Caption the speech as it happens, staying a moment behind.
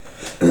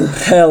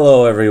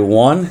Hello,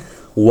 everyone.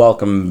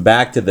 Welcome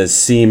back to the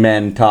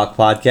Seamen Talk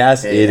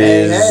podcast.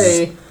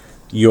 Hey.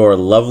 Your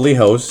lovely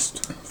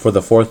host for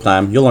the fourth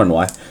time. You'll learn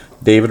why.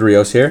 David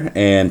Rios here,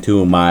 and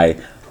to my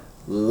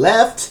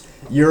left,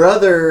 your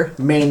other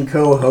main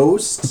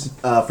co-host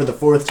for the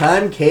fourth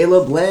time,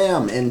 Caleb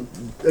Lamb, and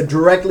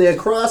directly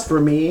across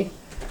from me,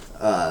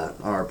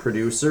 our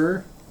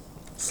producer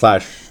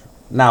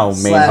now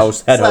main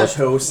host, head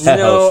host.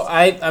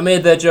 I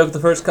made that joke the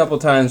first couple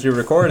times we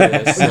recorded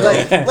it. So.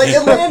 like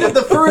it landed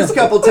the first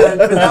couple times,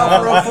 but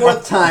now for a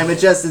fourth time, it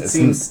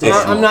seems stale.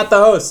 I'm not the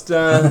host.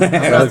 I'm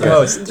not the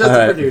host. Just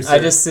the producer. I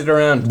just sit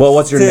around. Well,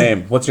 what's your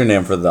name? What's your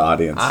name for the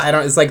audience? I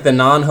don't. It's like the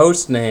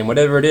non-host name,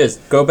 whatever it is.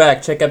 Go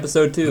back, check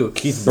episode 2.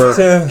 Keith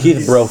Brophy.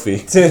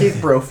 Keith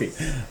Brophy.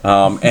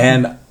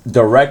 And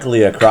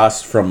directly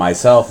across from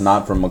myself,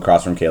 not from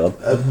across from Caleb.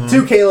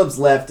 Two Caleb's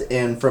left,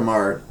 and from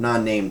our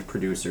non-named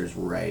producers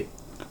right.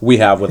 We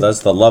have with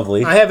us the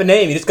lovely... I have a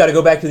name. You just got to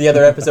go back to the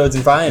other episodes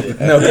and find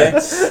it.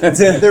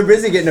 Okay? They're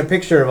busy getting a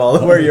picture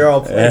of where you're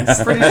all playing.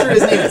 Pretty sure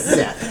his name is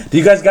Seth. Do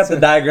you guys got the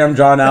diagram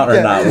drawn out or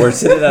not? We're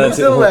sitting at a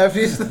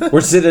table.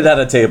 We're sitting at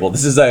a table.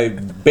 This is a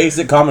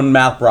basic common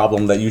math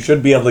problem that you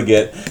should be able to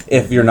get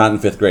if you're not in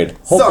 5th grade.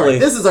 Hopefully, sorry,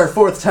 this is our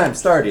 4th time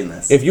starting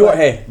this. If you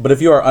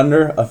are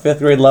under a 5th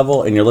grade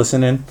level and you're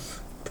listening,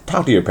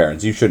 talk to your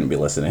parents. You shouldn't be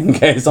listening,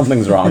 okay?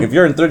 Something's wrong. If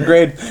you're in 3rd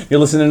grade, you're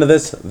listening to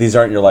this, these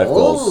aren't your life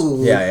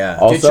goals. Yeah.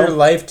 Also, get your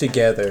life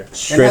together.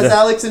 And has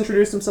Alex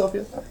introduced himself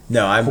yet?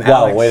 No, I'm Wow,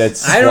 Alex. wait,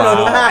 it's... I don't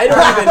know. I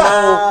don't even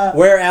know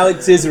where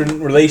Alex is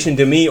in relation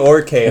to me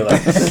or Kayla.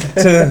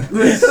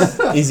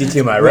 Easy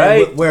to my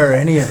right. Where are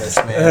any of us,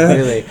 man?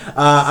 Really.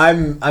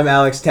 I'm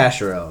Alex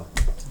Tashiro.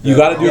 You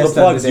gotta do the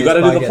plugs. You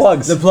gotta do the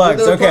plugs. The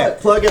plugs, okay.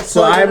 Plug it.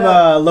 So I'm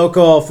a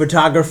local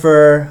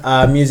photographer,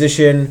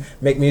 musician,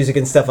 make music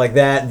and stuff like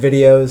that,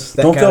 videos,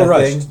 that Don't kind feel of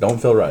rushed. thing.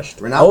 Don't feel rushed.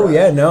 We're not Oh rushed.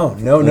 yeah, no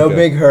Okay.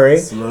 big hurry.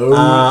 Slow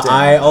down.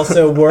 I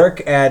also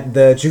work at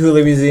the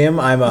Chihuly Museum.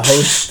 I'm a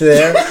host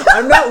there.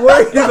 I'm not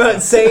worried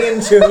about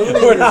saying Chihuly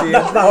Museum.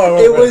 That's not what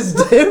we're It was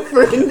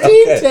different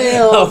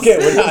details. Okay,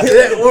 we're not.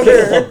 that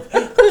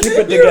were. Keep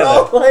it You're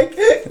all together.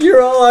 like,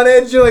 you're all on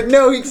edge. You're like,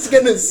 no, he's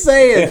gonna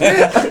say it.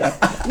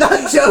 Not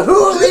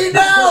Chihuly,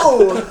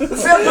 no!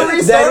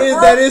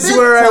 That is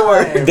where I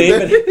work.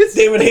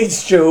 David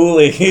hates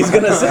Chihuly. He's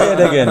gonna say it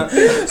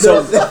again.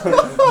 So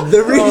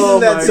The reason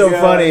that's so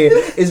funny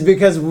is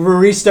because we're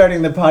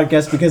restarting the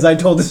podcast because I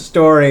told a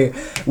story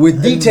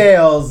with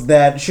details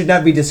that should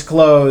not be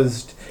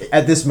disclosed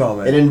at this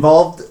moment. It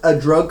involved a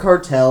drug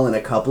cartel and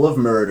a couple of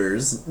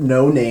murders.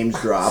 No names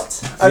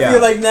dropped. I feel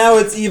like now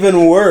it's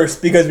even worse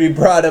because we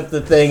brought up the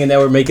thing and now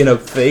we're making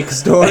up fake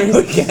stories.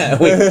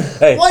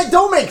 hey, What?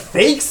 Don't make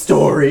fake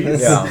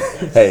stories. Yeah.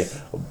 hey,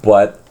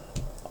 but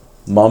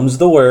mum's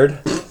the word.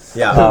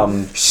 Yeah.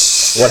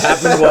 What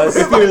happened was,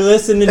 If you're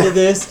listening to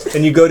this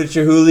and you go to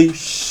Chihuly,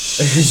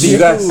 you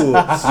guys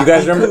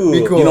remember?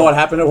 Be cool. You know what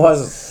happened? It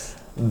was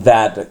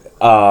that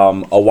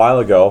a while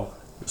ago,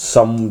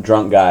 some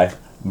drunk guy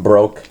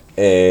broke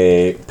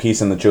a piece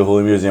in the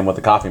Chihuly Museum with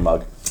a coffee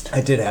mug.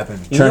 It did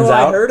happen.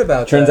 I heard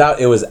about Turns that. out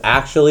it was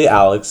actually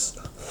Alex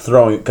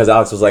throwing, because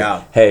Alex was like,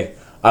 Yeah. hey,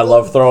 I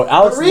love throwing.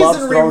 Alex The loves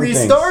reason we throwing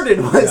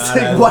restarted was God,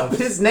 I to wipe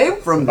his name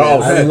from this.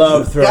 Oh, I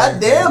love throwing.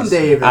 Goddamn, things.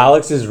 David.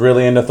 Alex is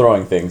really into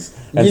throwing things.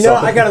 And You know,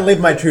 I gotta live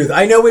my truth.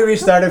 I know we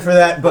restarted for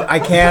that, but I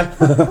can't.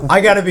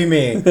 I gotta be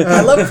me.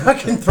 I love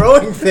fucking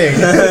throwing things.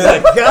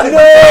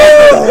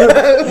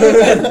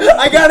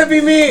 I gotta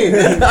be me.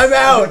 I'm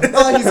out.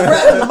 Oh, he's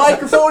grabbing the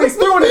microphone. He's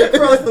throwing it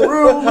across the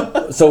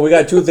room. So we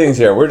got two things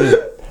here.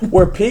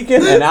 We're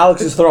peeking, and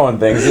Alex is throwing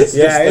things. It's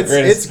just the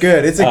greatest. it's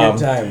good. It's a good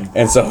time.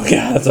 And so,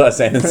 yeah, that's what I was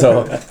saying. And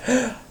so,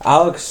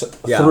 Alex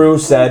threw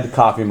said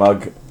coffee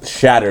mug,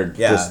 shattered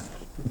just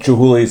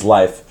Chihuly's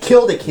life.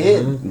 Killed a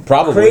kid.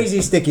 Probably.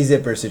 Crazy sticky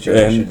zipper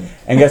situation.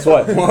 And guess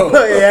what?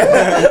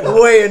 Yeah,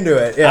 way into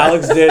it. Yeah.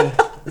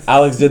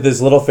 Alex did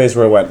this little face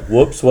where it went,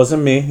 whoops,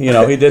 wasn't me. You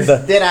know, he did the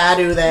Did I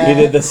do that? he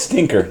did the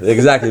stinker.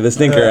 Exactly, the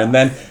stinker. And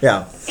then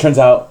turns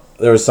out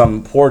there was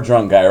some poor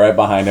drunk guy right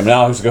behind him. And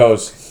Alex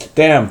goes,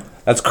 damn,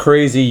 that's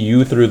crazy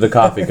you threw the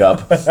coffee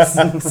cup.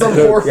 Some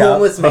poor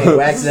homeless man who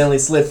accidentally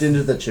slipped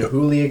into the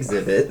Chihuly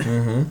exhibit.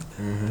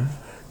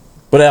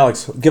 But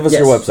Alex, give us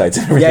your websites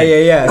and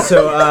everything. Yeah.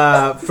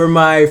 So for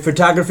my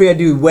photography, I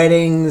do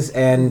weddings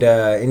and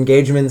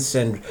engagements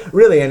and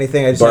really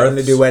anything. I just happen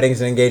to do weddings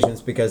and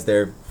engagements because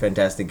they're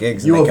fantastic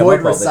gigs. You and they come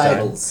avoid up all the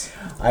time. recitals.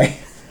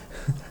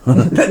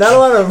 Not a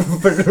lot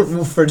of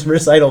for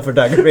recital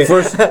photography.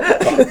 First,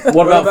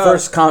 what about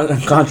first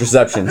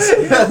contraceptions?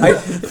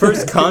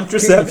 First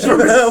contraception.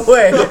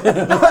 Wait,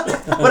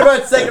 What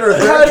about second or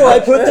third? How do I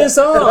put this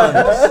on?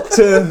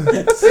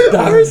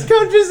 first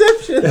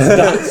contraception.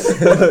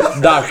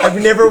 Doc,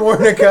 I've never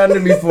worn a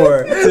condom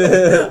before.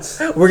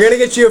 We're gonna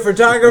get you a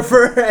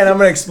photographer, and I'm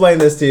gonna explain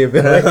this to you,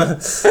 Billy.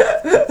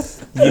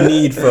 You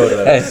need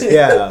photos. Hey,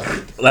 Yeah.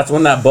 that's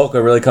when that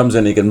bokeh really comes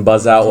in. You can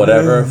buzz out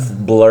whatever,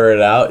 blur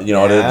it out. You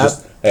know, to Yeah.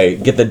 just hey,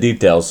 get the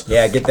details.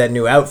 Yeah, get that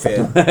new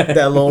outfit, that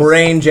little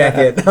rain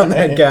jacket on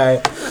that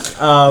guy.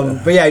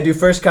 But yeah, I do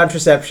first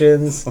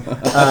contraceptions,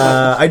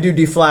 I do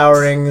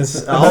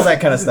deflowerings, all that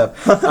kind of stuff.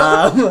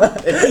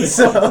 When's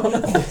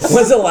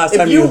the last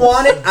time If you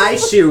want it, I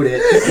shoot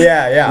it.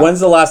 Yeah. When's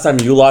the last time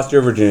you lost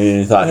your virginity and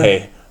you thought,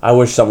 hey, I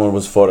wish someone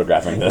was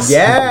photographing this?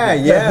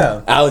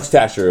 Yeah. Alex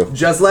Tasheru.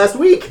 Just last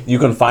week. You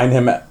can find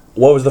him at,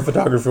 what was the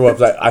photography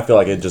website? I feel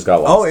like it just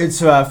got lost. Oh, it's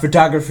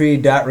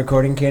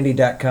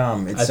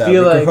photography.recordingcandy.com. It's I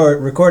feel like-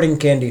 Recording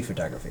Candy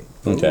Photography.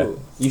 Okay. Ooh.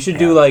 You should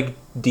do like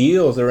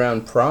deals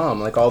around prom,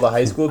 like all the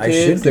high school I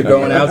kids. should They're do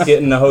going that. out,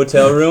 getting a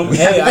hotel room.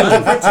 Hey, I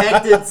can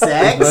Unprotected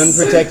sex.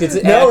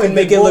 unprotected. I No, can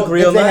make it look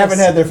real if they nice. haven't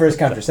had their first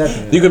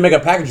contraception. You can make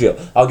a package deal.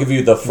 I'll give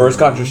you the first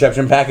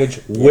contraception package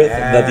with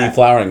Yeah. the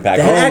deflowering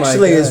package. That Oh my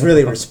actually is God.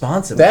 really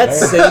responsible. That's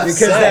safe because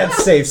sex.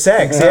 that's safe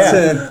sex.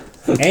 Yeah.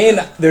 And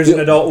there's an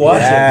adult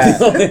watching. Yeah.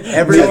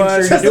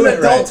 Everyone Just an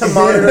adult to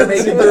monitor,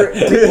 making sure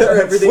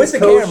everything's with the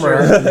kosher.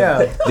 camera.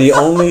 Yeah. The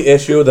only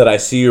issue that I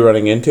see you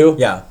running into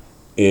Yeah.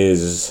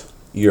 is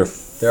your.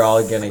 They're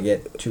all gonna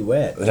get too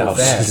wet. Too No,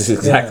 fast.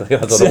 exactly.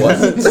 That's what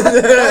it was.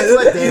 That's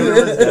what David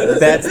was doing.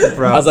 That's the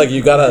problem. I was like,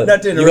 you Not to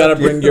gotta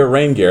interrupt you. bring your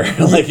rain gear.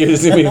 Like you're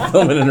just gonna be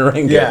filming in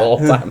rain gear Yeah. the whole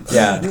time.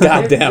 Yeah.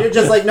 God damn. You're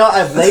just like, no,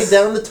 I've laid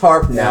down the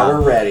tarp. Now Yeah.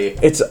 we're ready.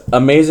 It's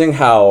amazing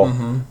how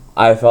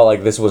I felt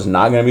like this was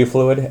not gonna be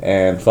fluid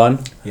and fun.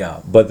 Yeah.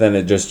 But then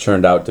it just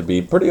turned out to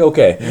be pretty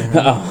okay.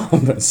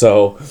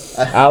 So,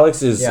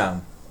 Alex is. Yeah.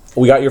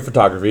 We got your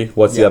photography.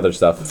 What's the Yeah. other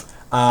stuff?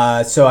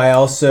 So I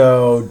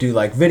also do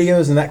like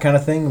videos and that kind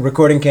of thing.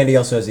 Recording Candy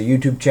also has a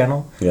YouTube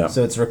channel. Yeah.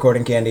 So it's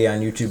Recording Candy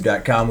on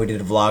YouTube.com. We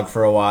did a vlog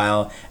for a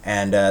while,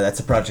 and that's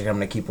a project I'm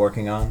going to keep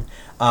working on.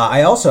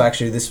 I also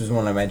actually, this was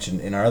one I mentioned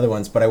in our other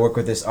ones, but I work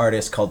with this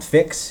artist called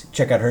Fix.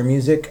 Check out her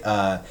music.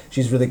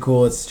 She's really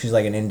cool. She's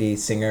like an indie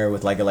singer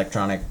with like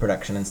electronic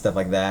production and stuff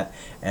like that.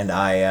 And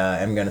I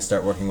am going to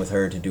start working with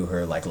her to do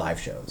her like live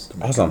shows.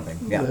 and that Awesome. kind of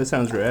thing. Yeah. That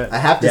sounds rad. I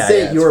have to Yeah, say,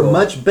 yeah, it's you're cool.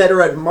 much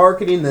better at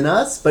marketing than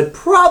us, but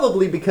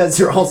probably because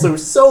you're also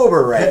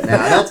sober right now.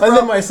 That's I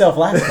than myself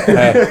last time.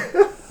 Hey,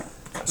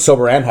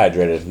 sober and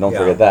hydrated. Don't Yeah.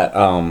 forget that.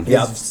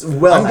 Yeah.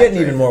 well I'm getting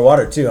hydrated. even more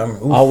water too.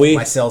 Are we-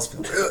 My cells.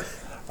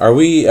 Are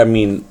we? I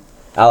mean,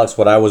 Alex,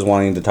 what I was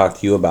wanting to talk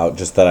to you about,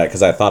 just that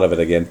because I thought of it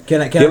again.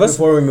 Can I Give us-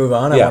 before we move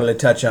on, I Yeah. wanted to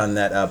touch on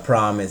that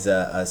prom is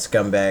a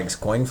scumbag's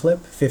coin flip,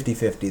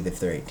 50-50 if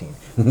they're 18.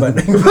 But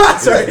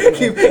sorry,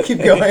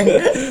 keep going.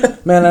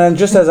 Man, and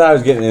just as I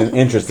was getting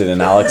interested in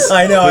Alex,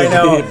 I know.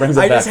 It brings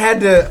it I back. just had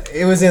to.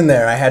 It was in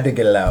there. I had to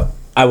get it out.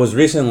 I was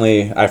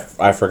recently,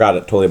 I forgot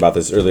it totally about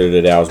this earlier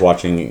today. I was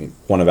watching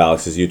one of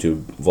Alex's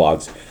YouTube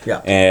vlogs. Yeah.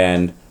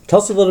 And tell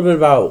us a little bit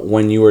about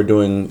when you were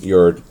doing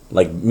your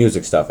like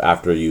music stuff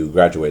after you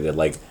graduated.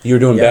 Like you were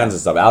doing Yeah. bands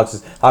and stuff.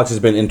 Alex has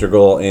been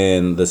integral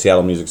in the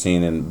Seattle music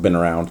scene and been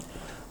around.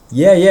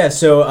 Yeah.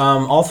 So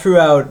all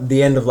throughout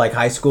the end of like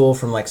high school,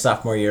 from like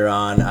sophomore year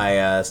on,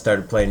 I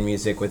started playing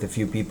music with a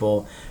few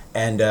people.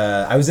 And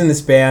I was in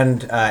this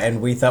band, and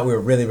we thought we were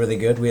really, really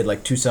good. We had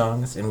like 2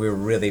 songs, and we were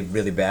really,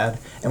 really bad.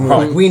 And we were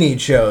like, we need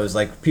shows.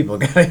 Like, people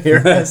gotta hear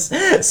us.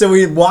 So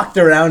we walked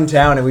around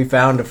town, and we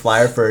found a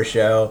flyer for a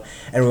show.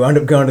 And we wound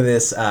up going to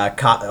this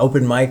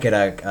open mic at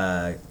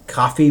a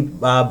coffee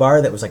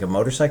bar that was like a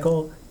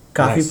motorcycle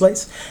coffee Nice.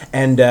 place.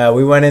 And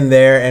we went in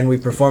there, and we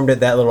performed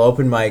at that little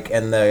open mic.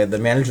 And the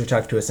manager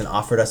talked to us and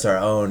offered us our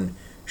own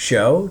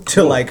show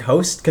to like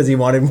host because he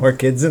wanted more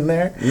kids in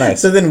there.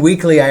 Nice. So then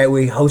weekly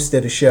we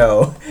hosted a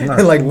show and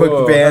like booked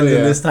Whoa, bands hell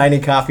in yeah. this tiny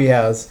coffee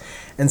house.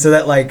 And so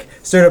that like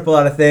stirred up a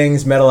lot of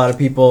things, met a lot of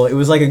people. It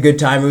was like a good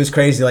time. It was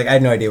crazy. Like I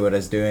had no idea what I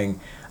was doing.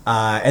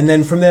 And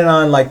then from then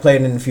on, like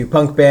played in a few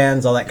punk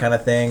bands, all that kind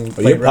of thing.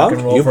 Played you rock punk?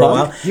 and roll You for a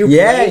punk? while. You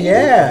Yeah, played?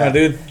 Yeah, yeah,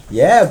 dude.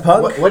 yeah.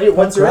 Punk. What's punk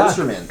your rock.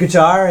 instrument?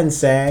 Guitar and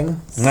sang.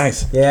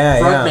 Nice. Yeah,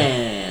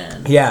 yeah.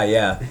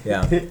 Frontman.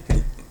 Yeah.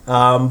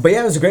 But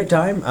yeah, it was a great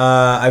time.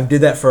 I did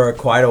that for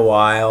quite a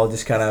while,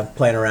 just kind of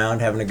playing around,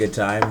 having a good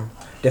time.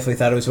 Definitely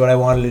thought it was what I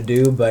wanted to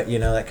do, but you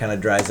know that kind of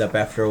dries up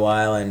after a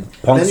while. And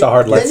Punk's Then- a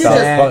hard then you lifestyle.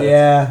 just- Fuck.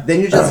 yeah, Then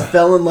you just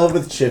fell in love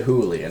with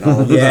Chihuly and all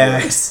of the Yeah.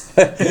 lyrics.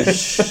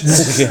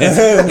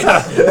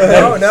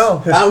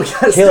 no, We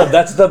gotta Caleb,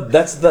 that's the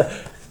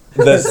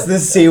this the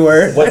C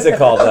word. what's it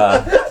called?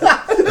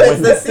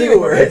 That's the C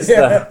word. It's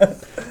the,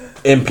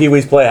 in Pee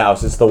Wee's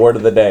Playhouse, it's the word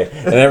of the day,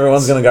 and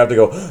everyone's gonna have to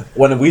go.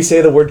 When we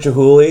say the word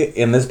Chihuly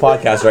in this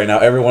podcast right now,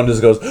 everyone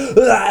just goes, and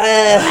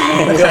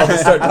they all just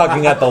start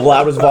talking at the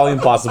loudest volume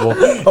possible,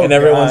 and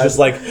everyone's God. just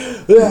like,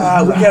 we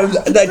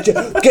can't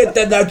get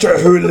that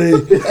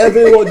Chihuly,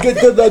 everyone get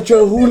that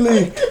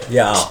Chihuly.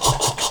 Yeah,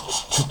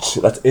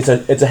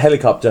 It's a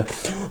helicopter.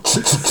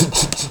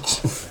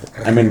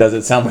 I mean, does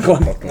it sound like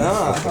one?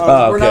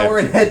 We're not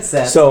wearing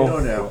headsets. So- we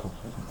don't know.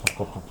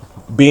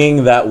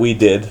 Being that we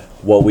did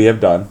what we have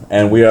done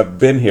and we have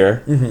been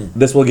here,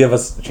 this will give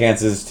us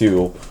chances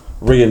to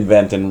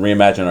reinvent and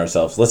reimagine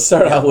ourselves. Let's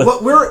start out with.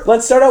 But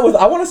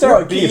I want to start out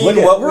with Keith. Look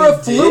at we're a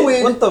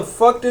fluid. What the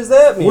fuck does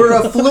that mean? We're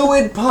a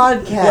fluid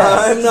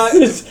podcast. I'm not.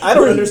 I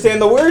don't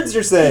understand the words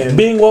you're saying.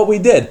 being what we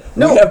did.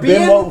 No, we have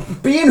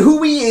being who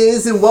we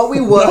is and what we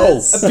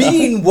was.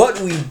 Being what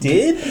we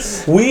did.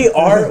 We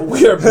are. We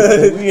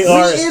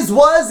is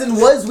was and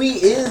was we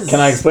is. Can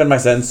I explain my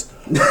sentence?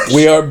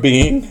 We are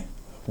being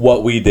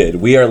what we did.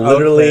 We are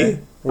literally. Okay.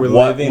 We're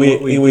living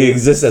what we we did.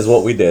 exist as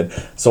what we did.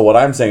 So what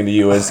I'm saying to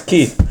you is,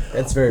 Keith,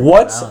 That's very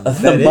what's profound.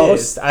 the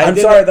most? I'm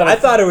didn't- sorry that I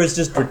thought it was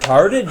just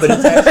retarded, but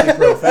it's actually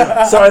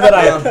profound. sorry that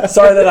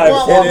I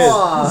Wah, wah,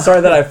 wah.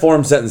 sorry that I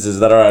form sentences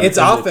that are. It's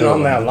often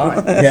on that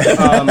line.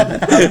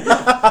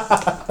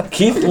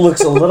 Keith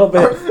looks a little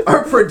bit.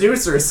 Our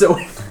producer is so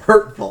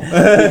hurtful.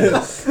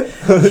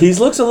 He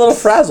looks a little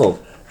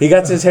frazzled. He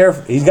got his hair.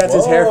 He's got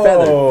his hair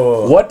feathered.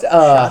 What?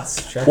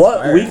 Shots What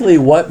fired. weekly?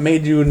 What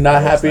made you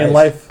not happy in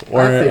life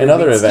or I figured in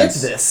other we'd events?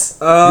 skip this.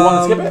 You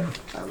want to skip it?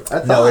 I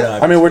thought, No, we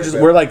don't. I mean,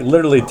 we're like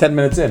literally 10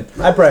 minutes in.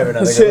 I probably have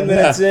another 10 good one.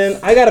 minutes in.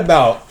 I got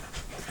about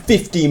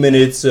 50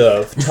 minutes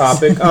of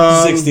topic.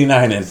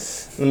 69 in.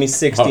 Let me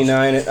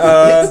 69 it.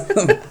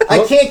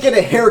 I can't get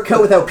a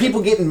haircut without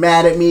people getting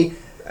mad at me.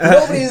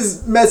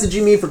 Nobody's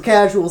messaging me for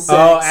casual sex.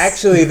 Oh,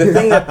 actually, the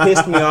thing that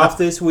pissed me off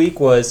this week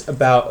was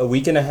about a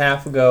week and a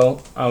half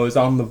ago. I was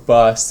on the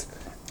bus,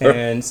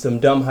 and some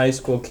dumb high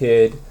school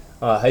kid.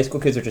 High school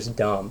kids are just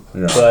dumb,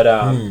 Yeah. but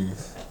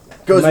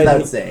Goes might-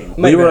 without saying. might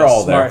We have been were a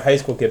all smart there. high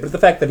school kid. But the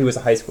fact that he was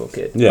a high school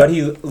kid, Yeah. but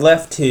he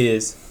left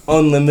his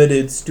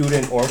unlimited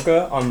student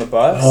Orca on the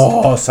bus.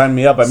 Oh, sign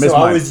me up! I missed So I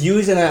mine. was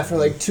using that for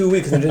like 2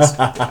 weeks, and just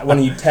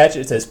when you touch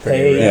it, it says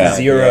pay Yeah.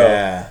 0,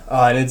 Yeah.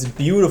 and it's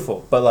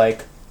beautiful. But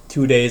like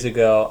 2 days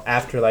ago,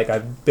 after like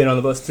I've been on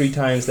the bus 3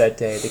 times that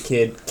day, the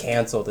kid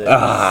canceled it,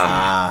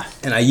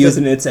 and I used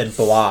it and it said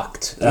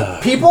blocked.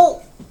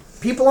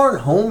 People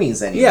aren't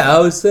homies anymore. Yeah, I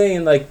was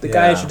saying like the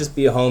guy Yeah. should just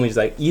be a homie. He's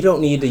like, you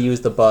don't need to use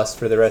the bus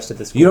for the rest of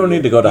the school. You don't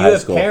need to go to you high have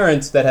school.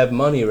 parents that have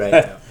money right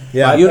now.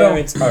 Yeah, My you don't-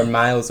 parents are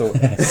miles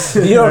away.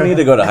 You don't need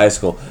to go to high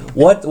school.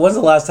 When's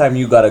the last time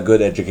you got a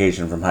good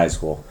education from high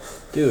school?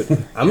 Dude,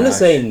 I'm gonna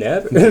say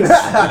never.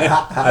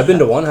 I've been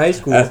to one high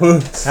school.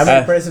 How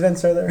many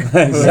presidents are there?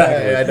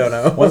 Exactly. I don't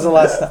know. When's the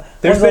last time?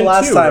 There's When's the been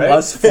last 2, time right?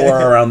 us 4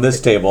 around this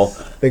table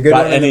The good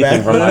got one and the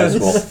anything bad from one. high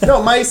school?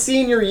 No, my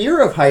senior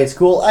year of high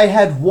school, I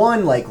had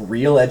one like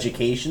real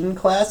education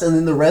class, and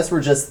then the rest were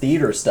just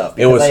theater stuff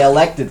because was- I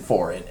elected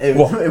for it. It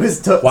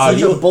was Wow,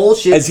 such a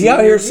bullshit. Is he out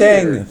senior here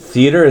saying year.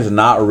 theater is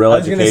not real I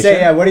was education? gonna say,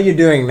 yeah. What are you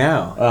doing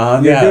now?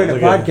 You're yeah, doing a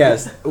look at-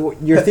 podcast.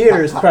 Your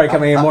theater is probably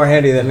coming in more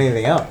handy than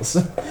anything else.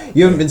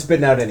 You haven't been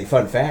spitting out any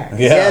fun facts.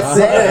 Yeah.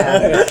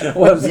 Yes, and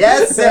When's-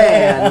 yes,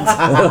 and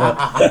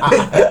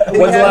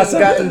When's the last time?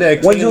 gotten to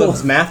When's the-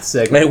 Caleb's math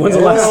segment? Hey, when's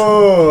the last?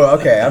 Oh,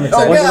 okay. I'm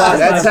excited. When's the last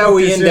That's how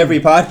we end every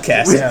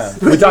podcast. Yeah.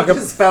 We talk we're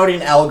just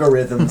spouting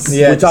algorithms.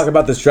 Yeah, We talk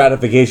about the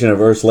stratification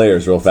of Earth's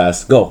layers real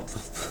fast. Go.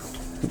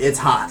 It's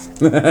hot.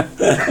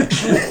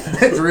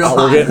 It's real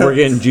hot. We're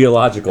getting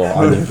geological.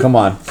 Come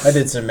on. I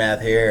did some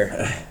math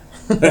here.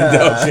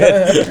 Oh,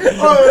 shit.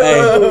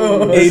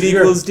 Hey, 8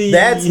 equals D.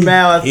 That's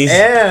mouth He's-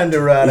 and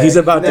erotic. he's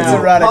about to That's do-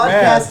 erotic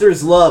math.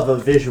 Podcasters love a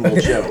visual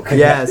joke.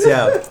 Yes,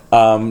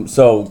 yeah.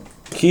 So,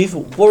 Keith,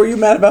 what were you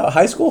mad about?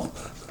 High school?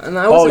 And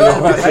I was Oh, mad yeah.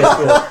 about high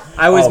school.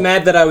 I was Oh.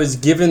 mad that I was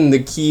given the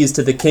keys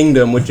to the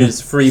kingdom, which is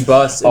free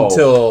bus Oh.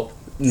 until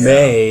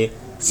May,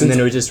 and then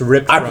it was just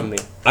ripped I- from me.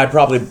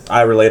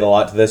 I relate a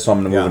lot to this, so I'm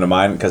gonna move Yeah. into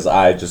mine because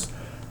I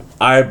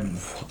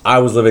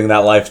was living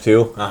that life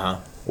too,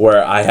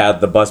 where I had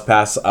the bus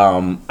pass.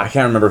 I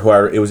can't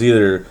remember it was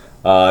either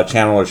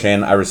Channel or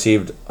Shane. I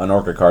received an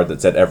Orca card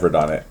that said Everett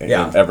on it,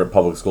 Yeah. in Everett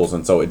Public Schools,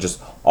 and so it just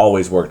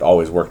always worked,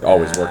 always worked,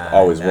 always worked,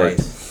 always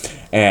worked,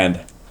 and.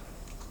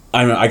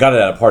 I got it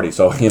at a party,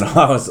 so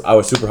I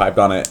was super hyped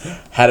on it.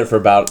 Had it for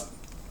about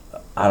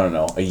I don't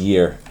know a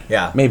year,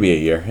 maybe a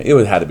year.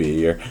 It had to be a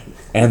year,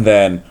 and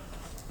then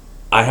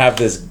I have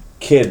this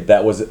kid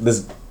that was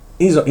this.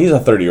 He's a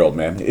 30-year-old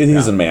man.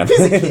 He's a man.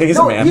 He's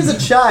No, a man. he's a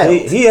child.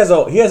 He has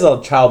a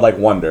childlike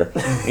wonder,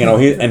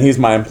 and he's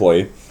my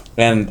employee,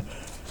 and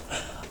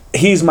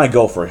he's my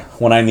gopher.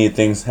 When I need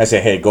things, I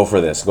say, hey, go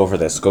for this,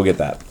 go get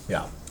that.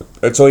 Yeah.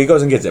 And so he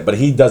goes and gets it, but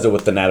he does it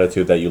with an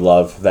attitude that you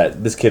love,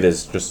 that this kid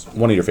is just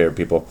one of your favorite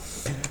people.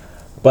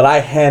 But I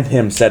hand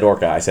him said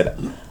Orca. I said,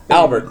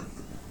 Albert,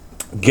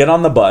 get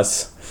on the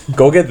bus,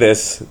 go get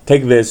this,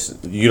 take this,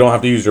 you don't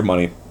have to use your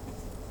money.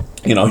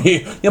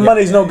 Your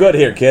money's no good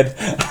here, kid.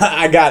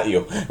 I got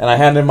you. And I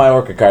hand him my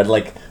Orca card,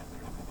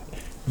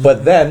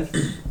 but then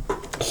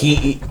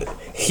he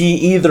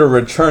either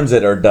returns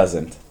it or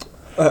doesn't.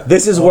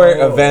 This is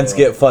where events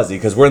get fuzzy,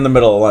 because we're in the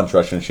middle of lunch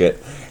rush and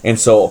shit. And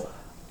so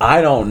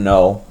I don't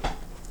know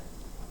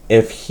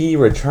if he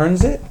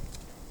returns it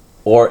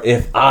or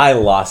if I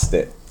lost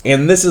it.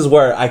 And this is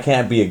where I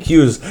can't be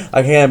accused.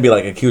 I can't be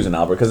accusing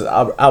Albert, because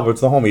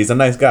Albert's the homie. He's a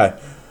nice guy.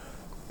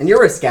 And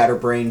you're a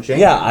scatterbrain, Jane.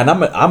 Yeah, and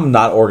I'm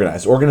not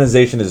organized.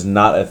 Organization is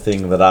not a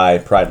thing that I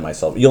pride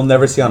myself. You'll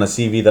never see on a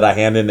CV that I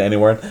hand in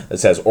anywhere that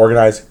says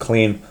organized,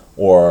 clean,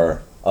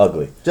 or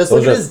ugly. Just Those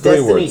look at are his three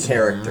Destiny words.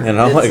 character. You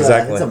know,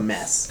 exactly. It's a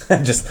mess.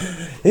 Just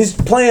he's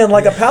playing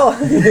like a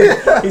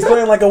he's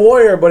playing like a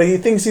warrior, but he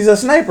thinks he's a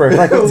sniper.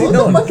 Like what's he What the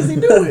doing? fuck is he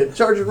doing?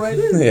 Charging right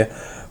in.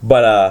 Yeah,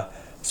 but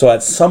so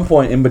at some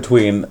point in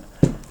between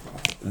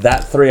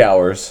that 3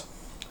 hours,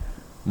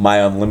 my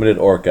unlimited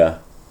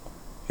orca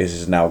is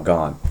just now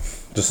gone.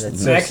 Just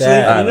That's so Actually,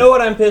 sad. you know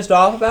what I'm pissed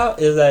off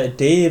about is that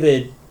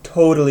David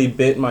totally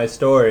bit my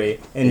story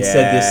and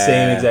said the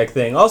same Yeah. exact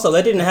thing. Also,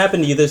 that didn't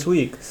happen to you this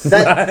week.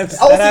 That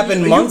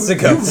happened months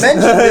ago. You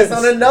mentioned this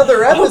on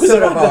another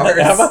episode of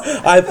ours.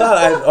 I thought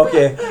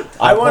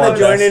I want to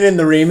join in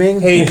the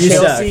reaming. Hey, You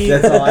Chelsea.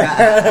 suck. That's all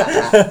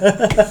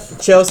I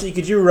Chelsea,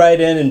 could you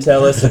write in and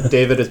tell us if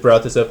David has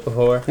brought this up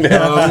before? I'm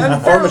Or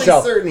fairly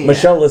Michelle. certain he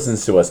Michelle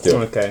listens to us too.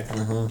 Okay.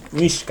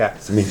 Mishka.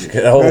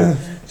 Oh,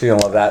 she's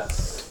gonna love that.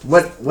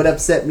 What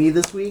upset me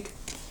this week?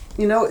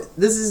 You know,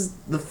 this is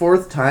the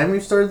 4th time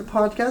we've started the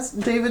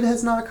podcast. David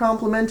has not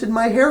complimented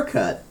my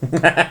haircut.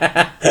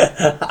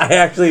 I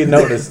actually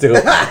noticed too.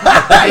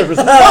 Oh, you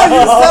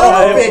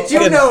son of a bitch!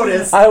 You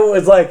noticed. I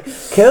was like,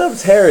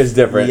 Caleb's hair is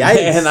different, Yikes.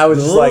 and I was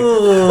just like,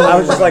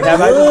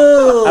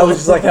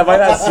 have I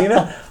not seen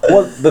it?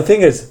 Well, the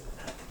thing is,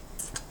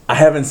 I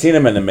haven't seen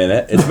him in a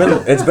minute.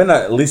 It's been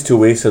at least 2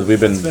 weeks because we've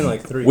been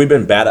like 3. We've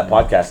been bad at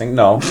podcasting.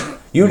 No,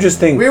 you just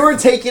think We were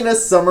taking a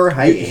summer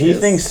hiatus. he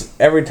thinks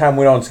every time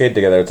we don't skate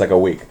together, it's like a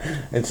week.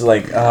 It's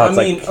like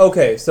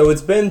Okay, so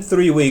it's been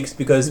 3 weeks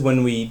because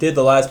when we did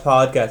the last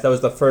podcast, that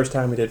was the first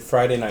time we did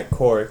Friday night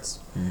courts.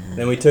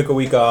 Then we took a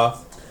week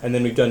off, and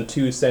then we've done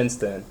 2 since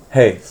then.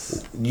 Hey,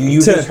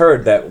 you just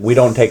heard that we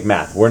don't take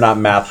math. We're not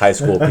math high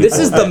school people. This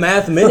is the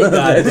math minute,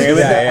 guys.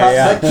 Yeah,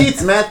 yeah.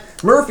 Keith's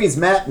Murphy's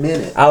Matt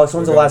Minute. Alex,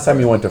 when's the last time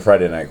you went to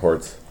Friday night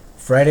courts?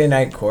 Friday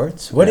night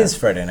courts? What is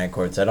Friday night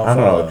courts? I don't I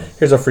don't follow. know.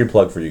 Here's a free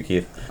plug for you,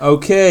 Keith.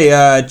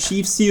 Okay,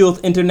 Chief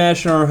Sealth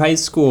International High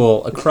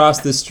School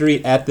across the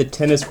street at the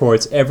tennis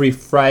courts every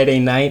Friday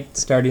night,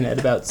 starting at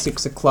about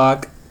 6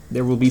 o'clock.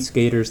 There will be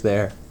skaters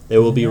there.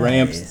 There will be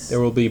ramps.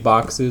 There will be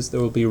boxes.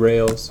 There will be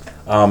rails.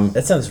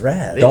 That sounds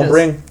rad. Don't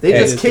bring- They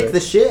Hey. just kick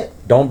the shit.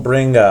 Don't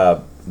bring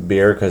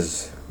beer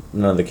because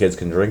none of the kids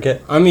can drink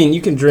it. I mean, you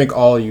can drink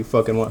all you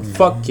fucking want.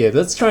 Fuck kids.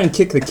 Let's try and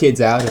kick the kids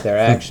out of there,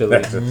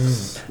 actually.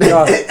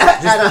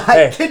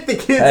 Kick the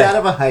kids out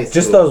of a high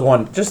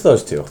school. Just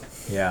those two.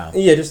 Yeah.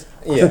 Yeah.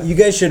 You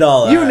guys should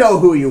all You know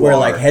who you wear are.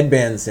 like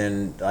headbands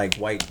and like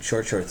white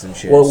short shorts and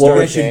shit. Well, So you well,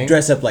 guys should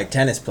dress up like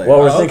tennis players. What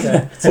we're Oh, thinking,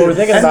 okay. what we're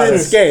thinking and about then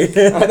is skate.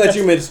 I thought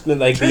you meant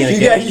like being a You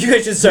kid.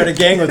 guys should start a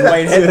gang with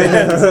white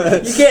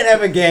headbands. You can't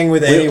have a gang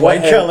with any what-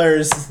 white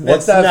colors. That's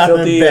what's that not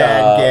filthy a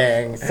bad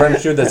gang.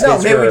 French dude that No,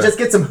 skates maybe for we just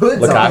get some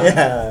hoods Look, on.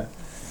 Yeah.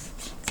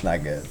 It's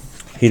not good.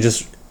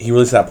 He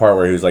released that part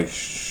where he was like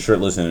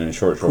shirtless and in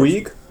short shorts.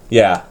 Puig?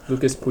 Yeah,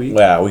 Lucas Puig?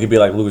 yeah. We could be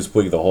like Lucas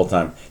Puig the whole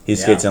time. He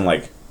skates Yeah. in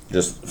like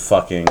just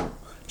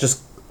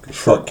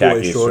short boy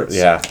khakis. shorts.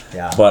 Yeah.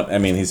 Yeah. But I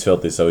mean, he's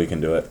filthy, so he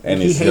can do it,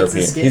 and He he's hates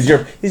European. his skin.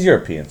 He's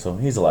European, so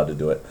he's allowed to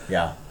do it.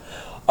 Yeah.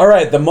 All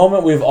right, the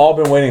moment we've all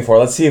been waiting for.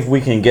 Let's see if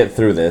we can get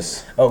through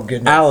this. Oh,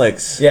 goodness.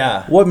 Alex.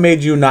 Yeah. What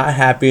made you not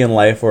happy in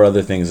life or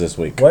other things this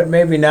week? What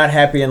made me not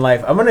happy in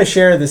life? I'm going to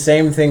share the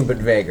same thing, but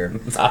vaguer.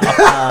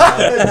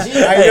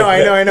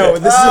 I know.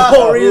 This is the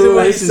whole reason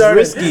why this is started.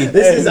 risky.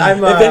 This is, I'm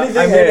in a I promise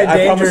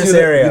dangerous you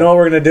that- area. You know what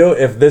we're gonna do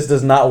if this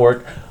does not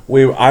work?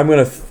 I'm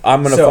gonna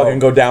So- fucking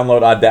go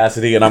download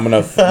Audacity and I'm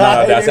gonna not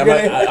Audacity.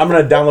 I'm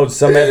gonna download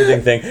some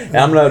editing thing and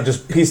I'm gonna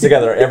just piece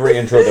together every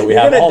intro that we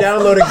You're have. going to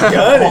download a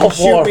gun all and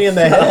shoot four. me in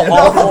the head.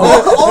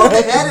 All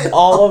the edit.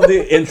 all of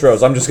the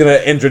intros. I'm just gonna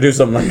introduce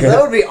them. Like, That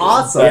would be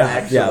awesome, Yeah,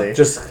 actually. yeah.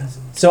 just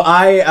So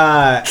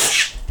I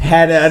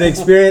had an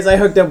experience. I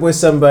hooked up with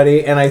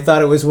somebody, and I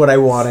thought it was what I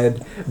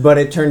wanted, but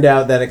it turned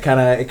out that it kind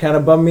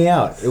of bummed me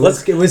out. It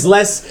was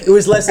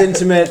less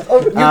intimate.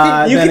 You than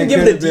can it give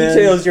the could've been.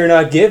 details you're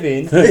not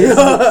giving.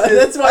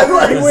 That's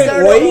why You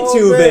went way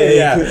too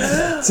big.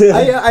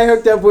 I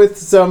hooked up with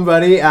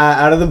somebody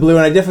out of the blue,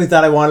 and I definitely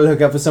thought I wanted to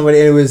hook up with somebody.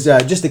 And it was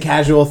just a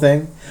casual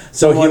thing.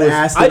 So he Someone was-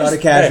 asked I about just- a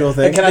casual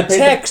hey, thing. can I The paint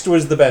text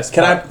was the best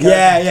Can I? part.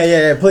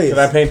 Yeah. Please. Can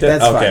I paint it?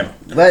 That's Okay.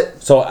 fine.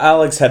 But So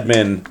Alex had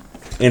been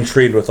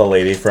intrigued with a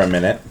lady for a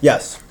minute,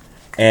 Yes.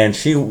 and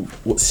she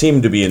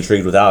seemed to be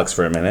intrigued with Alex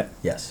for a minute.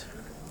 Yes.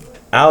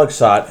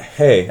 Alex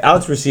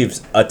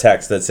receives a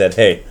text that said,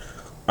 "Hey,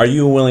 are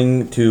you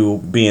willing to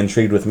be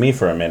intrigued with me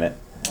for a minute?"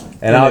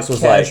 And Alex was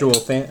casual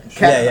fan.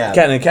 Yeah.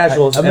 like,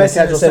 "Casual, A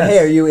message that said, "Hey,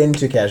 are you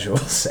into casual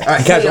sex?" all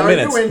right, casual hey, are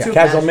minutes, you into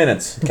casual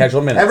minutes,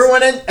 casual minutes."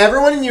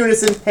 Everyone in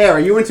unison. Hey, are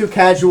you into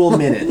casual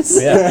minutes?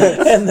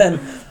 Yeah, and then.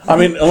 I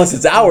mean, unless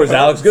it's hours,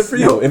 Alex, good for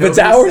you. If it's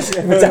hours,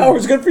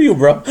 good for you,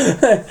 bro.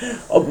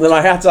 Oh, then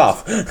my hat's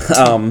off.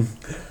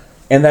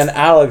 And then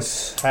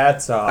Alex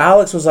Hats off.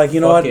 Alex was like, you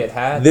know Fuck what? it,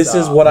 hats This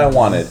is off. what I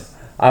wanted.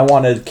 I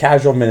wanted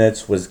casual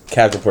minutes was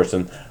casual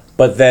person.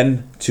 But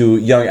then, to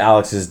young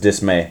Alex's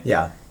dismay,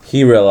 Yeah.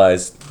 he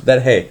realized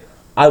that, hey,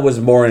 I was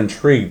more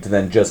intrigued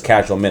than just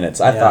casual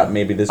minutes. I thought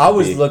maybe this. I could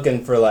was be...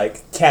 looking for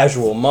like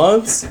casual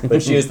months,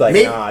 but she was like,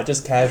 Maybe- nah,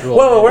 just casual.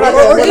 Whoa, we're not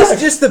Or gonna.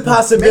 just the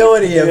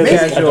possibility of maybe-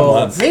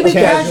 casual. Maybe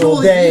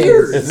casual days.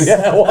 years.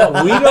 Yeah,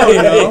 well, We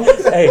don't know.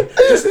 Hey,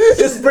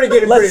 Just pretty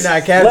good and pretty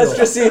not casual. let's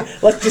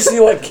just see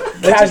what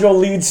casual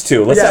leads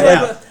to. Let's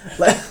Yeah,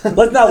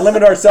 let's not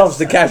limit ourselves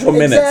to casual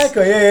minutes.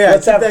 Exactly. Yeah.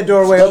 Let's Keep have that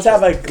doorway Let's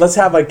open.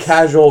 have a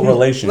casual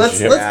relationship. Let's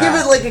give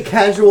it like a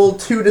casual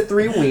 2 to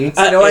 3 weeks.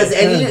 You know, as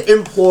any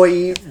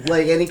employee,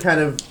 like any kind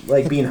of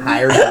like being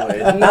hired to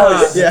it.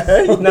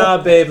 Nah, nah,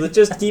 babe. Let's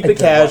just keep it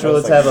casual.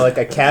 Let's have like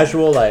a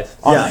casual life.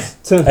 Yeah.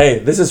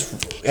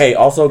 Hey,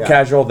 also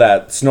casual,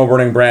 that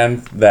snowboarding brand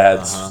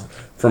that's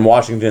from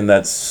Washington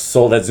that's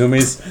sold at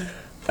Zoomies.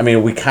 I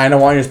mean, we kind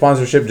of want your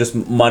sponsorship, just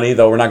money,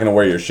 though. We're not going to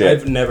wear your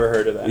shit. I've never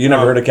heard of that. You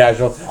never heard of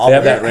casual? They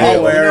have that radio.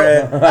 I'll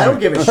wear it. I don't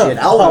give a shit.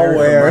 I'll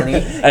wear it for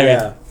money. I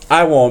mean,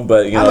 I won't,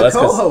 but you know I'm a that's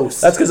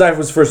co-host. because I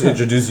was first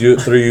introduced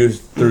through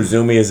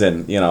Zoomies,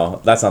 and you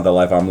know that's not the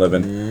life I'm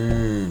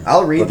living.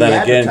 I'll read But the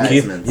then again,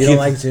 Keith- advertisements. You don't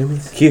like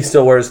zoomies? Keith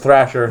still wears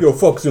Thrasher. Yo,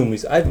 fuck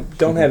Zoomies. I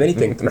don't have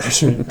anything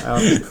thrashing.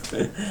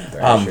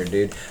 Sure,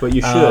 dude. But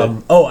you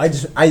should.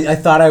 I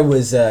thought I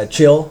was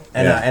chill,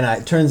 and Yeah.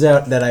 it turns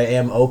out that I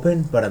am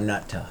open, but I'm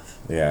not tough.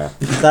 Yeah.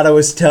 I thought I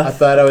was I tough.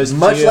 thought I was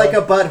Much chill. like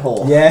a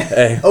butthole. Yeah.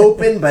 Hey,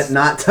 Open but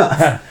not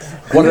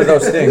tough. one of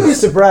those You'd be things.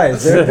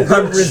 surprised.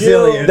 They're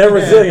resilient. They're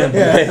resilient.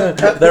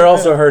 They're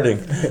also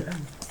hurting.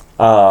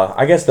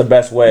 I guess the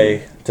best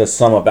way to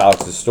sum up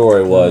Alex's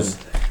story was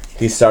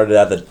he started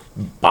at the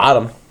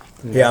bottom.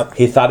 Yep.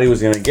 He thought he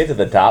was going to get to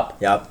the top,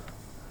 Yep.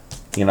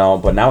 you know,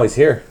 but now he's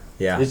here.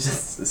 Yeah. It's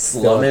just at the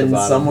slumming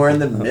bottom. somewhere in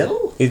the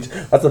middle.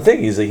 That's the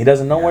thing. He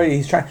doesn't know where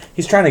he's trying.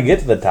 He's trying to get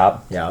to the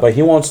top, Yeah. but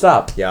he won't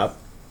stop Yep.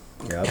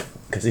 Yep.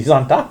 because he's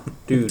on top.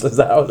 Dude. Is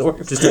that how it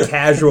works? Just a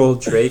casual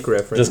Drake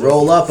reference. Just-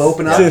 Roll up,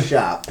 open up,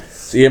 shop.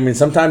 See, I mean,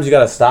 sometimes you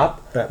got to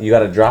stop. Yeah. You got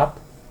to drop.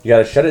 You got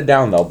to shut it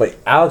down though. But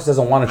Alex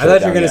doesn't want to I shut it thought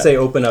down. you were gonna yet. say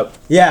open up.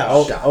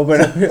 Yeah. Shop.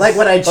 Open up. Like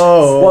what I just...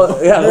 Oh.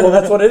 Well, yeah. Well,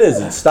 that's what it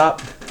is. It's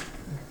stop,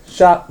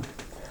 shop.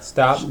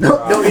 Stop.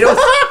 No, you don't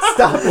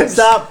stop.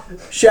 Stop.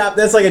 Shop.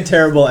 That's like a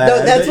terrible ad.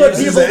 No, that's what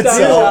uses people it, do.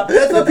 so-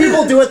 That's what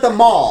people do at the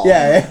mall.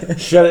 Yeah.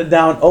 Shut it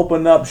down.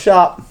 Open up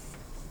shop.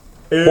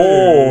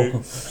 Oh,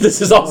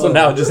 this is also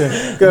now just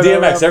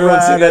DMX.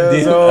 Everyone's sing that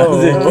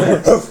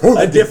DMX.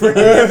 A different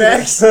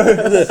DMX.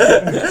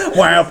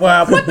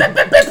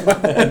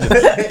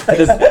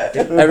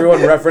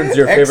 Everyone reference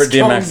your favorite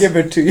DMX. Give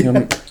it to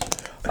you.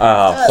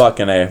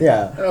 Fucking A.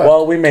 Yeah.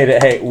 Well, we made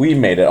it. Hey, we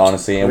made it,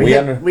 honestly. And we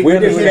did We made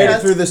understand.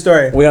 it through the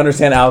story. We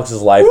understand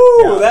Alex's life.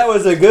 Ooh, that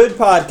was a good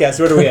podcast.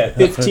 What are we at?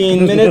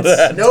 15 minutes?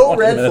 No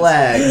red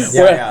flags.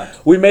 Yeah, We're- yeah.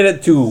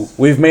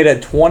 We've made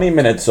it 20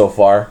 minutes so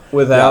far.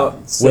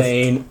 Without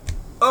saying,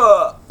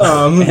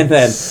 And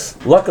then,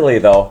 luckily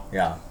though,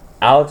 Yeah.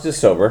 Alex is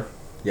sober.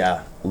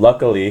 Yeah.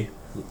 Luckily,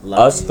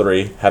 Lucky. us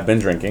three have been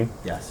drinking.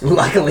 Yes.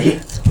 Luckily.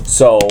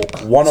 So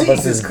one of us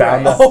Jesus is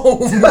bound to. Oh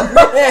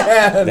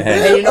man.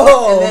 And you know,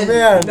 Oh, and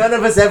then man. none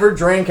of us ever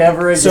drank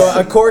ever again. So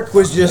a cork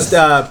was just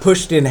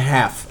pushed in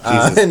half,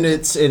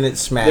 Jesus. and it's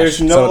smashed.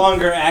 there's no So-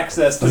 longer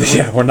access to the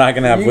Yeah, we're not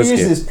gonna have you whiskey.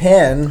 use this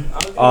pen.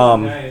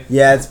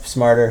 Yeah, it's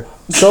smarter.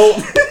 So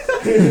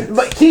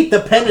But Keith,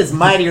 the pen is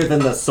mightier than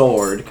the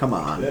sword. Come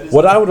on.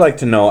 what I would like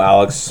to know,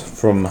 Alex,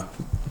 from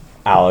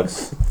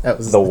Alex, That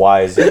was the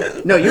wise,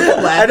 No, you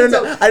can laugh. I don't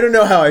know. I don't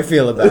know how I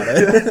feel about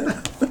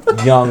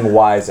it. young,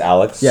 wise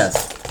Alex.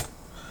 Yes.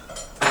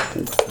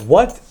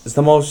 What is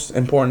the most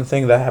important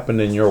thing that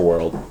happened in your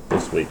world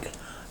this week?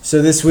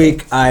 So this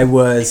week I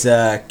was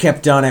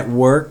kept on at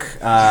work.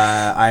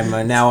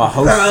 I'm now a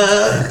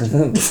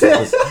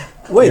host.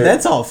 Wait,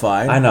 that's all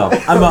fine. I know.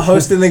 I'm a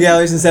host in the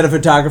galleries instead of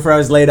photographer. I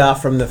was laid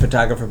off from the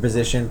photographer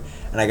position,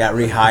 and I got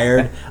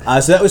rehired.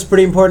 So that was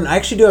pretty important. I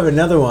actually do have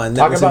another one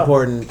that was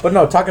important. But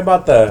no, talk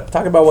about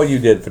what you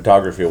did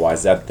photography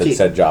wise at the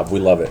said job. We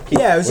love it.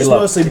 Yeah, it was We just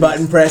love mostly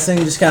button pressing.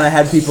 Just kind of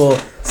had people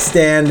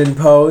stand and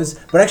pose.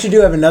 But I actually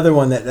do have another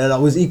one that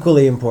was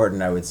equally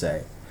important, I would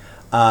say.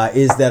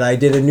 Is that I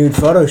did a nude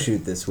photo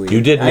shoot this week.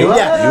 You did I, nude?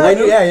 yeah, You were I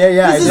did,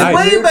 yeah. This is I did a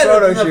way nude better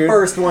photo than the shoot.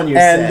 first one you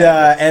And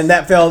said. and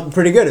that felt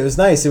pretty good. It was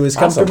nice. It was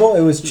Awesome. comfortable.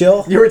 It was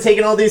chill. You were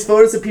taking all these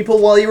photos of people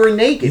while you were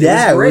naked.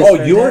 Yeah, it was it great. was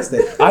Oh, you were?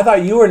 fantastic. I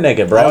thought you were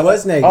naked, bro. I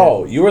was naked.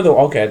 Oh, you were the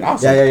okay.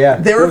 Awesome. Yeah.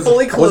 They were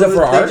fully was clothed. it for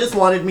they art? just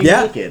wanted me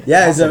Yeah, naked.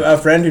 yeah. It's a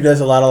friend who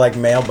does a lot of like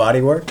male body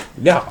work.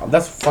 Yeah,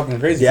 that's fucking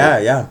crazy.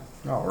 Yeah.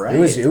 All right.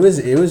 It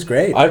was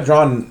great. I've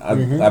drawn.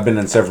 I've been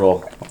in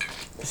several.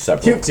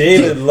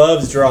 David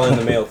loves drawing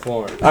the male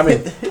form. I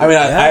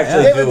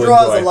actually David do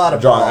draws enjoy a lot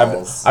of drawing.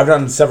 balls. I've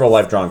done several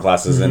life drawing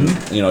classes, and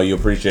you know you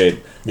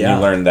appreciate. Yeah.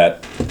 You learn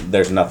that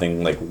there's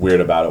nothing like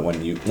weird about it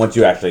once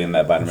you actually in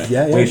that environment.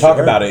 Yeah, when you talk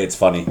sure. about it, it's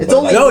funny. It's but,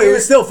 only- like, No, it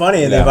was still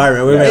funny in the Yeah.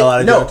 environment. We Yeah. made a lot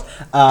of No.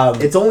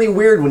 jokes. It's only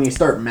weird when you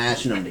start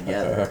mashing them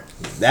together.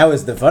 That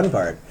was the fun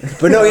part.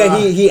 But no, yeah,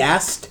 he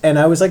asked, and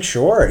I was like,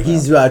 sure.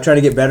 He's trying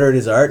to get better at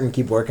his art and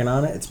keep working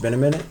on it. It's been a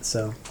minute,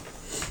 so.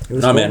 It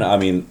was no, cool. man. I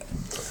mean,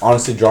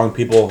 honestly, drawing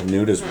people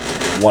nude is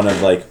one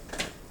of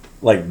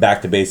like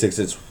back to basics.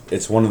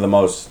 It's one of the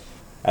most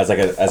as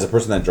a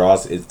person that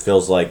draws, it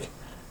feels like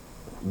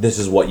this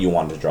is what you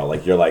want to draw.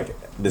 Like you're like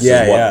this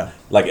is what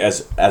like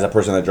as a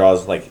person that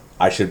draws, like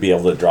I should be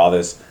able to draw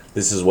this.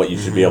 This is what you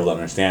should be able to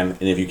understand.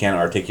 And if you can't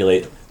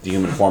articulate the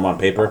human form on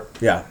paper,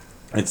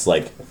 it's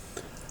like,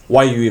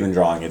 why are you even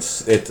drawing?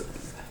 It's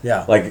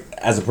like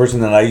as a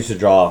person that I used to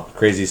draw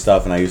crazy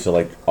stuff, and I used to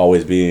like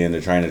always be into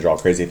trying to draw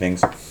crazy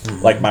things.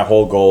 Like my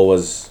whole goal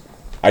was,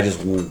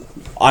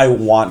 I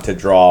want to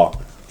draw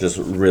just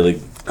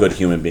really good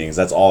human beings.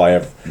 That's all I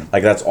have.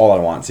 Like that's all I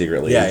want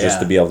secretly is just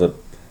to be able to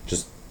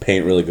just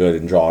paint really good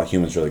and draw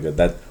humans really good.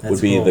 That's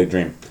would be the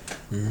dream.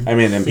 I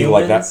mean, and people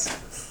like that.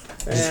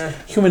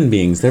 Human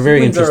beings, they're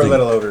very interesting. They're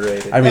a little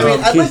overrated. I mean,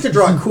 I'd like to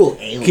draw a cool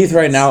alien. Keith,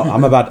 right now,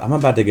 I'm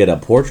about to get a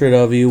portrait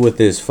of you with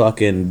this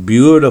fucking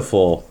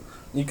beautiful.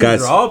 You can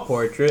draw a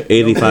portrait.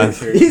 85.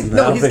 He's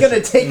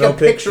gonna take a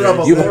picture of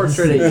a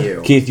portrait of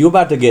you. Keith, you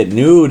about to get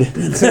nude.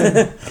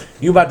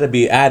 You about to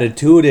be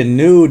attitude and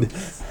nude.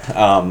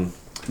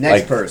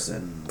 Next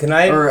person. Can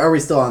I? Or are we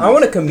still on? I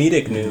want a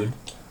comedic nude.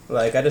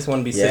 Like I just want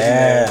to be sitting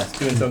there just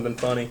doing something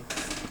funny.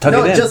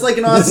 No, just like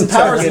in Austin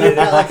Powers, you've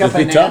got like a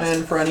banana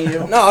in front of you.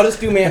 No, I'll just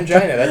do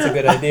mangina. That's a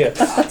good idea.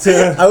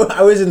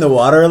 I was in the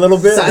water a little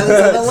bit. Silence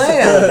of the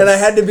Lambs. And I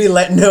had to be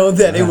let know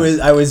that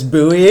I was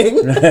buoying.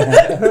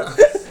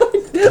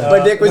 My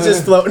dick was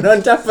just floating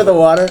on top of the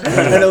water,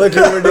 and it looked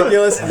really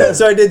ridiculous.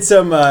 So I did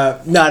some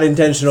not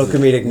intentional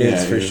comedic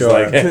nudes for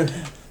sure. They're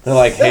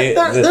like, hey,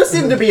 there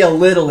seemed to be a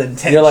little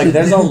intention. You're like,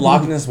 there's a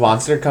Loch Ness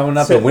monster coming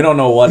up, and we don't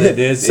know what it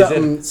is.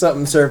 Something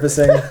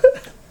surfacing.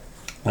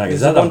 Like,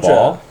 is that a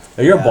ball?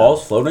 Are your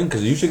balls floating?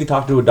 Because you should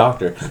talk to a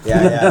doctor.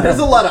 Yeah. There's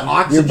a lot of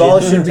oxygen. Your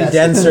balls should be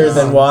denser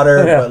than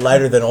water, but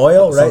lighter than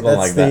oil, right? Something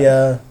like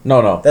that.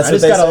 No. That's I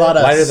just got a lot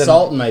of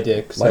salt in my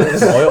dick. So. Lighter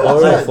than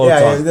oil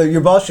floats on. Your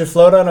balls should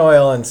float on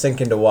oil and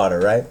sink into water,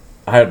 right?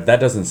 That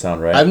doesn't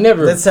sound right. I've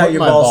never. That's how put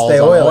your my balls stay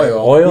oily.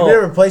 Oil. You've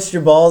never placed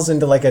your balls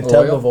into like a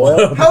tub of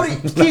oil? How do you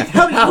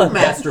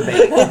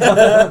masturbate?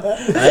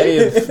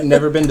 I've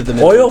never been to the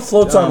Middle Oil East.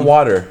 floats on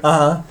water.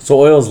 So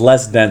oil is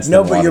less dense than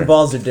water. but your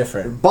balls are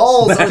different.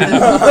 Balls are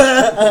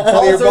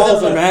the Your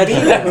balls are magic.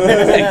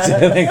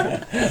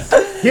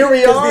 Here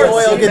we are. The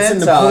oil gets in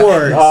the talk.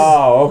 pores.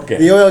 Oh, okay.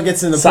 The oil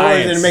gets in the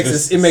Science. pores and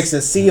it makes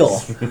a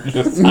seal.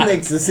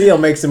 Makes the seal,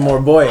 makes it more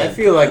I buoyant.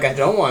 feel like I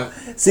don't want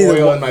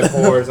oil in my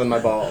pores on my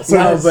balls.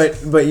 No,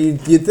 but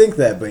you'd think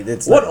that, but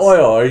it's What not.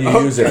 oil are you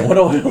using? What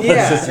oil is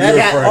this you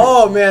referring?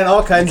 Oh man,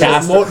 all kinds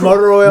Castor. of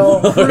motor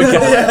oil. Motor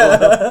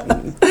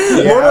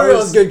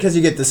oil is good because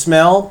you get the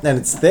smell and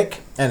it's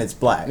thick and it's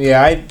black.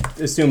 Yeah, I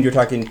assumed you're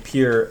talking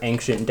pure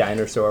ancient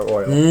dinosaur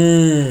oil.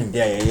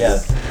 Yeah.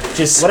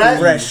 Just What I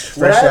fresh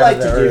like out of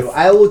to the do, earth.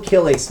 I will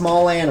kill a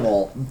small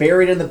animal,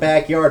 bury it in the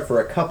backyard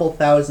for a couple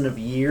thousand of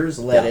years,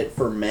 let it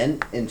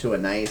ferment into a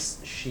nice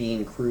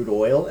sheen crude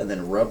oil, and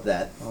then rub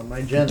that on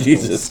my genitals.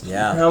 Jesus.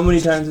 Yeah. How many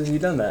times have you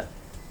done that?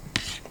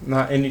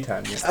 Not any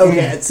time. Yet.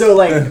 Okay, so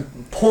like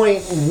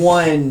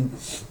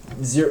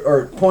 0.10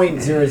 or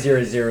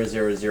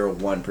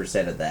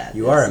 0.000001% of that.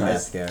 You are a is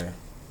math guy.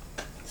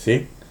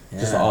 See? Yeah.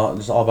 Just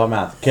all about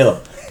math.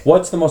 Caleb,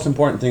 what's the most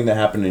important thing that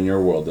happened in your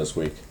world this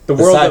week? The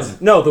world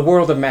of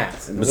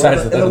math. In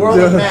the world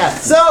of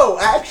math. So,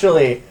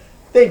 actually,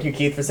 thank you,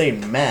 Keith, for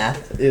saying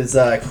math. Is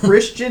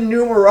Christian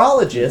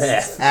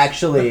numerologists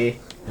actually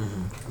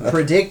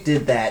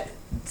predicted that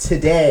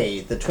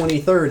today, the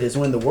 23rd, is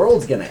when the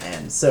world's gonna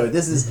end. So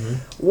this is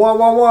wah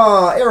wah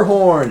wah air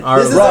horn.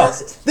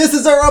 This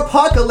is our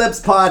apocalypse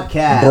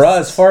podcast. Bruh,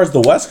 as far as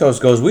the West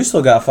Coast goes, we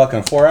still got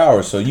fucking 4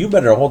 hours, so you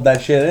better hold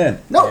that shit in.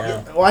 No,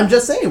 well, I'm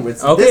just saying.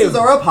 This is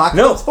our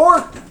apocalypse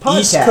podcast.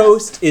 East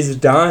Coast is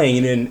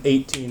dying in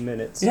 18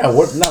 minutes. Yeah,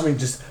 where's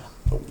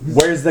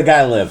the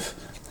guy live?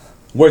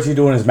 Where's he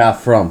doing his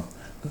math from?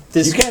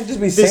 You can't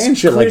just be saying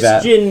shit like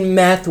that. Christian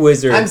math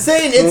wizard. I'm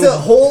saying it's a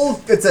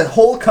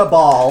whole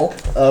cabal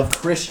of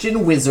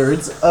Christian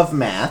wizards of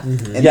math, and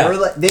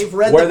they've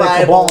read Where the are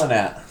they Bible. caballing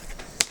at?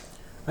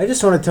 I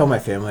just want to tell my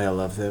family I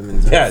love them.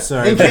 And Yes.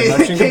 sorry In very case- much.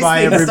 in And case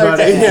goodbye, things start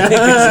to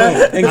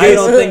everybody. end. I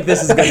don't think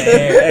this is gonna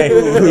air.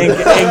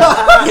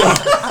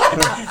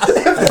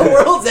 If the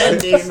world's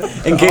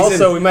ending.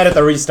 Also, we might have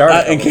to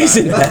restart. In case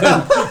in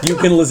heaven, you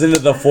can listen to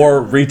the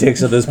 4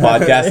 retakes of this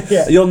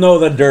podcast. You'll know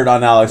the dirt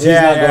on Alex. He's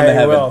not going to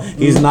heaven. will.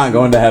 He's not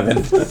going to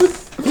heaven.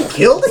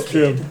 Killed a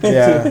kid.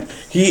 Yeah.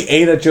 He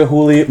ate a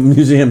Chihuly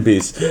museum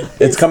piece.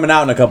 It's coming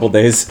out in a couple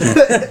days.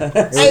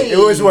 It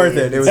was worth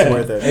it. It was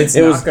worth it. It's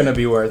It not was- gonna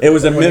be worth It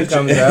was a when it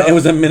comes out. it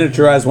was a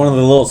miniaturized one of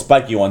the little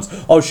spiky ones.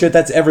 Oh shit,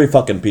 that's every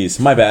fucking piece.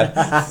 My bad.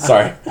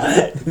 Sorry.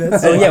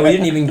 Oh yeah, we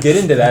didn't even get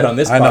into that on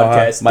this I know, huh?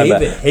 podcast. My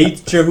David bad.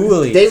 hates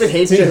Chihuly. David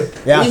hates it.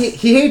 Yeah.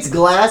 He hates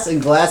glass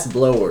and glass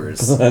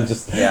blowers.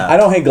 I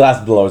don't hate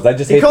glass blowers. I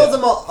just He hate calls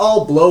them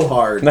all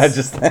blowhards. I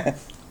just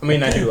I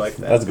mean, I do like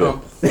that. That's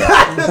good.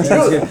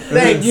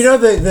 Thanks. You know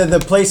the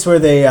place where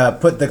they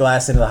put the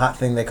glass into the hot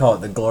thing? They call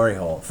it the glory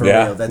hole. For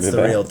real, that's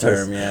the real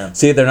term. Yeah.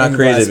 See, they're not And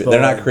creative. glass They're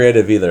not blower.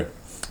 creative either.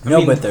 I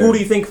mean, who do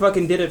you think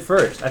fucking did it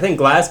first? I think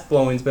glass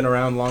blowing's been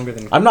around longer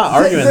than. I'm not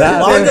arguing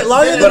that.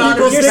 Longer than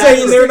people You're stick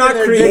saying they're their not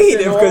dicks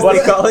creative in because water.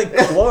 they call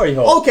it glory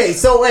hole. Okay,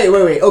 so wait.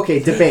 Okay,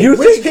 debate. You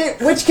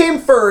Which came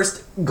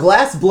first,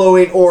 glass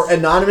blowing or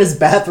anonymous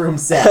bathroom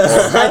sex?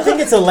 I think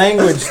it's a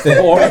language thing.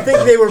 I think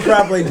they were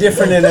probably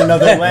different in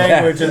another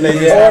language, and they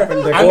just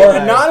happened to. I mean,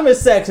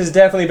 anonymous sex has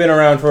definitely been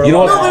around for a You know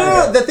long what-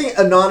 time. No. The thing,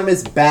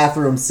 anonymous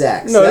bathroom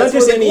sex. No, That's not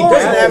just where any the It glory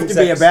doesn't bathroom have to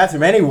be a sex.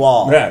 bathroom, any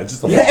wall. Yeah, it's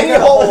just a Any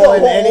Hole hole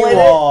in any in it.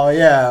 wall,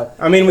 yeah.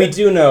 I mean, we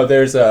do know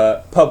there's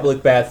a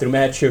public bathroom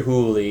at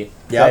Chihuly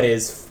that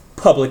is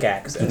public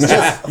access.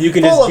 You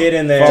can full just of- get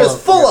in there. Just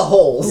full of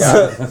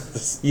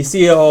holes. You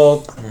see a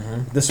hole.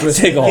 The Swiss,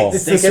 Take a hole.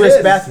 It's the Think it Swiss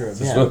is. bathroom.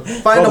 Yeah.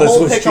 Find a the hole,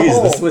 Swiss pick a cheese,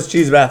 hole. the Swiss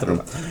cheese bathroom.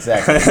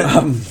 Exactly.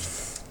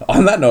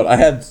 On that note, I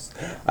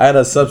had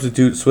a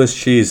substitute Swiss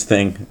cheese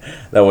thing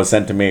that was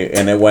sent to me,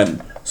 and it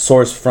went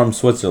sourced from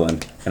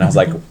Switzerland, and I was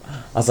like,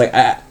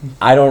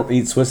 I don't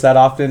eat Swiss that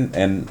often,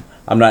 and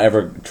I'm not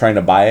ever trying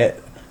to buy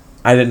it.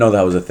 I didn't know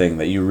that was a thing,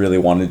 that you really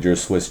wanted your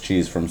Swiss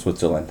cheese from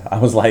Switzerland. I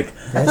was like,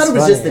 I thought it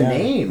was just the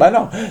name. I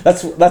know,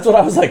 that's what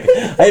I was like.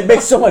 It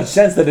makes so much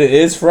sense that it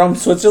is from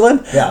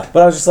Switzerland. Yeah.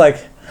 But I was just like,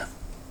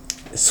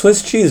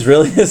 Swiss cheese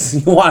really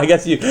is. You want? I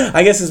guess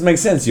this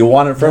makes sense. You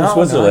want it from No,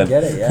 Switzerland. no,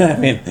 I get it, yeah. I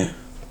mean,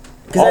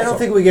 Because I also- don't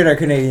think we get our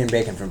Canadian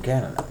bacon from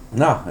Canada.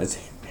 no, it's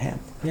ham.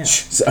 Yeah.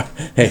 So,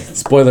 hey,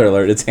 spoiler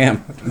alert! It's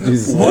ham.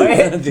 Jesus.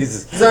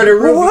 Jesus.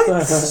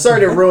 Sorry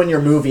to ruin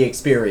your movie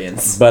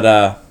experience. But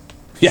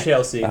yeah,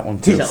 Chelsea. that one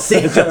too.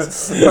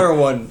 Number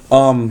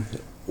one.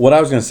 What I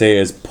was gonna say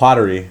is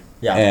pottery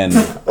Yeah. and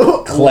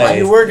clay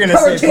You were gonna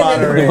say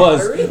Hurricane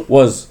pottery.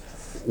 was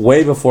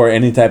way before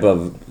any type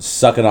of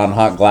sucking on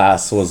hot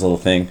glass was a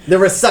thing. They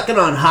were sucking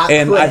on hot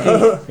And clay. I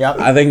think Yep.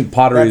 I think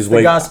pottery That's is the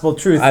way. gospel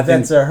truth. I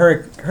think- That's a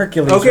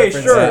Hercules Okay,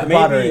 reference sure. to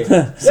pottery.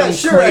 Maybe some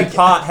sure, clay I-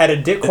 pot had a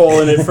dick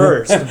hole in it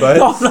first, but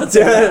No, I'm not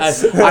saying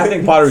that. I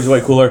think pottery's way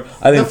cooler.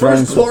 I the think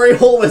first throwing glory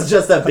hole was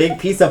just a big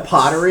piece of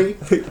pottery.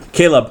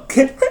 Caleb,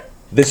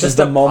 this is Just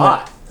the a moment.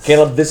 pot.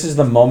 Caleb, this is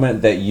the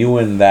moment that you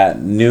and that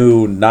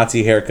new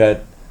Nazi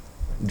haircut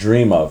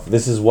dream of.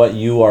 This is what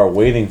you are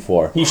waiting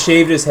for. he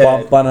shaved his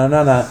head.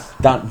 Ba-na-na-na,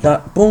 dun,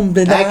 dun, boom,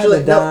 da, da,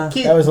 Actually, da, no,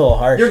 Keith, That was a little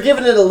harsh. you're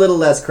giving it a little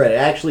less credit.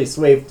 I actually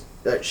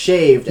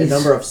shaved a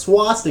number of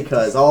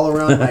swastikas all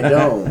around my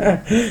dome.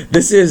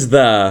 This is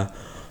the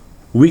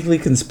weekly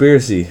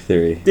conspiracy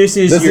theory. This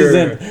is your-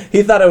 isn't-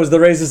 He thought it was the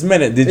racist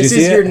minute. Did This you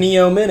see is your it?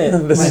 Neo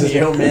minute. This My is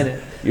Neo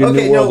minute. your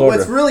Okay, new world no,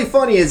 what's order. really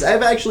funny is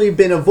I've actually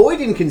been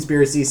avoiding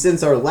conspiracy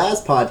since our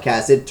last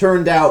podcast. It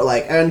turned out,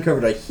 like, I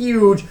uncovered a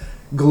huge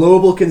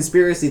global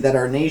conspiracy that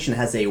our nation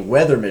has a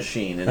weather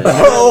machine. And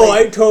Oh,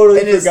 I totally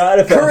it is forgot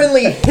about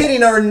currently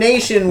hitting our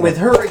nation with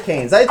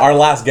hurricanes. Our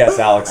last guest,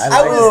 Alex.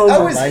 I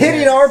was my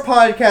hitting God. our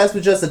podcast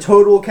with just a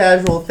total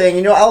casual thing.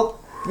 You know, I'll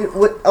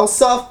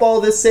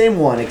softball this same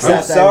one. Except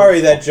I'm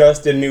sorry that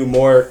Justin knew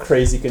more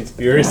crazy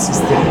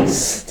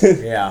conspiracies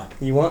than Yeah.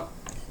 you want.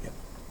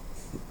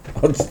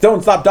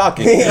 Don't stop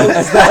talking. You're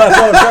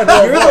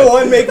the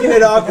one making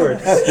it awkward.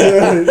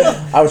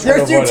 I was trying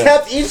There's to you avoid it.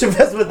 tapped each of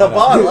us with the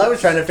bottle. I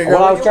was trying to figure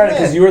Well, out. I was trying to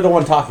because you were the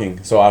one talking,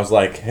 so I was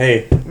like,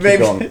 "Hey, keep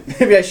going."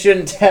 Maybe I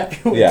shouldn't tap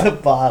you with Yeah. the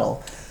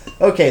bottle.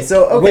 Okay,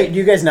 so okay. Wait, do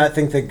you guys not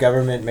think the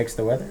government makes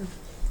the weather?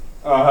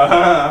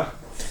 Uh-huh.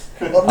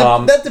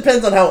 Well, that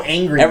depends on how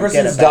angry. Ever you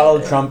get since about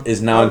Donald it. Trump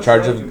is now in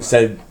charge of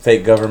said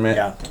fake government,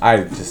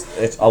 Yeah.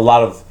 it's a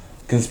lot of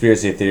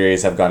conspiracy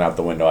theories have gone out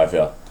the window. I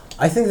feel.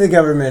 I think the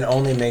government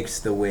only makes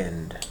the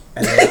wind,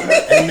 and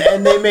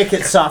and they make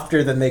it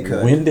softer than they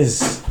could. Wind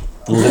is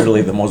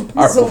literally the most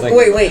powerful So thing.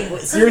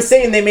 wait. So you're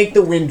saying they make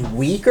the wind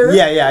weaker?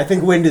 Yeah, I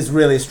think wind is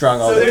really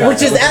strong all the time.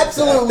 Which is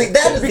absolutely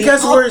that is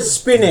because the we're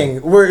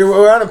spinning.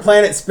 We're on a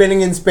planet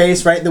spinning in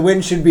space, right? The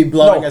wind should be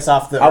blowing us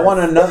off the I Earth. want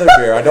another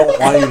beer. I don't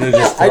want you to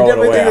just I throw it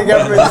definitely away. think the I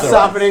want government's another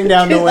one. softening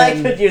down the I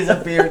wind. could use a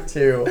beer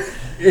too.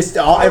 It's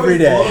all every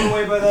day.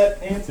 away by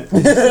that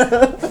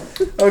answer.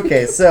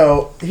 Okay,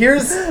 so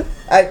here's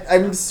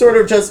I'm sort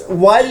of just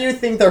why do you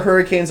think the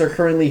hurricanes are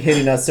currently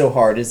hitting us so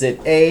hard? Is it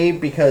A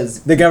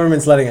because The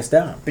government's letting us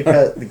down.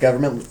 the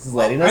government is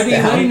letting us Are they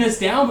down? letting us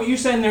down? But you're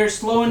saying they're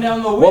slowing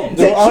down the Well, wind.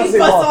 no, They honestly,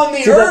 keep us well, on the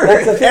see, that's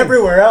earth. the thing.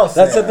 Everywhere else.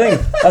 That's the thing.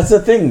 That's the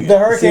thing. The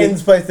hurricanes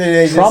See, place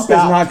they just Trump is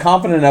stop. not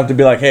confident enough to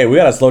be like, "Hey, we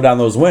gotta slow down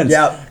those winds."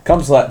 Yep.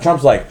 Trump's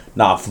like,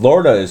 "Nah,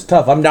 Florida is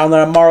tough. I'm down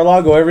there at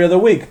Mar-a-Lago every other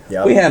week.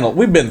 Yep.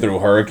 We've been through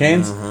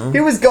hurricanes. He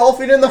was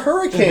golfing in the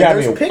hurricane. Grab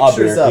There's me a pictures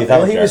beer, of Keith. it.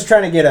 Well, he was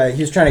trying to get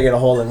a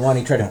hole in one.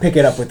 He tried to pick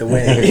it up with the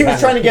wind. He was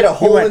trying to get a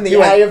hole went- in the he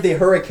went- eye of the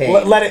hurricane.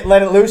 let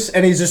it loose,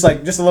 and he's just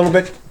like just a little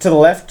bit to the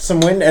left, some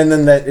wind, and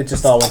then it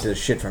just all went to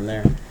shit from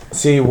there.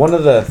 See, one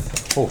of the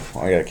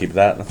I gotta keep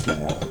that. That's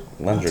my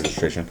lens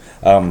registration.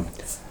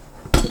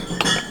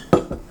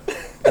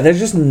 They're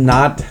just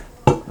not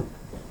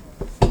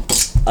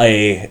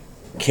a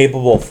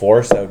capable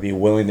force that would be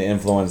willing to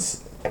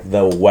influence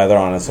the weather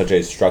on such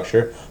a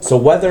structure. So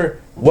weather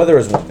weather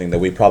is one thing that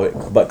we probably,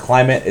 but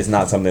climate is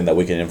not something that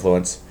we can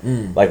influence.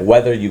 Like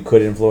weather, you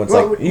could influence.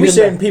 Well, Like You're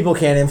saying people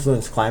can't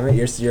influence climate?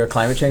 You're a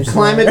climate change.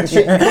 Climate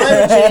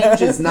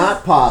change is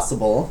not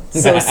possible,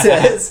 so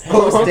says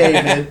host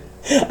David.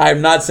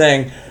 I'm not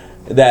saying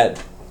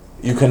that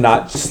you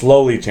cannot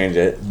slowly change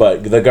it,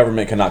 but the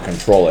government cannot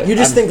control it. You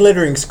just think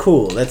littering's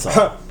cool. That's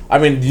all. I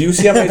mean, do you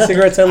see how many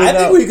cigarettes I leave I think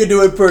out? we could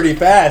do it pretty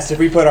fast if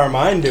we put our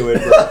mind to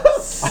it, bro.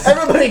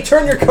 Everybody,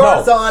 turn your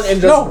cars on and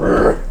just.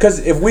 No, because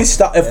if we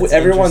stop, if That's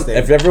everyone,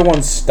 interesting. if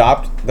everyone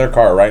stopped their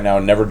car right now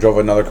and never drove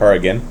another car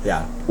again,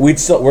 Yeah. we're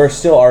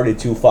still already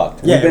too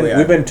fucked. Yeah, we are.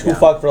 we've been too Yeah.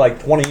 fucked for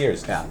like 20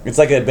 years. Yeah. It's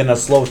like it's been a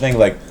slow thing.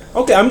 Like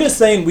Okay, I'm just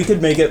saying we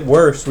could make it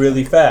worse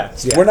really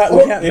fast. Yeah. we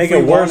can't If make we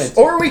it worse. wanted to.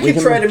 Or we could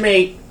can- try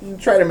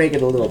to make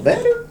it a little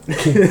better.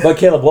 But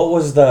Caleb,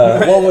 what's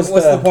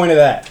the point of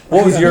that?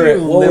 What was your?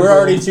 You What We're was,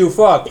 already too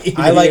fucked.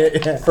 I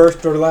like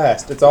first or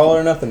last. It's all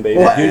or nothing, baby.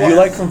 What? do you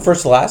like from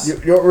first to last?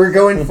 We're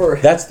going for.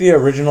 That's the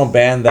original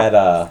band that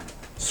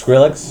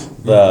Skrillex,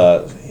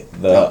 the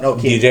No,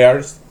 Keith. DJ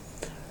artist.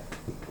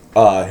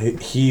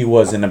 He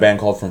was in a band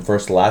called From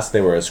First to Last.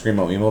 They were a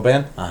screamo emo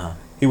band. Uh-huh.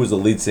 He was the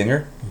lead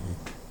singer.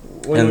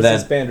 When and was then-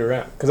 this band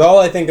around? Because all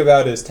I think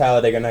about is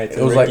Talladega Nights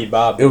and It was Ricky like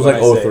Bobby. it was when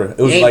like I say 03. it.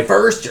 It was Ain't like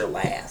first, you're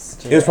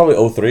last. it was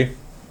probably 03.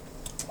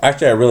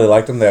 Actually, I really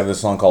liked them. They have this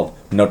song called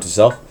 "Note to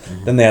Self."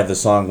 Then they have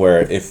this song where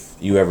if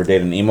you ever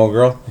date an emo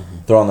girl,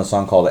 throw on the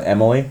song called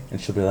 "Emily,"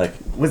 and she'll be like,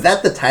 Was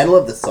that the title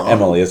of the song?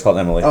 "Emily." It's called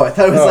Emily. Oh, I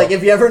thought it was Oh. like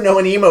if you ever know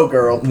an emo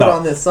girl, put No.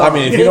 on this song. I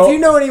mean, If you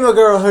know an emo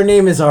girl, her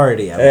name is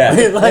already Emily.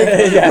 Yeah. Like,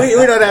 Yeah.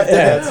 we don't have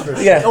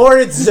to. Yeah. Or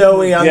it's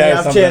Zoe on Yeah, the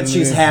off something, chance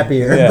she's yeah.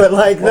 happier. Yeah. But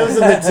like those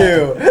are the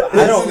two.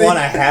 I don't want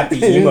a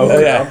happy emo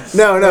girl. Yeah.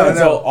 No, no, And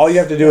so no. all you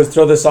have to do is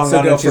throw this song So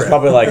on, go and she's for it.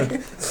 probably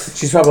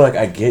like,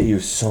 I get you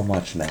so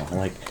much now.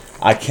 Like,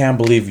 I can't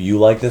believe you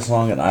like this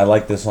song and I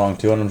like this song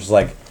too. And I'm just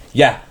like,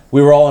 yeah,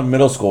 we were all in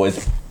middle school.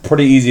 It's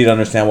pretty easy to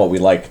understand what we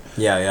like.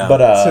 Yeah, yeah.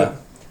 But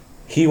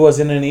he was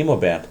in an emo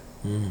band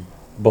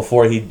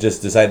before he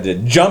just decided to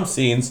jump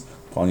scenes.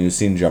 Calling you a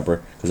scene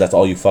jumper because that's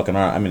all you fucking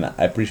are. I mean,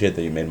 I appreciate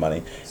that you made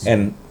money,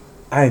 and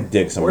I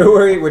dig some.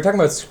 We're talking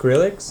about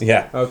Skrillex?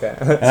 Yeah, Okay.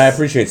 and I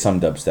appreciate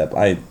some dubstep.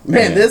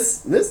 Man,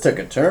 this took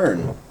a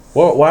turn.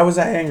 Well, why was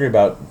I angry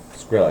about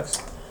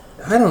Skrillex?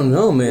 I don't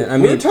know, man. I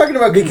We were mean, talking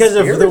about because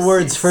of the conspiracies.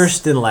 words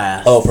first and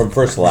last. Oh, from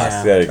first to last.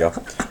 Yeah. There you go.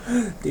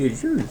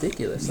 dude, you're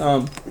ridiculous.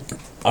 No,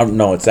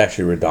 it's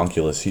actually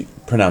redonkulous. You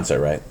pronounce it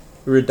right.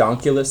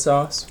 Redonkulous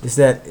sauce? Is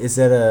that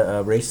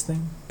a race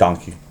thing?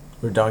 Donkey.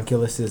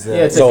 Redonkulous is Yeah,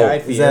 it's So, a guy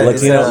is feed. that-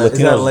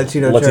 Latino, a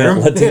Latino term?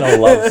 Latino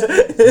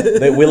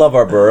loves. We love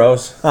our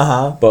burros,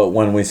 Uh-huh. but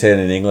when we say it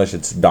in English,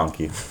 it's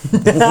donkey.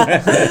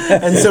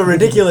 And so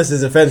ridiculous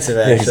is offensive,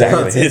 actually.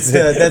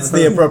 Exactly. That's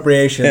the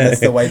appropriation. That's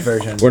the white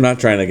version. We're not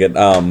trying to get.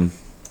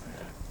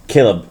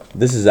 Caleb,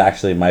 this is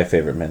actually my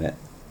favorite minute.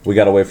 We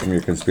got away from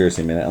your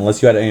conspiracy minute,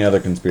 unless you had any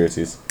other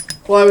conspiracies.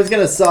 Well, I was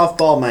gonna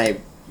softball my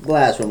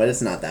last one, but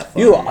it's not that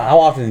fun. How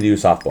often do you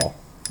softball?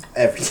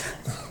 Every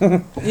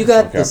time. You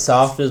got Okay. the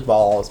softest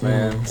balls,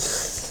 man.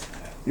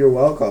 You're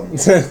welcome.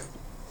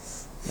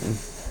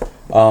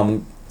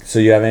 So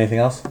you have anything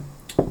else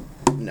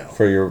No.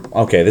 for your?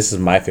 Okay, this is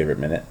my favorite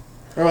minute.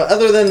 Well,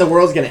 other than the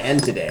world's gonna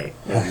end today.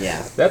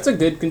 Yeah. That's a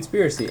good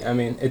conspiracy. I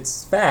mean,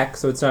 it's fact,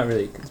 so it's not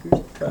really a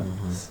conspiracy. But,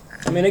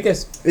 I mean, I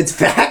guess It's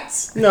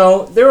facts.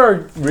 no. There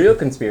are real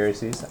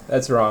conspiracies.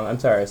 That's wrong. I'm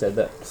sorry I said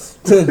that.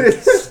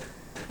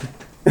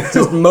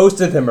 Just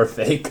most of them are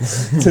fake.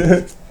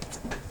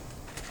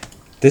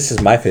 This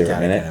is my favorite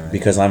Got it, minute got it.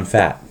 because I'm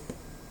fat.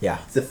 Yeah.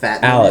 It's a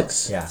fat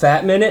Alex, Yeah.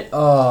 Fat minute.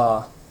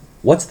 Oh,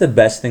 what's the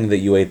best thing that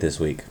you ate this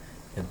week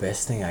The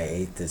best thing I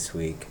ate this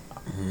week.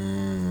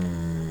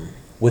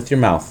 with your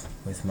mouth?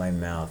 With my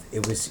mouth.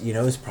 It was, it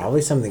was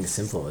probably something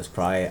simple. It was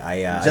probably,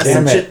 Just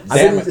Damn some it. chi-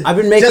 Damn some- it. I've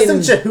been making,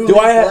 just some Chihuly Do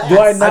I not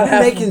I've been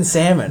have? making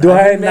salmon. Do I've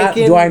I been not?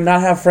 making- Do I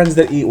not have friends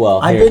that eat well?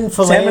 I've Here. been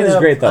filleting Salmon is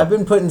up- great though. I've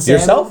been putting salmon.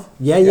 Yourself?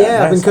 Yeah, Yeah,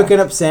 I've been nice. cooking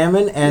up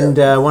salmon, and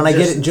when I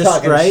get it just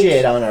talking right,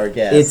 shit on our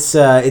guests.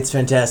 it's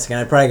fantastic. And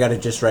I probably got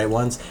it just right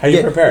once. How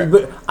you prepare it?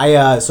 But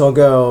so I'll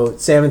go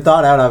salmon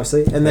thawed out,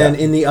 obviously, and then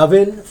Yeah. in the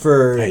oven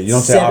for Hey, you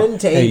don't say 7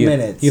 to 8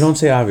 minutes. You don't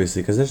say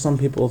obviously because there's some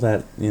people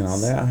that they're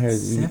out here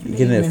 7 to 8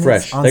 getting it minutes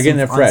fresh. on They're getting some-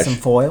 it fresh. on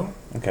some foil.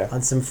 Okay.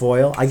 On some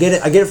foil. I get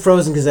it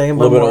frozen because I can A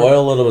put little bit of more- oil,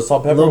 a little bit of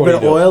salt, pepper. A little what bit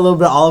of do you do? oil, a little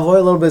bit of olive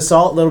oil, a little bit of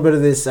salt, a little bit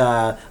of this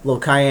little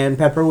cayenne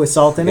pepper with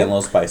salt in it. Getting a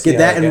little spicy. Get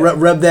that I like and it.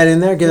 rub that in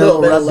there. Get a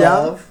Little little bit of rubbed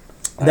out. love.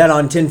 That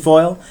on tin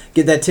foil.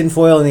 Get that tin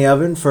foil in the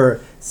oven for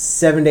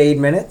 7 to 8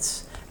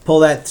 minutes. Pull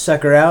that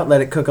sucker out.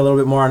 Let it cook a little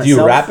bit more on Do you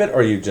itself. wrap it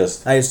or you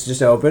just? I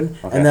just open,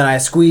 Okay. and then I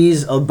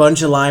squeeze a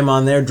bunch of lime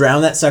on there.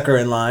 Drown that sucker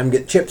in lime.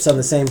 Get chips on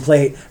the same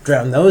plate.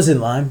 Drown those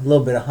in lime. A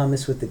little bit of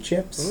hummus with the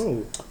chips.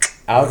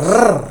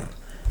 Out.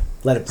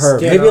 Let it purr.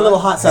 Skin Maybe a on. little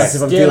hot sauce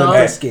if I'm Skin feeling on.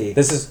 frisky.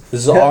 This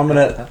is all I'm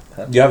gonna.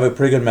 You have a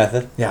pretty good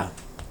method. Yeah,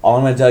 All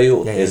I'm gonna tell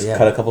you Yeah, is yeah.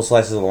 cut a couple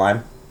slices of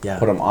lime. yeah.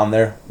 Put them on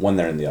there when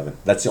they're in the oven.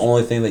 That's the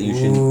only thing that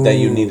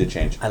you need to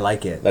change. I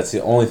like it. That's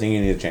the only thing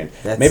you need to change.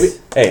 That's- Maybe,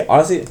 hey,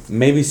 honestly,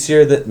 maybe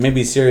sear it,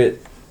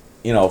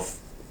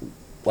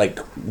 like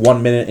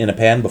 1 minute in a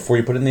pan before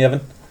you put it in the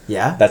oven.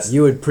 Yeah. That's-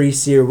 you would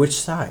pre-sear which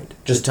side?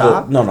 Just the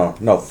top. no.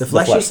 The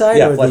fleshy side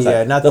Yeah, or flesh the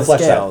side. not the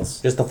flesh scales?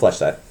 side. Just the flesh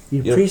side.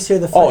 You pre-sear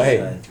the flesh Oh, hey,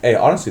 side. hey.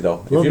 Honestly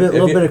though, A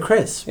little bit of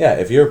crisp. Yeah,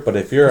 if you're You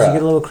get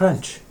a little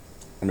crunch.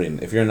 I mean,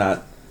 if you're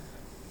not,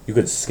 you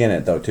could skin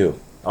it though too.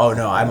 Oh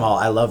no,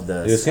 I love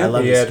the You skin? I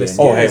love Yeah, the the skin.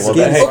 skin. Oh, hey, well,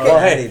 Skin's hey, fine. well,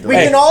 hey, We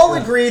can all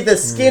agree the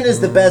skin is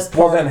the best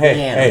Well part then, of the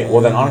hey, animal.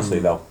 well then, honestly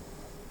though,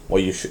 how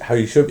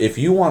you should, if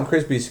you want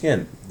crispy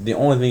skin, the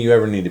only thing you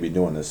ever need to be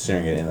doing is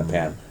searing it in the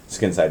pan,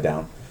 skin side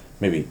down,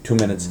 maybe 2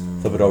 minutes,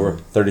 flip it over,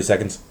 30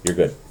 seconds, you're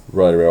good,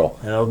 roll.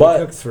 And it'll be But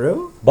cooked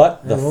through. but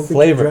And the it won't be too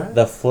flavor, dry?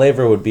 the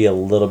flavor would be a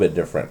little bit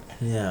different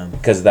Yeah.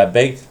 because the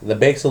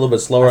bake's a little bit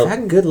slower. I've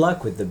had good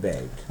luck with the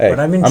baked, Hey, but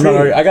I'm not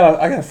intrigued. I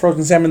got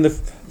frozen salmon in the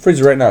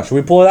freezer right now. Should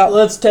we pull it out?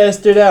 Let's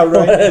test it out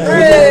right now.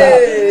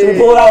 Should we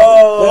pull it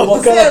out? Then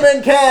we'll cut up-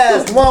 Salmon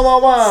cast! Wah wah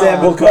wah!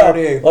 Salmon We'll cut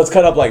up, let's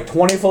cut up like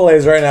 20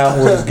 fillets right now.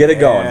 We'll just get it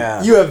going.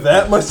 Yeah. You have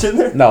that much in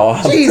there? No,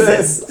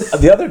 Jesus!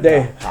 the other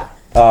day,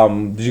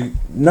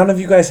 none of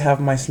you guys have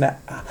my snap.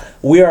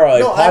 We are a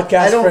No, podcast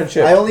I don't.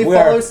 friendship. I only We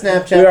follow are-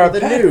 Snapchat we are for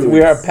the pa- news.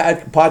 We are a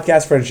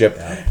podcast friendship,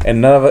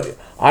 and none of it.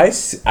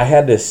 I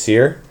had to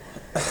sear.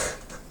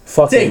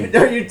 Fucking David,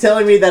 are you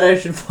telling me that I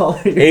should follow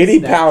your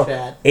 80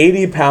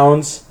 Snapchat?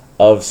 pounds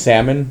of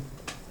salmon.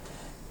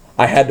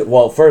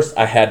 First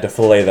I had to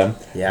fillet them,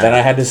 Yeah. then I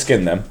had to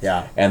skin them,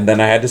 Yeah. and then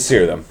I had to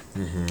sear them.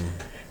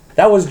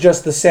 That was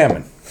just the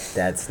salmon.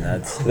 That's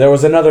nuts. There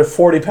was another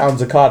 40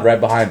 pounds of cod right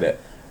behind it.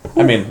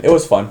 I mean, it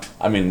was fun.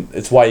 I mean,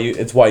 it's why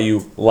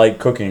you like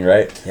cooking,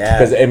 right? Yeah.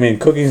 Because I mean,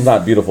 cooking's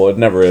not beautiful. It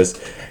never is.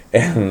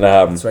 And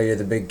That's why you're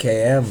the big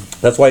KM.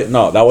 that's why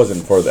that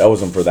wasn't for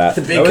that.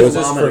 The big It was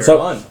kilometer. so,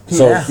 fun.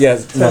 So Yeah.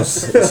 yes, no,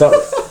 so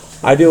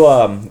I do.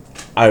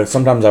 I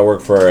sometimes I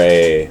work for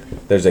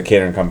there's a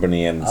catering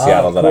company in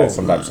Seattle that I cool.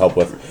 sometimes help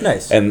with.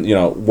 Nice. And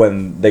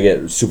when they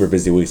get super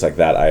busy weeks like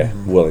that,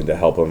 I'm willing to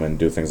help them and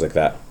do things like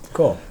that.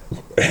 Cool.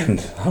 And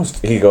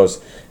he goes,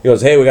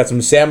 hey, we got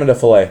some salmon to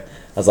fillet.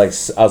 I was like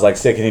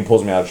sick, and he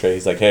pulls me out of the tray.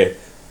 He's like, hey,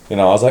 I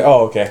was like,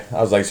 oh, okay.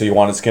 I was like, so you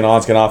want it skin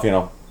on, skin off,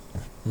 blah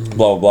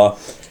blah blah.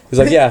 He's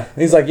like, yeah.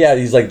 He's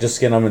like, just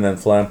skin them and then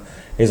fillet them.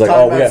 He's like,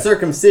 Talking oh, we about got.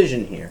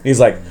 circumcision here. He's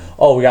like,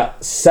 oh, we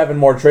got 7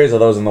 more trays of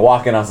those in the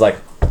walk-in. I was like,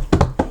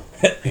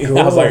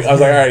 I was like, all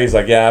right. He's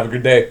like, yeah, have a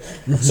good day.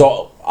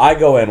 So I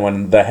go in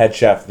when the head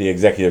chef, the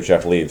executive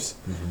chef, leaves,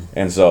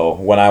 and so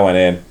when I went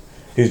in,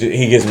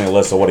 he gives me a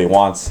list of what he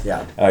wants.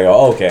 Yeah. And I go,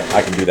 oh, okay,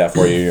 I can do that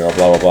for you.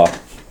 Blah blah blah.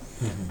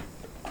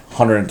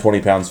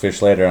 120 pounds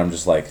fish later, I'm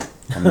just like,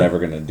 I'm never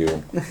gonna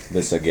do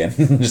this again.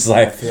 Just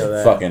like feel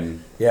that.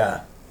 fucking.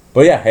 Yeah.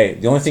 But yeah, hey,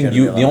 the only thing gonna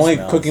be a lot the of only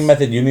smells. cooking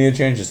method you need to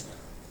change is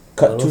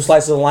cut 2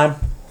 slices of lime,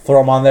 throw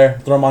them on there,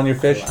 throw them on your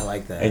fish. I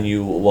like that. And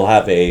you will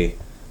have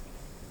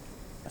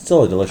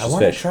still a I delicious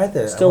want to fish. try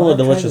the. Still I a wanna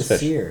try delicious the fish.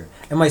 sear.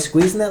 Am I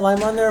squeezing that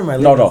lime on there? Or am I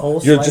No, leaving no,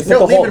 whole you're slices? just No,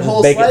 put the leave it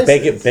whole bake it,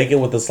 slices. bake it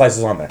with the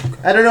slices on there.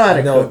 I don't know how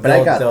to They'll- cook, but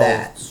I got they'll-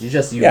 that. You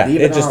Yeah,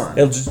 leave it it just on.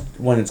 it'll just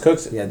when it's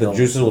cooked, Yeah, the they'll-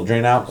 juices will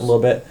drain out a little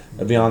bit.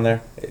 It'll be on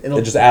there. It'll-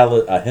 It just add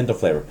a hint of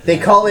flavor. They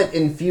call it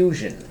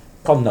infusion.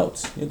 Called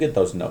notes. You get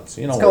those notes.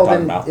 You know It's what we're called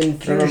talking about.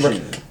 infusion.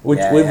 Remember, we've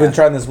Yeah, been yeah.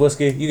 trying this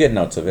whiskey. You get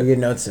notes of You it. get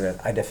notes of it.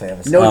 I definitely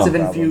have a Notes of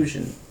problem.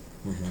 infusion.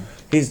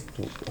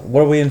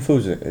 What are we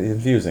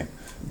infusing?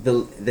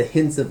 The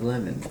hints of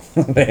lemon.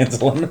 The hints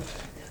of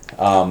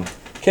lemon.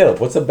 Caleb,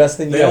 what's the best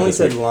thing you They had only this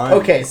said week? lime.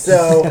 Okay,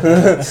 so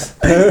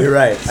You're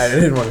right. I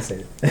didn't want to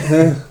say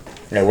it.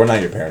 Yeah, we're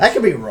not your parents. I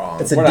could be wrong.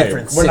 It's a We're not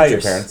different your, we're not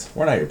your citrus. parents.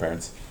 We're not your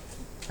parents.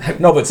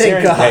 No, but Thank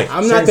Syrian, God. hey,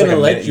 I'm not Syrian's gonna like a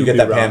let minute. you get be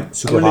that wrong. pan I'm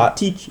super gonna hot,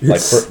 teach you. like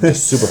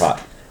just super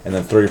hot, and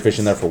then throw your fish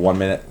in there for 1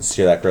 minute,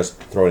 sear that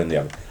crisp, throw it in the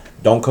oven.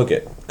 Don't cook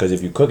it, because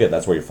if you cook it,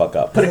 that's where you fuck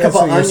up. Put a That's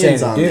couple what you're saying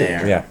onions to on do.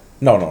 there. Yeah,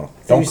 no. Don't Don't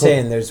you're cook.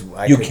 saying there's.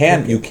 You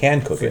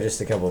can cook for it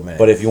just a couple of minutes.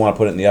 but if you want to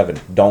put it in the oven,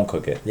 don't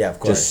cook it. Yeah, of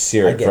course. Just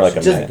sear I it get for like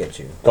you. a Just minute. I get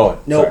you. Go ahead.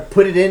 No, Sorry.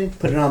 put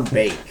it on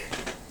bake.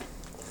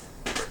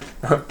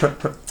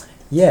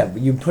 Yeah,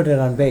 but you put it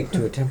on bake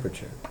to a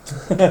temperature.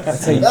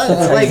 That's how you.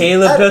 Like,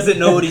 Caleb doesn't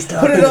know what he's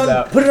talking put it on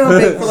about. put it on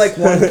bake for like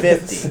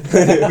 150.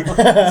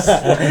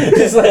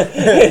 just, like,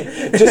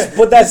 just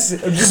put that.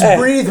 Just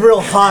breathe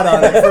real hot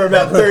on it for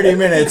about 30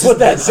 minutes. Put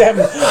that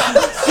salmon.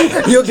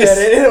 You'll get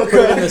it. It'll Put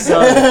it in cook. the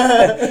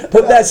sun.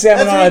 Put that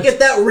salmon That's where you on. get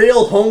that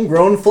real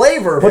homegrown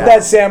flavor. Put from.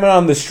 that salmon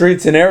on the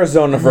streets in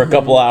Arizona for a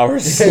couple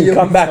hours. you'll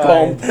Come be back fine.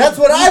 home. That's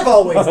what I've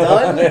always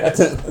done.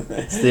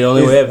 It's the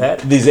only way I've had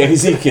it. These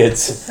AZ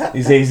kids.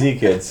 These AZ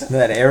kids.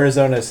 That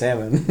Arizona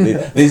salmon.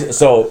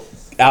 So,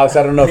 Alex,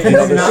 I don't know if you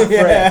know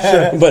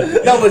this,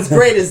 but No, what's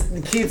great is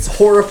Keith's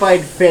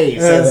horrified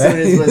face as soon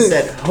as it was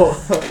said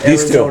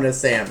These two Arizona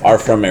salmon. are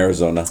from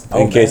Arizona. In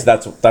Okay. case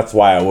that's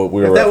why we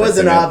were. That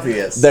wasn't referencing it.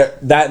 obvious.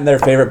 That and their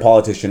favorite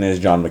politician is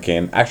John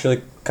McCain.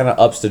 Actually, kind of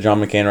ups to John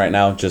McCain right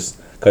now, just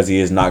because he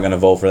is not going to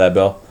vote for that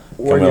bill.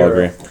 Or Can we all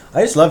Europe. agree?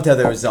 I just loved how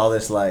there was all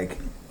this like,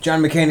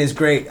 John McCain is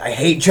great. I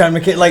hate John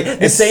McCain. Like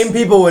the same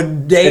people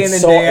would day in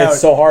and day out.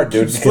 It's so hard,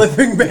 dude. keeps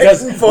flipping back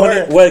and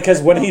forth.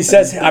 Because when he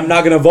says I'm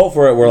not going to vote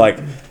for it, we're like,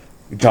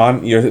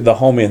 John, you're the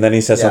homie, and then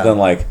he says Yeah. something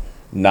like,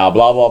 nah,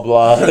 blah blah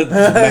blah.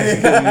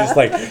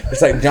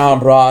 It's like, John,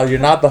 bro, you're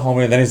not the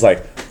homie. And then he's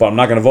like, but I'm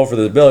not gonna vote for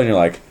this bill. And you're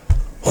like,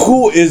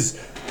 who is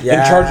in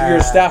charge of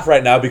your staff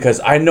right now? Because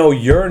I know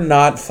you're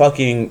not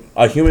fucking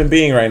a human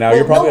being right now. Well,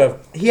 you're probably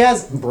he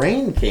has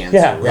brain cancer.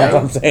 yeah. right? That's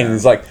what I'm saying.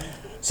 It's like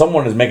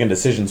someone is making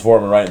decisions for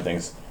him and writing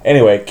things.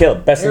 Anyway,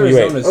 Caleb, best thing you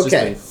ate. Arizona's just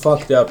Okay. been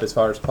fucked up as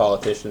far as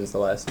politicians the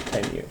last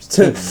 10 years.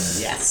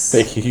 Yes.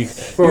 Thank you.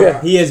 For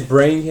He has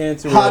brain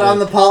cancer. hot on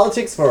the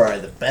politics for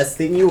the best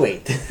thing you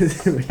ate.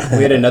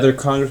 We had another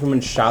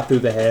congresswoman shot through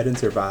the head and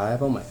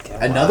survive. Oh my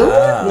god. Another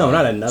one? No,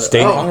 not another.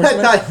 State Oh,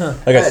 congressman? I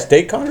thought Like a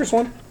state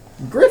congressman?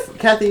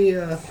 Kathy,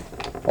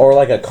 Or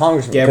like a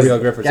congressman? Gabrielle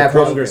Griffiths, a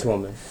Gabrielle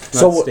congresswoman, not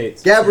So-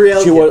 states.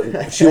 Gabrielle. She was a I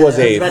was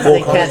about to full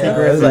say Kathy congressman.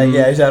 I was Griffin. like,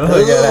 yeah, shut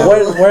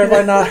up. Where have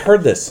I not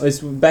heard this? It's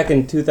back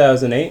in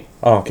 2008.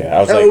 Oh, okay. I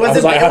was No, like, it I was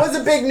wasn't. like, It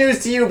wasn't big news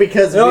to you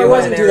because No, we it were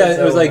wasn't in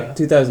 2000. It was Arizona. like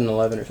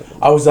 2011 or something.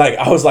 I was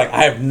like,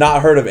 I have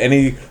not heard of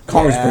any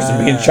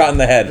congressperson being shot in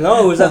the head.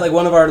 No, it was at like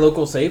one of our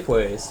local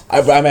Safeways.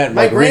 I meant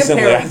My like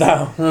recently. I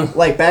grandparents, thought.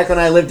 like back when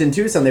I lived in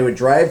Tucson, they would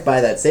drive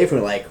by that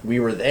Safeway. Like we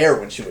were there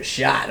when she was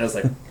shot, and I was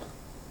like,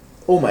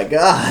 "Oh my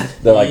god!"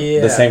 They're like,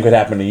 Yeah. the same could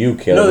happen to you,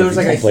 Caleb. No, there if was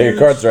you like don't a play your huge-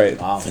 cards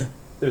right.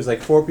 There was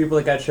like 4 people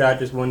that got shot.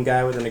 Just one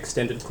guy with an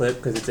extended clip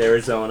because it's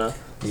Arizona.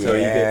 So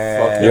you Yeah. get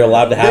fucked. You're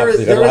allowed to have. There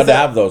You're allowed was to a-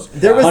 have those.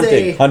 there was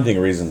Hunting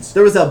reasons.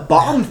 There was a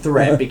bomb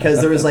threat because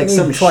there was like You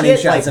some need 20 shit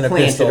shots like in a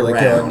planted pistol to kill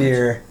a around.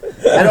 deer.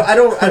 I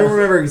don't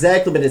remember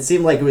exactly, but it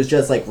seemed like it was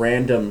just like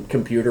random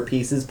computer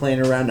pieces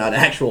playing around, not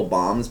actual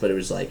bombs, but it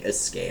was like a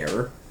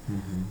scare.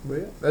 But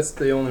yeah, that's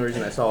the only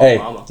reason I saw Hey,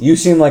 Obama. you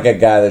seem like a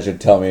guy that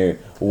should tell me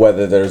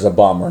whether there's a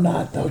bomb or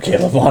not, though,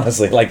 Caleb.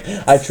 Honestly, like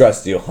I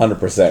trust you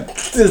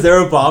 100%. Is there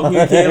a bomb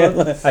here,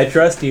 Caleb? I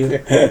trust you.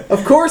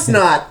 Of course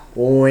not.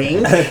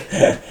 Wink.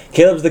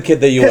 Caleb's the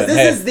kid that you Because went.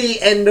 this is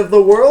the end of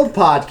the world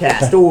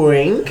podcast.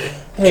 Wink.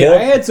 Hey,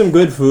 Caleb- I had some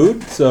good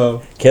food,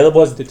 so Caleb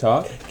was to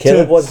talk.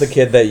 Caleb was the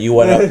kid that you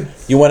went up.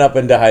 You went up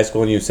into high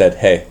school and you said,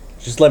 "Hey,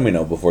 just let me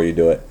know before you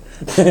do it."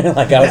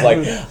 Like I was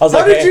like,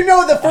 How did hey. you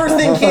know the first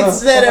thing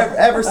kids said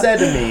ever said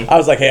to me? I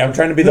was like, hey, I'm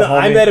trying to be the No,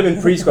 homie. I met him in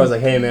preschool. I was like,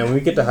 hey man, when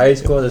we get to high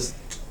school, just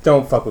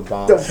don't fuck with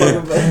bombs. Don't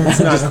fuck with It's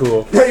not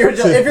cool. No,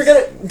 if you're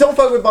gonna don't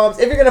fuck with bombs.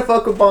 If you're gonna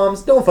fuck with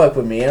bombs, don't fuck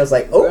with me. And I was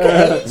like,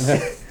 okay.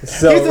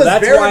 So Keith was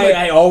that's very why much-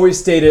 I always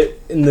stayed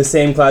in the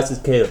same class as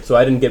Caleb, so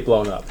I didn't get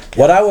blown up.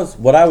 What I was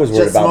worried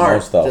Just about smart.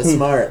 most though Just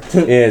smart.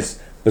 is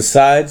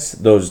besides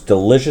those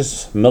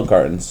delicious milk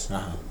cartons,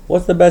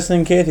 what's the best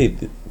thing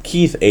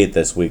Keith ate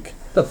this week?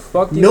 What the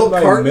fuck do you Milk mean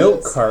by cartons?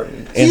 milk carton?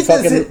 In Keith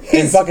fucking- is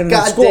in fucking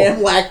school. goddamn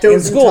lactose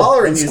In school.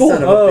 intolerant. In You school.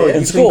 son of a Oh, bitch.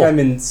 you school. think I'm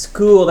in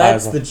school?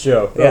 That's I the was-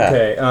 joke. yeah.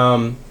 Okay,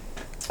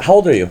 How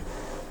old are you?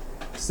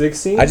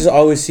 16? I just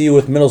always see you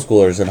with middle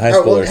schoolers and high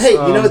Oh, well, schoolers. hey,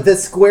 you know the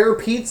square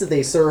pizza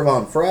they serve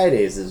on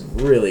Fridays is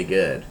really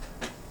good.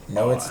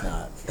 No, it's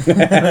not.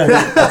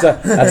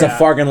 That's a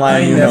fucking lie.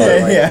 You know never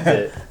it. liked Yeah.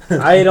 it.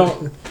 I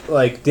don't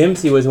like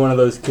Dempsey was one of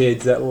those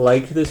kids that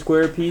liked the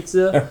square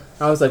pizza.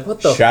 I was like,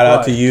 what the Shout out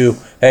fuck? to you.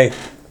 Hey,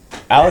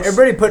 Alex.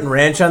 Everybody putting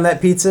ranch on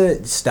that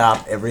pizza,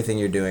 stop everything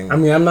you're doing. I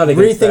mean, I'm not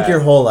against Rethink that. your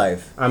whole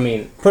life. I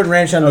mean, Putting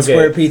ranch on the Okay.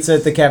 square pizza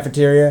at the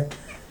cafeteria.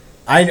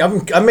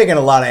 I'm making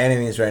a lot of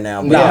enemies right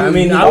now. no, I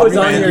mean, I was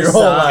on your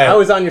whole side. life. I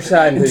was on your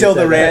side Until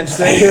the you said ranch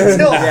that. thing.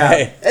 yeah.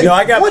 Hey. And No,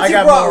 I got once you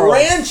got brought morals.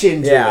 ranch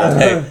into Yeah.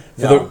 it.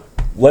 Hey,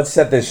 let's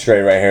set this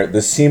straight right here.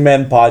 The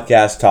C-Men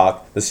podcast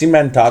talk. The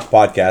C-Men Talk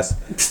podcast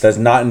does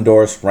not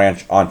endorse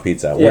ranch on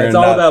pizza. Yeah, it's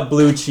all about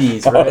blue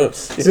cheese, right?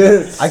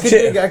 I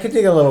could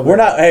dig a little bit. We're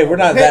not. Hey, we're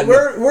not Hey, that.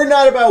 we're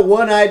not about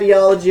one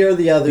ideology or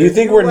the other. You If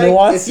think we're like,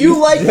 nuanced? If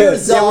you like your Yeah,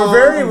 Zom,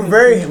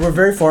 we're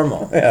very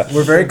formal. Yeah.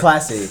 We're very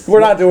classy. We're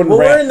not doing Well,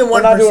 ranch. we're in the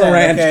We're not doing 1%,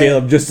 ranch, okay?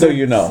 Caleb. Just so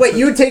you know. Wait,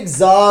 you take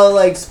za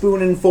like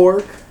spoon and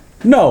fork?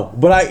 No,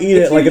 but I eat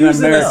it like an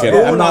American.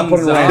 I'm not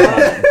putting ranch on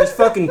it. Just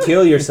fucking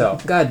kill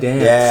yourself. God damn.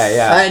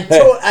 Yeah.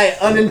 I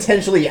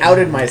unintentionally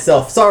outed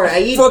myself. Sorry, I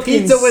eat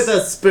Fucking pizza with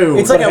a spoon.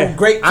 It's like But a hey,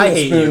 great I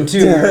hate spoon you. too.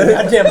 You're a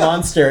goddamn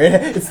monster.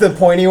 It's the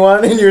pointy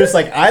one, and you're just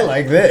like, I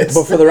like this.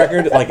 But for the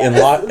record, like in this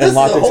is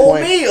Logic's the whole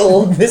point,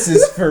 meal. This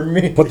is for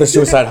me. put the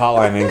suicide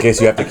hotline in case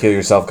you have to kill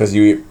yourself because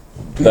you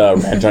eat the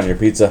ranch on your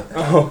pizza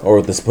or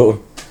with the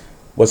spoon.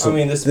 What's I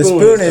mean, the The spoon,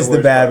 spoon is the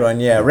worst bad part. one.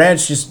 Yeah,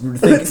 ranch. Just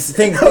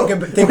think We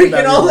about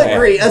can all your life.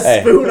 agree a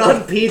Hey. spoon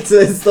on pizza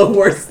is the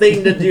worst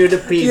thing to do to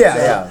pizza.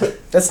 Yeah.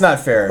 That's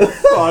not fair.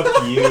 Fuck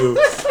you.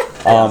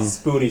 Um,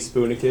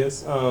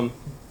 Spoonicus.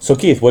 So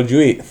Keith, what did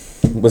you eat?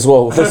 This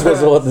what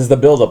is the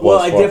build-up Well,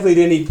 was I for. definitely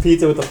didn't eat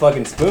pizza with a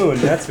fucking spoon.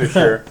 That's for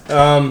sure.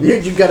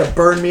 You gotta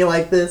burn me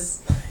like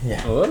this?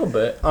 A little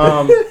bit.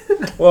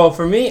 Well,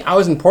 for me, I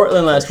was in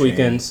Portland last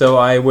weekend, so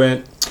I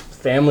went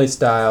family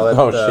style at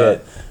Oh, the,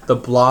 shit. the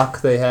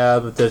block they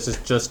have. There's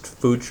just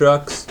food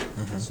trucks.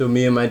 So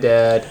me and my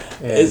dad.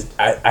 And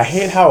I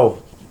hate how.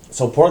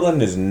 So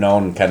Portland is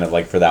known kind of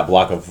like for that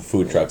block of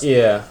food trucks.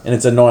 yeah. And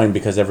it's annoying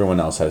because everyone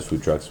else has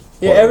food trucks.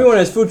 Yeah, everyone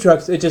has food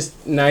trucks. It's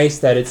just nice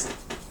that it's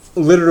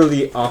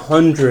literally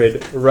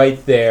 100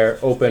 right there,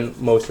 open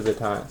most of the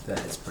time. That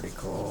is pretty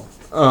cool.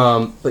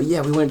 But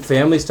yeah, we went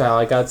family style.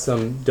 I got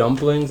some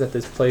dumplings at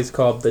this place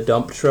called the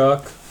Dump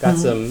Truck. Got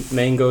some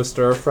mango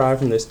stir fry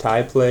from this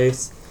Thai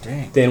place.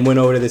 Dang. Then went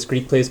over to this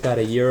Greek place, got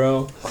a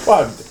gyro.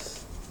 What?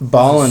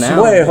 Balling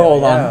out. Wait,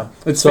 hold Yeah. on.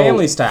 It's So-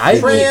 family style.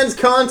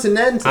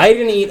 Transcontinental. I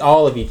didn't eat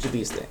all of each of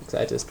these things.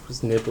 I just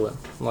was nibbling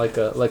like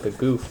a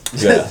goof.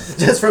 Yeah.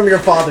 Just from your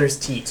father's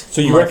teat.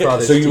 So you My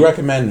father's teeth.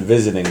 recommend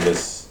visiting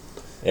this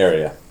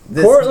area?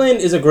 This- Portland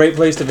is a great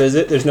place to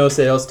visit. There's no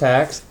sales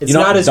tax. It's You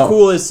know, not as don't-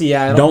 cool as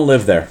Seattle. Don't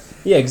live there.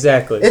 Yeah,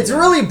 exactly. It's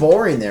really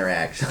boring there,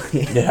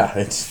 actually. Yeah,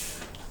 it's.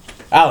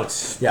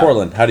 Alex, Yeah.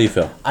 Portland, how do you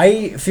feel?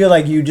 I feel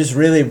like you just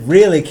really,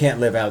 really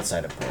can't live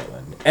outside of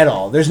Portland at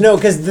all. There's no,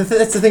 because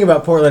that's the thing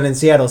about Portland and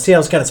Seattle.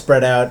 Seattle's kind of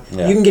spread out.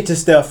 Yeah. You can get to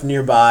stuff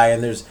nearby,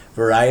 and there's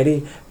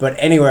variety. But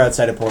anywhere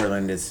outside of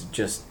Portland is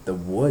just the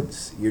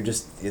woods. You're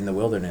just in the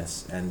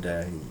wilderness, and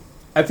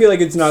I feel like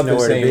it's not the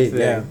Nowhere to same be, thing.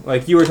 yeah.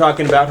 Like you were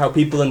talking about how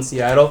people in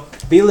Seattle,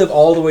 they live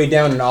all the way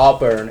down in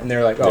Auburn, and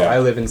they're like, "Oh, Yeah. I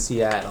live in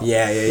Seattle."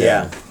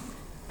 yeah.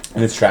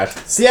 And it's trash.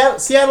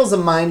 Seattle's a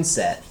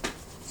mindset.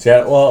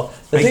 Seattle. Well,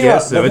 the I thing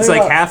guess about- so. the It's thing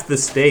like about- half the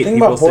state. thing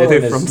People about say they're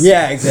Portland from. is-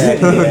 Yeah,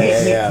 exactly.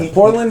 Yeah.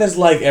 Portland is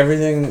like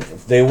everything.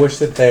 They wish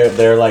that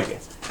they're like.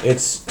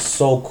 It's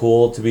so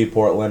cool to be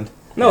Portland.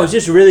 No, it's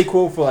just really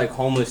cool for like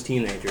homeless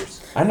teenagers.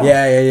 I know.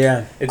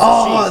 Yeah. It's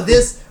Oh,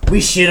 cheap. we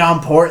shit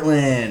on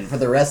Portland for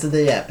the rest of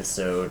the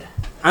episode.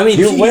 I mean,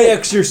 You wait.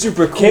 PX, you're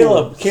super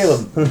cool.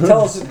 Caleb,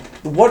 tell us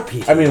what.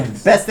 I mean,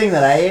 Best thing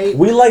that I ate.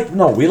 we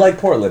like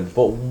Portland,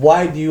 but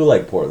why do you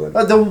like Portland?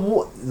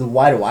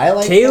 Why do I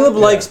like Caleb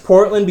Portland? likes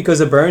Portland because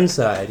of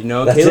Burnside. You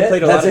know, That's Caleb it?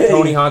 played a That's lot of it?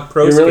 Tony Hawk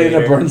Pro You're really Skater.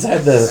 into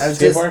Burnside, the I was skate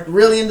just park?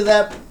 really into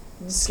that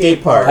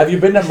Skate park. Have you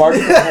been to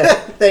Marginal?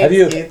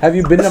 Thanks, Keith. have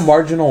you been to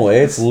Marginal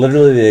Way? It's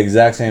literally the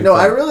exact same. No,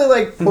 thing. I really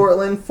like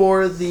Portland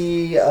for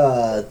the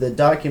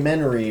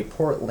documentary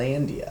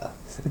Portlandia.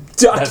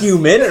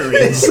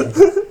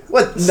 Documentaries.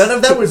 What? None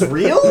of that was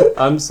real?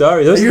 I'm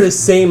sorry, those are the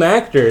same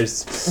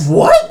actors.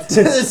 What?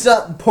 It's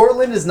not.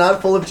 Portland is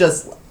not full of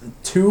just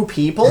two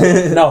people.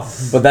 No,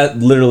 but that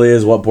literally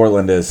is what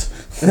Portland is.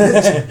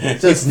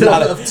 Just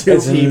not filled of two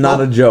it's people.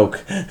 not a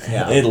joke.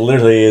 Yeah. It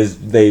literally is.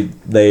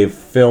 They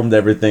filmed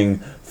everything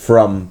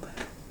from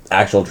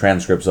actual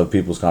transcripts of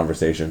people's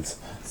conversations.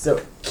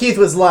 So Keith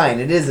was lying.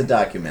 It is a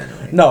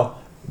documentary. No,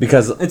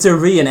 because It's a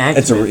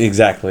reenactment.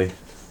 exactly.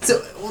 So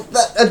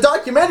a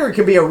documentary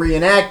can be a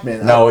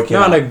reenactment. No, it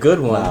can't. Not a good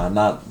one. Nah,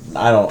 not.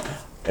 I don't.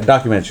 A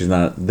documentary's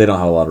not. They don't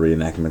have a lot of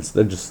reenactments.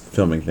 They're just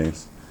filming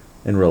things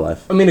in real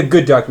life. I mean, a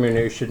good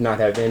documentary should not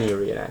have any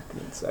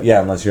reenactments.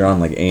 Yeah, unless you're on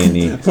like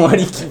A&E. Why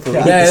do you keep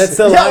Yeah, that's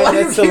the Yeah, line. why do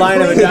you That's the keep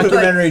line of a bringing, like-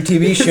 documentary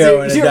TV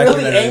show. and a You're really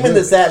documentary aiming movie.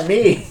 this at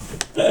me.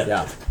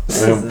 Yeah.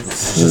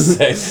 Just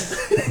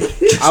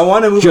say. I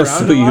want to move Just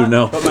around so a you lot,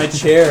 know. but my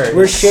chair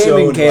We're is so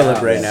shaming Caleb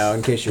loud. right now,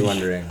 in case you're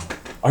wondering.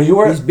 Are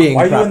you? He's being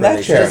why are you in that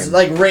properly chair? Just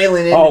like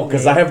railing in. Oh,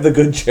 because I have the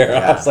good chair.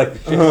 I was like,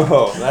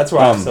 Oh, that's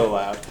why I'm Um, so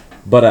loud.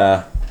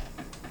 but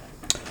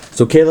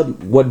So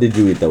Caleb, what did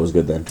you eat that was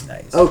good then?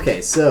 Nice.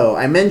 Okay, so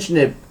I mentioned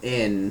it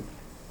in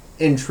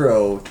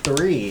intro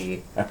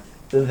 3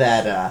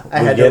 that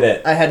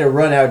I had to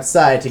run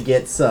outside to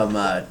get some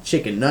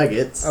chicken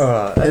nuggets,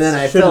 and then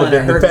I fell and I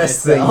hurt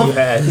best thing myself. you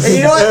had. And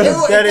you know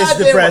what? That is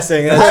goddamn-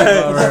 depressing.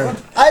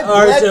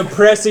 Our I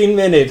depressing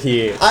minute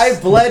here.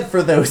 bled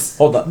for those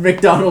Hold on.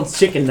 McDonald's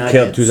chicken nuggets.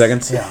 Caleb, 2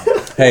 seconds. Yeah.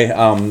 Hey,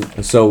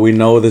 so we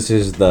know this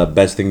is the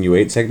best thing you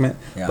ate segment,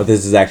 Yeah. but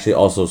this is actually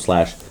also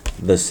 /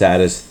 the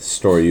saddest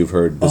story you've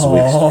heard this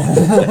week.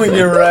 Oh,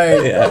 you're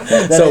right. Yeah.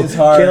 That is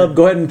hard. Caleb,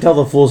 go ahead and tell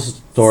the full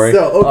story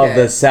So, okay. of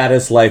the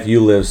saddest life you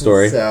live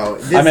story. So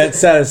this I meant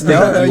saddest thing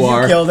No, that you you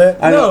are. killed it.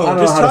 I don't No,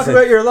 know just how to talk say-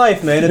 about your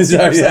life, man. It's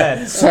super Sorry,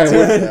 yeah.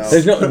 sad.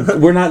 Sorry,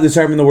 we're not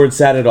describing the word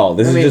sad at all.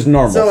 This I is mean, just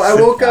normal. So I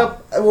woke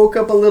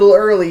up a little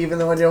early, even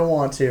though I didn't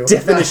want to.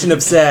 Definition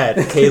of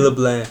sad, Caleb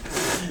Land.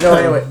 No,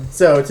 anyway,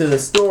 so to the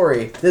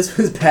story, this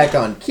was back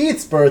on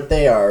Keith's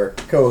birthday, our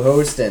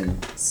co-host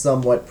and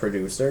somewhat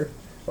producer,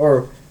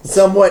 or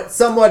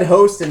somewhat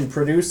host and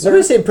producer. Let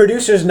me say,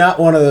 producer's not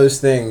one of those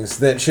things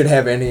that should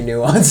have any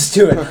nuance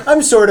to it.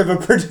 I'm sort of a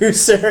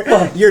producer.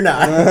 You're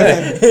not.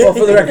 Well,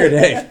 for the record,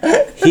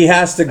 hey, he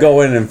has to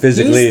go in and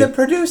physically. He's the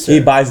producer. He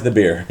buys the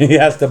beer. He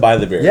has to buy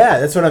the beer. Yeah,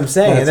 that's what I'm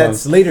saying. And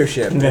That's that's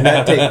leadership. And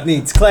that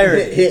needs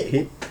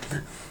clarity.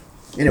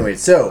 Anyway,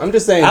 so I'm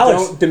just saying,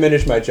 Alex. don't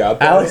diminish my job.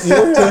 Alex, you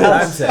were,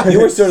 I'm saying.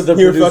 you were sort of the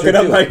You're producer fucking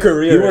up too. my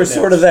career You were right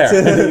sort now. of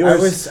there. You were,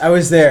 I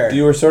was there.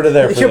 you were sort of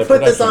there. you For can the put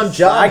this production. on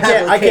job. I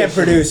can't application.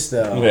 produce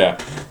though. Yeah.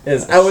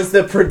 Is I was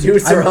the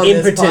producer I'm on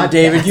this podcast. impotent,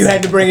 David. You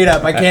had to bring it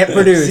up. I can't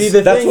produce. See,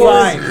 the That's thing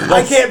what is, Fine.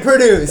 I can't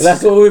produce.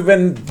 That's what we've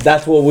been.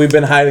 That's what we've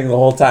been hiding the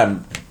whole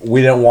time.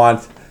 We didn't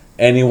want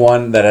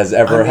anyone that has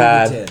ever I'm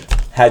had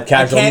impotent.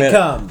 casual can't minutes.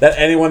 come. That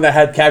anyone that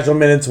had casual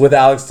minutes with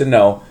Alex to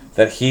know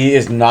that he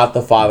is not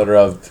the father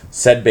of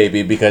said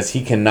baby because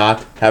he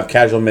cannot have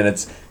casual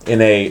minutes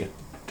in a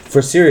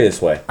For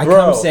serious way. I Bro,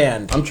 come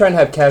sand. I'm trying to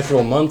have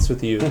casual months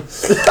with you.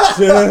 But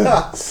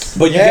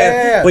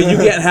you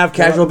can't have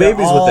casual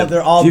babies with them.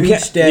 They're all you beach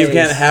can't, days. You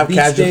can't have beach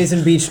casual days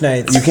and beach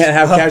nights. You can't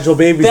have casual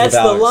babies That's with the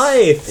Alex.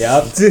 life.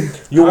 Yep.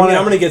 You want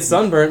I'm gonna get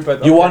sunburnt,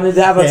 but You okay. wanted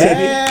to have a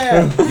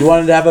Yeah. baby. You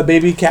wanted to have a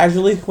baby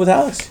casually with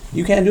Alex.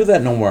 You can't do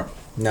that no more.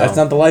 No. That's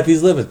not the life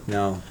he's living.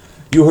 No.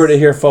 You heard it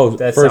here,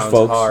 That first, sounds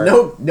folks. hard.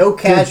 No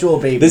casual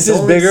babies. This is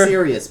only bigger.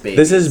 Serious babies.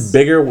 This is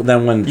bigger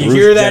than when You Bruce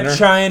hear that, Jenner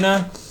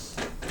China?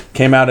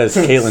 came out as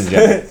Caitlyn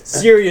Jenner.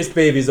 Serious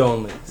babies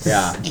only.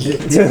 Yeah.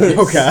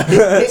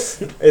 Okay.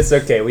 It's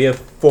okay. We have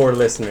 4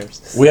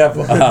 listeners. We have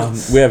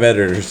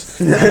editors.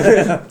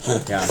 Yeah.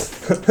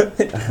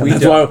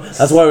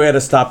 That's why we had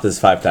to stop this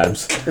 5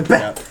 times.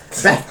 back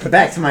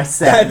to my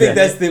sad. I think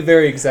that's the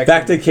very exact.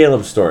 Back to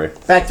Caleb's story.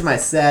 back to my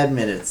sad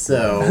minute.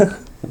 So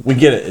We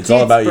get it. It's all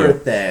Keith's about you.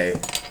 birthday.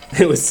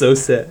 It was so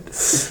sad.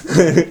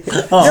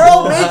 You're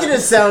all making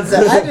it sound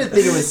sad. I didn't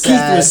think it was Keith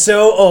sad. was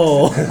so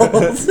old.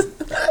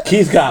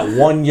 Keith got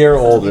 1 year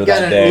older you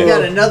that day.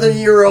 got another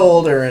year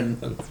older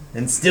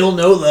and still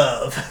no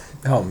love.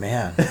 Oh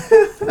man.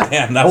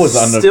 Man, that was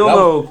Still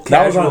no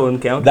casual on,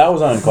 encounter. That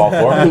was uncalled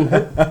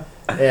for.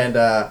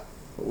 And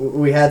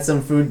we had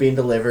some food being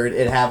delivered.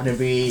 It happened to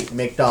be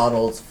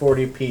McDonald's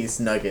 40-piece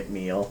nugget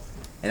meal.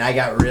 And I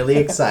got really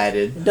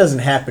excited. It doesn't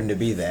happen to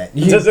be that.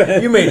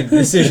 Doesn't- You made a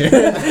decision.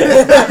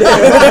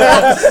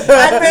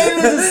 I made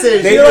a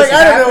decision. They You're like, just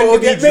I don't happened know. We'll to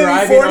be get maybe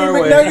driving 40 our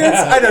way.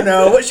 McNuggets. I don't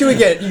know. What should we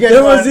get? You guys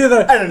There want? was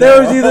either I don't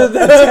there know. was either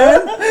the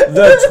 10,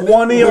 the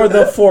 20, or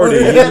the 40.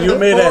 We got You the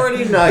made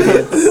 40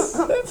 nuggets.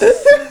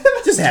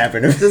 Just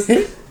happened.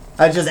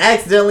 I just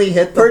accidentally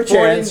hit the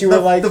Perchance 40, you were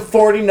the, like- the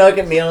 40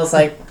 nugget meal. It's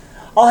like,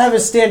 I'll have a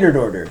standard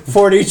order.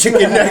 40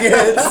 chicken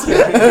nuggets.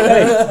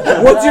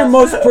 Hey, what's your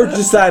most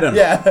purchased item?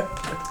 Yeah.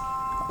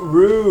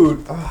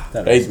 Rude.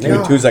 Hey, give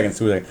me 2 seconds.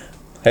 2 seconds.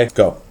 Hey,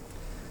 go.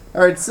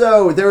 all right,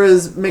 so there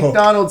was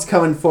McDonald's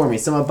coming for me,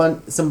 some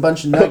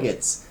bunch of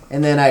nuggets,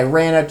 and then I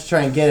ran out to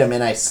try and get them,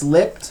 and I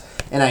slipped,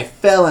 and I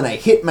fell, and I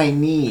hit my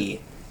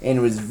knee, and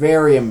it was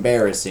very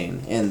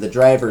embarrassing. And the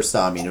driver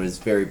saw me, and it was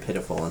very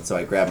pitiful, and so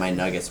I grabbed my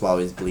nuggets while I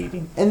was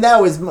bleeding, and that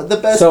was the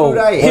best So, food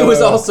I ate. He was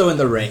also in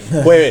the rain.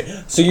 Wait.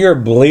 So you're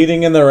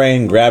bleeding in the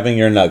rain, grabbing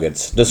your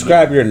nuggets.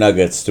 Describe your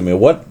nuggets to me.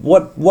 What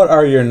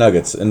are your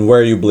nuggets, and where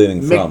are you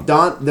bleeding from?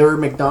 There were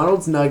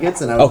McDonald's nuggets,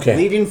 and I was Okay.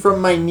 bleeding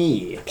from my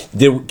knee.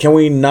 Can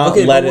we not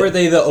Okay, let but were it?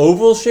 they the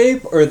oval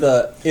shape or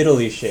the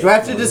Italy shape? Do I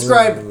have to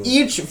describe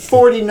each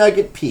 40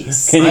 nugget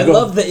piece? Can you I go?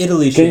 love the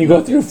Italy shape. Can you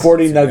go through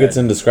 40 nuggets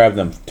and describe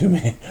them to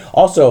me?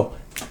 Also,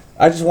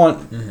 I just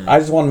want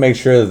to make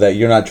sure that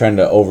you're not trying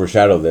to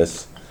overshadow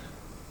this.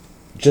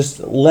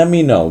 Just let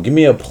me know. Give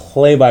me a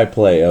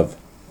play-by-play of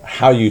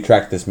how you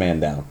track this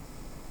man down.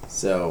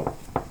 So,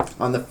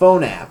 on the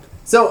phone app.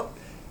 So,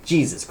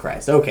 Jesus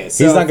Christ. Okay,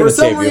 so He's not gonna for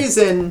some save you.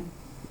 reason,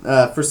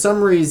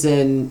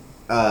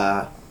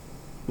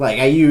 like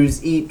I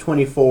use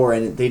Eat24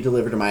 and they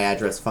deliver to my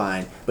address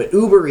fine. But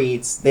Uber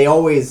Eats, they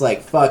always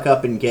like fuck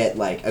up and get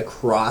like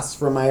across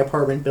from my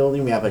apartment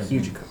building. We have a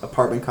huge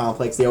apartment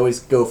complex. They always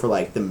go for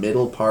like the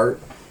middle part,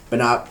 but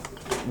not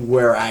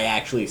where I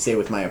actually stay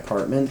with my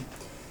apartment.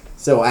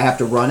 So I have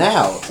to run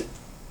out.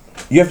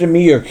 You have to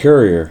meet your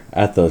courier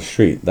at the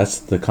street. That's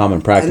the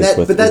common practice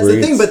with But that's Uber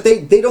the thing. Eats. But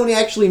they don't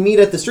actually meet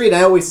at the street.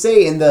 I always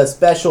say in the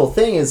special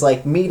thing is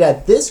like meet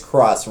at this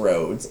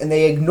crossroads, and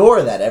they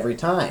ignore that every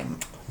time.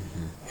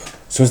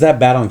 So is that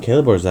bad on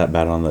Caleb or is that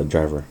bad on the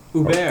driver?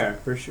 Uber,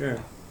 for sure.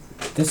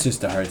 That's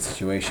just a hard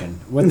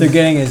situation. What they're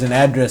getting is an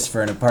address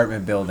for an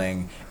apartment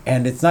building,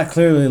 and it's not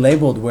clearly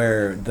labeled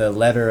where the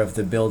letter of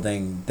the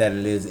building that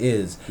it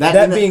is.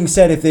 That being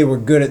said, if they were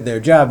good at their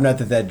job, not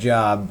that that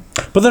job.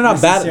 But they're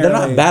not bad. They're not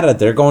Necessarily- bad at it.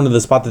 They're going to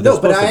the spot that they're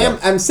No, but supposed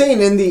to go. I'm saying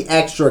in the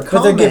extra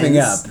But they're giving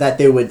comments up.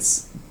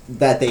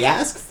 that they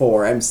ask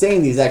for. I'm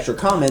saying these extra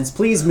comments.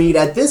 Please meet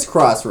at this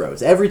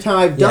crossroads. Every time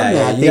I've done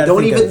Yeah, that, you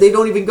gotta think of- they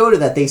don't even go to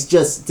that. They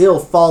just still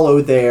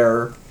follow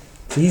their.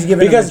 He's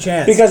giving them a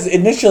chance. Because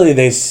initially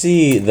they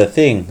see the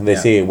thing, they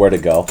see where to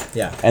go,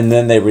 Yeah. and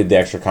then they read the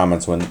extra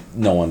comments when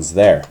no one's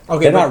there.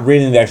 Okay, they're but- not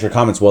reading the extra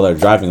comments while they're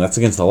driving. That's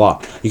against the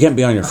law. You can't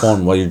be on your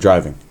phone while you're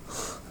driving.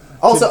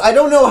 Also, I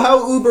don't know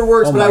how Uber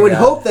works, Oh but my I would God.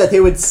 hope that they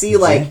would see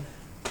like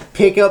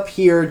pick up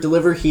here,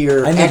 deliver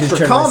here, I need to extra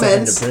turn myself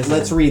comments. into prison.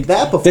 Let's read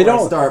that before They don't.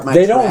 I start my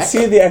They don't track.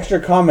 see the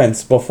extra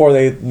comments before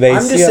they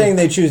I'm see just 'em. saying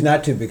they choose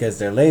not to because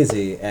they're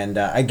lazy, and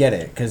I get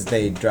it because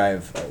they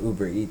drive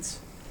Uber Eats.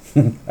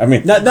 I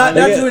mean, Not they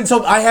get- to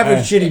insult. I have a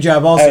Hey. shitty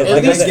job also. Hey, At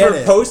like, I least get for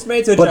it.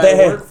 Postmates, which But I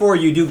they- work for,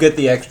 you do get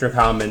the extra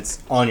comments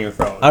on your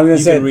phone. I'm gonna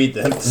you say can read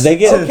them. They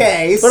get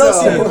Okay, But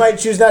also, so people might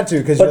choose not to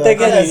because But you're they like,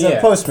 get- oh, that's yeah.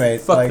 a Postmate.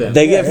 Fuck like, them.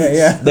 they get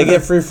yeah. they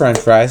get free French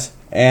fries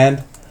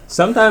and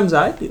Sometimes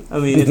I do. I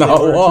mean, if no, they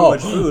order whoa, too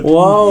much food.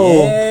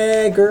 whoa.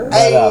 Yeah, girl.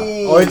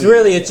 Hey. Or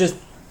it's just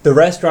the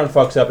restaurant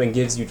fucks up and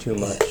gives you too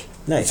much.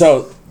 Nice.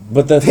 So,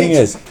 but the thing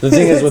is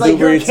it's with like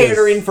Uber you're Eats is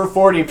catering for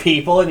 40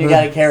 people and you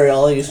got to carry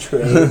all these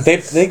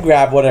trays. they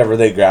grab whatever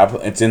they grab.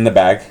 It's in the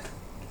bag.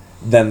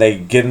 Then they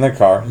get in their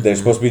car. They're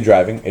supposed to be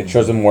driving. It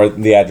shows them where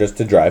the address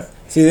to drive.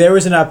 See, there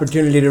was an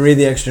opportunity to read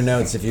the extra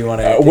notes if you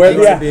want to.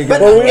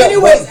 But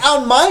anyways,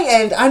 on my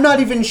end, I'm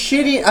not even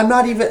shitty. I'm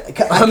not even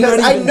because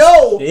I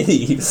know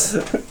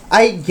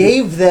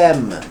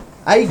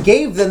I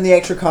gave them the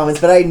extra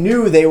comments, but I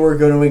knew they were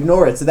going to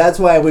ignore it. So that's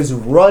why I was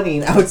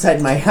running outside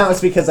my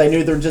house because I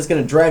knew they were just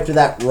going to drive to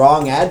that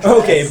wrong address.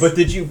 Okay, but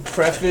did you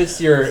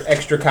preface your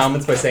extra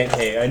comments by saying,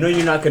 "Hey, I know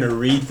you're not going to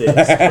read this,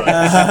 but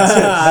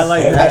I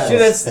like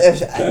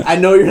that. I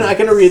know you're not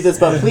going to read this,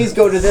 but please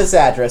go to this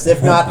address.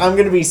 If not, I'm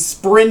going to be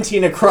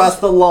sprinting across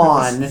the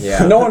lawn.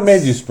 Yeah. No one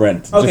made you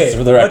sprint. okay." Just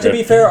for the But record. to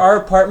be fair, our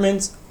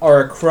apartments are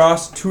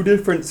across 2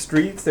 different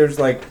streets. There's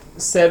like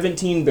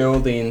 17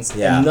 buildings,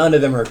 Yeah. and none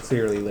of them are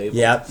clearly labeled.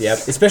 Yep.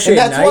 Especially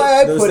And at that's night,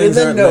 why I those put in things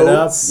the aren't lit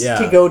up. notes Yeah.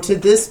 to go to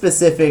this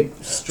specific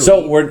street.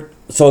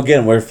 So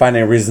again, we're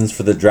finding reasons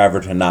for the driver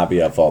to not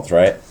be at fault,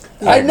 right?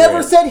 I agree.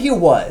 never said he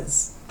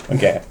was.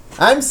 Okay.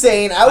 I'm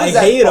saying I I was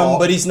at hate fault. him,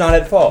 but he's not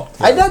at fault.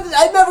 I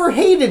never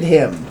hated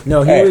him.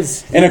 No, he Hey,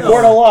 was. in a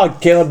court of law,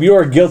 Caleb, you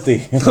are guilty.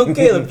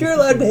 Caleb, you're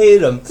allowed to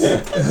hate him.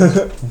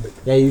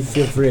 Yeah, you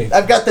feel free.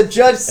 I've got the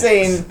judge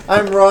saying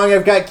I'm wrong.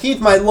 I've got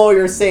Keith, my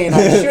lawyer, saying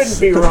I shouldn't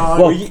be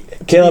wrong. Well,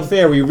 To Caleb, be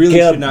fair, we really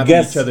Caleb, should not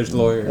guess- be each other's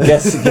lawyers.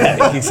 Yes,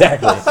 yeah,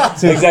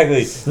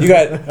 exactly. You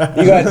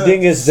got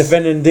Dingus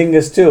defending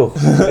Dingus too.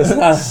 It's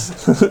not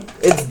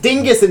it's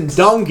dingus and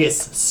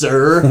dongus,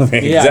 sir.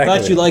 Yeah, I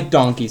thought you liked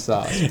donkey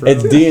sauce. Bro.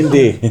 It's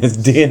D&D. It's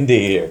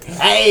D&D here.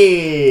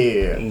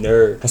 Hey,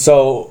 Nerd.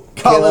 So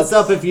call Caleb, us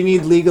up if you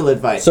need legal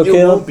advice. So it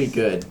Caleb- won't be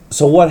good.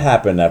 So what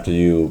happened after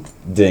you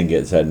didn't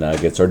get said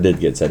nuggets or did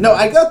get said No,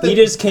 nuggets? I got He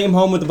the just came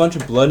home with a bunch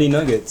of bloody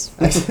nuggets.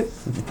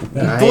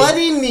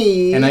 bloody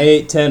knee, And I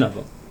ate 10 of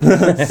them.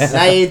 and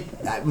I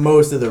ate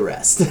most of the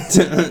rest.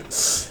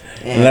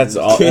 And that's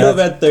all. Caleb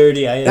at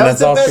 30. I ate. That And was that's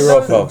the all best. she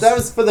wrote, folks. That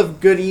was for the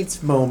good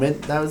eats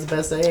moment. That was the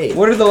best I ate.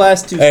 What are the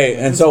last two? Hey,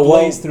 and so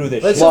what? blaze through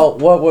this. let's shit.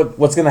 Well,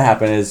 what's gonna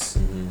happen is,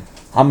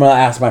 I'm gonna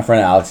ask my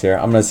friend Alex here.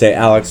 I'm gonna say,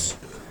 Alex.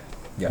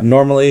 Yeah.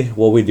 Normally,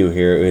 what we do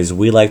here is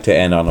we like to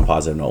end on a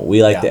positive note.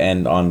 We like Yeah. to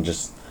end on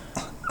just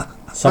Oh,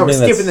 we're something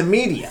that's skipping the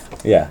media.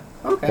 yeah.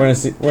 Okay.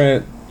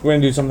 We're gonna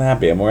do something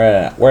happy, and we're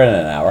at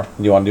an hour.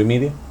 Do you want to do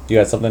media? You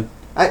got something?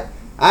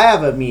 I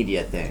have a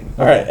media thing.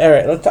 All right.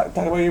 Let's talk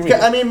about your media.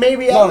 I mean,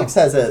 maybe No. Alex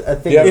has a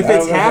thing. Yeah, if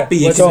it's okay.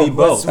 happy, it So- can be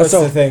both. What's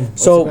the thing?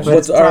 So But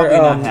what's it's probably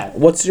our not happy.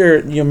 what's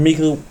your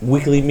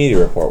weekly media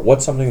report?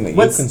 What's something that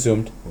What's- you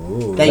consumed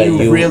Ooh. that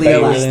you really that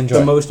you like. really the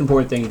enjoy? most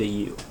important thing to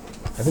you.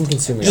 I've been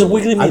consuming. Just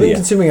weekly I've been media.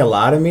 consuming a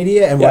lot of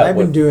media, and Yeah, what I've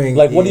been doing.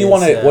 Like, what do you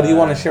want to is, what do you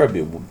want to share with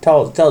people?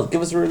 Tell us.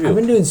 Give us a review. I've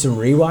been doing some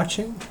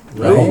rewatching.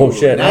 Oh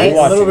shit! Nice.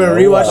 Rewatching. A little bit of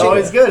Oh, rewatching.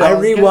 Always good. I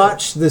always good.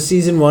 rewatched the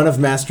season 1 of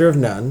Master of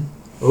None,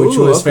 which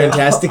Ooh, was okay.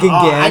 fantastic Oh,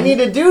 again. I need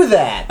to do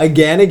that.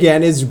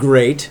 Again is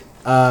great.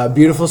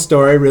 Beautiful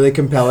story, really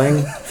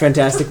compelling,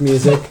 fantastic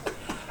music.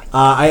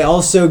 I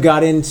also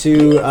got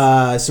into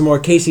some more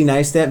Casey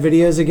Neistat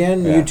videos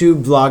again. Yeah.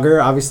 YouTube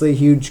vlogger, obviously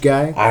huge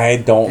guy. I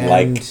don't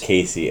like And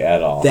Casey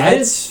at all.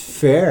 That's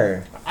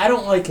fair. I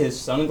don't like his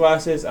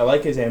sunglasses. I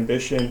like his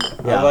ambition.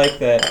 Yeah. I like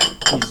that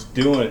he's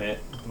doing it.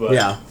 But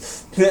Yeah.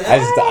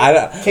 I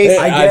don't. Casey-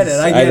 I get it,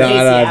 I get it.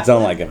 I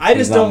don't like him. I just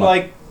He's not don't my-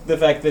 like the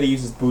fact that he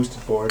uses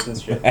boosted boards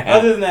and shit.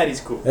 Other than that,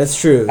 he's cool. That's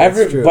true.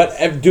 That's true.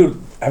 Dude,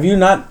 have you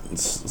not?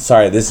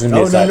 Sorry, this is gonna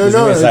be Oh, a side. no, this is no,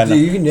 gonna be a side no,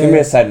 note. you can- It's gonna be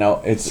a side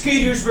note. It's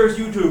Skaters versus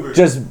YouTubers.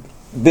 just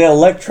the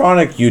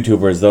electronic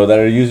YouTubers though that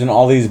are using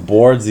all these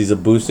boards, these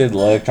boosted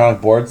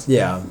electronic boards.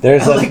 yeah.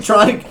 There's a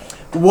Electronic.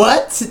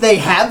 What? They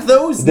have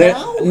those there,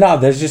 now? no,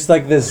 there's just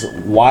like this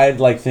wide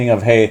like thing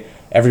of hey,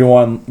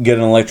 everyone get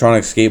an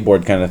electronic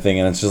skateboard kind of thing,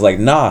 and it's just like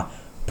nah,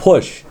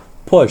 push.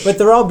 But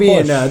they're all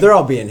being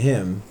push.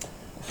 him.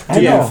 I To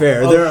be know.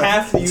 fair, Well, they're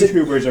half the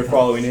YouTubers are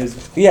following his.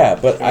 Yeah,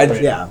 but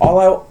Yeah.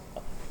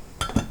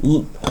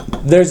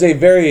 there's a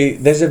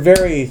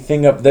very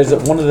thing up.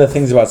 One of the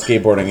things about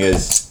skateboarding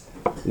is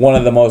one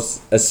of the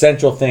most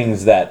essential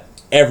things that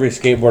every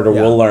skateboarder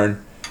Yeah. will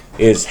learn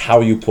is how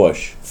you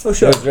push. Oh,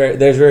 sure.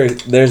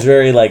 There's a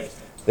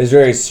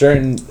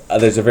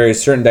very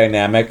certain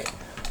dynamic,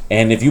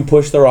 and if you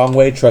push the wrong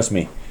way, trust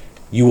me,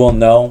 you will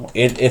know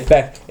it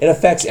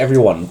affects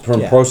everyone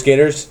from Yeah. pro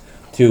skaters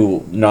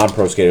to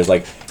non-pro skaters.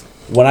 Like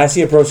when I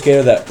see a pro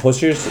skater that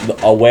pushes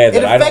a way It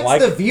that I don't affects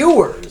like, the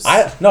viewers.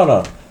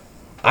 no.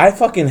 I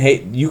fucking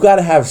hate. You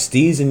gotta have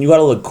steez and you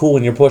gotta look cool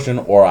when you're pushing,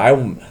 or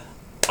I'm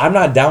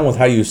not down with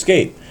how you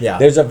skate. Yeah.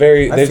 There's a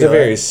very feel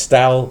it.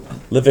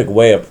 stylific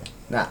way of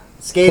Nah,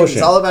 skating is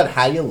Pushing. all about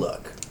how you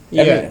look.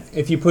 Yeah. mean-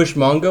 If you push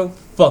Mongo,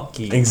 fuck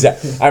you.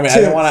 exactly. I mean,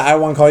 I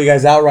want to call you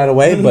guys out right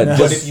away, but But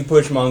just if you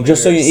push Mongo,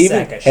 just so you're you a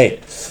sack of hey,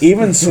 shit.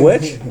 even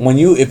switch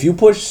if you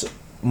push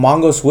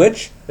Mongo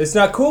switch, It's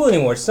not cool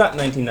anymore. It's not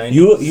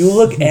 1990. you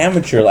look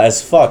amateur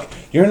as fuck.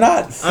 You're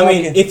not. I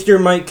mean, fucking- if you're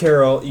Mike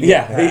Carroll, you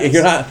get a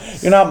yeah,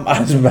 pass. you're not. I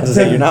was about to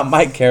say you're not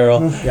Mike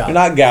Carroll. Yeah. You're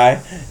not Guy.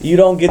 You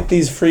don't get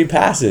these free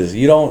passes.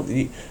 You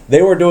don't.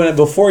 They were doing it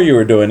before you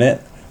were doing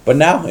it, but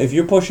now if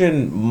you're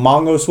pushing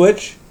Mongo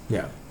switch,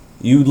 Yeah.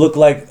 You look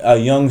like a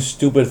young,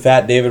 stupid,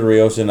 fat David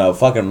Rios in a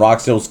fucking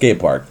Roxdale skate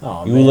park.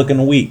 Oh, you man.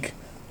 looking weak.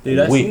 Dude,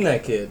 I Weak. seen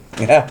that kid.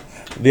 Yeah,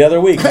 the other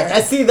week.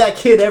 I see that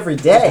kid every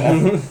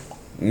day.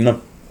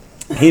 No,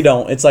 he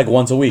don't. It's like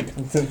once a week.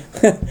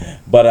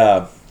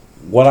 But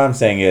what I'm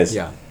saying is,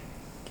 Yeah.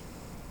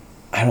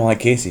 I don't like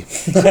Casey.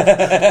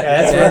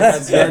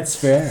 That's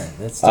fair.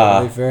 That's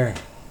totally fair.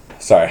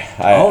 Sorry,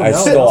 I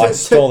no.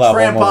 stole that one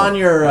tramp moment. on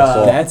your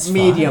That's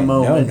media fine.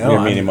 moment. No, Your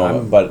media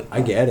moment, but-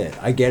 I get it.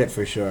 I get it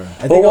for sure. I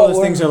But think all what those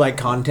were- things are like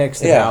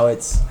context of Yeah. how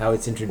it's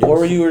introduced. What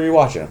were you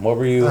watching? What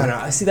were you? I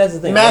don't know. See, that's the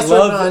thing. Master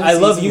of None I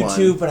love season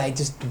YouTube, one. but I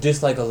just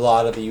dislike a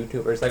lot of the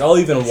YouTubers. Like, I'll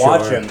even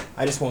watch Sure. them.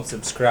 I just won't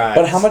subscribe.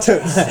 But how much?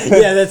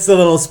 Yeah, that's the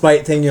little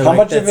spite thing. You're How like,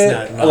 much of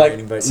that's it, not like,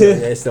 mine, but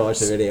to- I still watch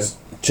the video.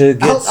 To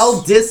get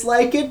I'll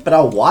dislike it, but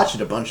I'll watch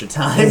it a bunch of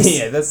times.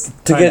 yeah, that's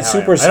to kinda get how I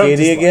super am. I don't skatey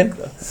dislike again,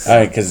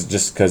 them.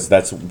 because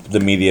that's the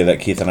media that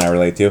Keith and I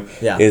relate to.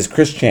 Yeah. Is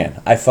Chris Chan?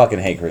 I fucking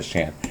hate Chris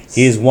Chan.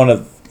 He's one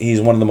of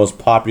the most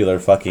popular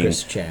fucking.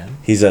 Chris Chan.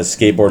 He's a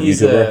skateboard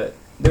YouTuber.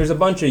 There's a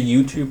bunch of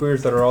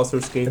YouTubers that are also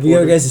skateboarders. Have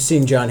you guys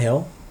seen John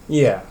Hill?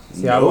 Yeah.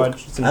 See, I Nope.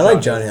 watched some I like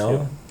John John Hills, Hill.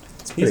 too.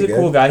 It's He's a pretty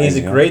cool good. guy. He's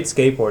a Yeah. great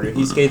skateboarder.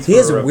 He skates. He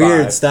has for a weird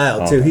Revive.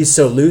 style too. Okay. He's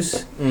so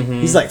loose. Mhm.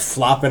 He's like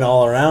flopping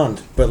all around,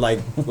 but like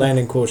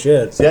landing cool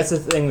shit. See, that's the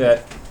thing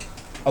that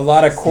a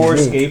lot of core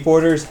Unique.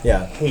 skateboarders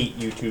Yeah. hate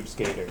YouTube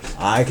skaters.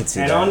 I could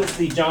see And that.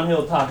 honestly, John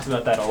Hill talks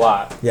about that a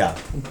lot. Yeah.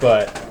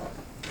 But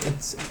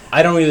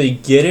I don't really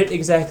get it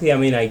exactly. I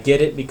mean, I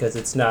get it because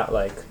it's not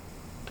like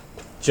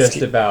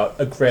just about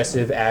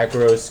aggressive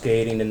aggro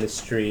skating in the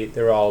street.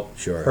 They're all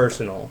Sure.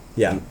 personal.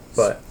 Yeah.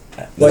 But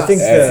Well, I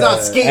think Hey, It's the-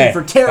 not skating Hey,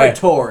 for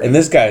territory. And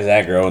this guy's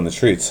aggro in the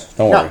streets.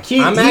 Don't No, worry.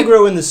 I'm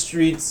aggro in the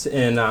streets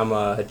and I'm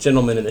a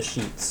gentleman in the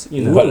sheets.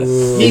 You know. But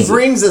He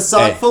brings a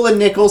sock Hey. full of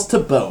nickels to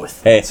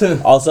both. hey,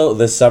 also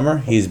this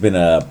summer he's been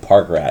a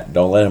park rat.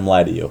 Don't let him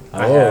lie to you.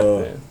 I have Oh.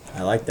 been.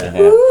 I like that.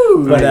 Yeah.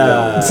 But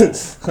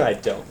I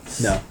don't.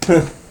 no.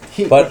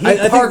 But He I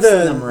think parks in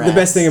them the rats.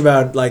 best thing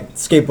about like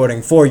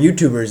skateboarding for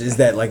YouTubers is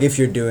that like if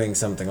you're doing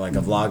something like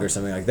a vlog or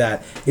something like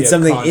that, it's Yeah,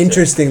 something content.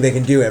 interesting they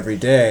can do every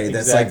day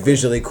that's like Exactly.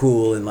 visually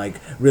cool and like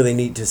really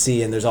neat to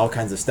see, and there's all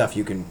kinds of stuff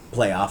you can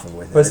play off of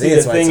with it. But I see, think the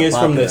that's why it's thing so is,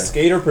 from the popular.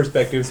 skater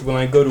perspective, so when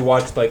I go to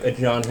watch like a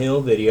John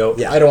Hill video,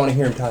 Yeah. I don't want to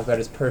hear him talk about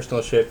his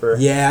personal shit for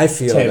Yeah, I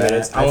feel 10 that.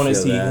 minutes. I want to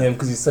feel see that. him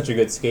because he's such a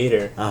good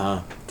skater.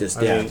 Just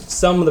I yeah. mean,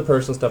 some of the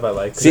personal stuff I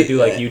like because I do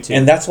like YouTube.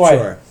 and that's why.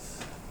 Sure.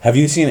 Have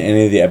you seen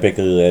any of the Epic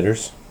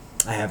Leaders?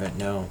 I haven't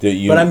no. Do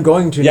you- But I'm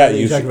going to. Yeah, now that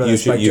you talk should. about You the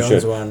should. Spike You Jones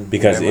should. one,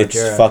 Because Grandma it's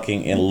Jarrett.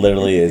 fucking. It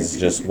literally is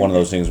just one of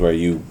those things where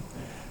you.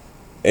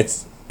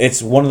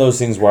 It's one of those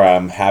things where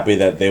I'm happy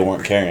that they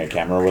weren't carrying a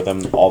camera with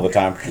them all the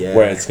time. Yeah.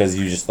 Where it's because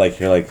you just like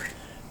you're like,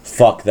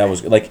 fuck, that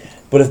was like.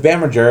 But if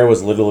Bam Margera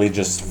was literally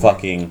just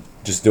fucking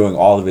just doing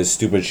all of his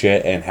stupid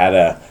shit and had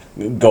a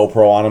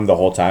GoPro on him the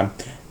whole time,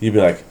 you'd be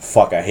like,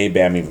 fuck, I hate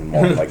Bam even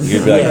more. Like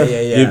you'd be like,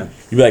 Yeah.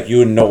 You'd be like, you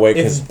would no way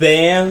because. if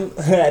Bam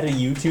had a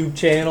YouTube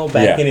channel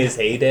back Yeah. in his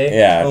heyday,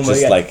 Yeah, oh my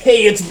just God. like-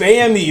 hey, it's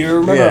Bam here.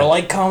 Remember Yeah. to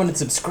like, comment, and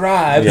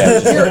subscribe. Yeah,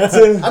 just-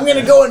 I'm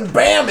gonna go and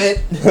bam it.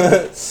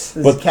 His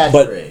but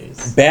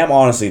catchphrase. Bam,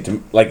 honestly,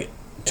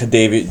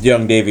 to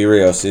young Davey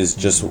Rios is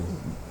just.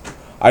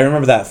 I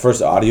remember that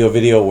first audio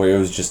video where it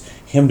was just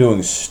him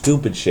doing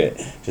stupid shit.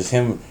 Just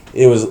him.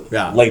 It was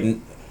Yeah. like.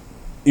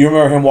 You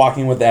remember him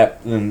walking with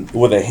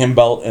with a hymn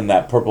belt in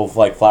that purple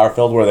like flower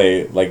field where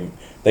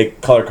they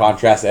color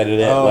contrast edit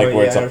it Oh, like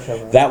where yeah, I it's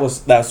remember.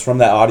 that's from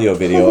that audio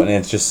video, and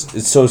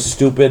it's so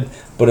stupid,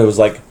 but it was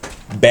like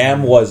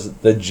Bam was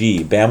the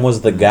G. Bam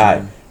was the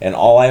guy, and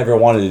all I ever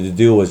wanted to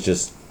do was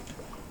just.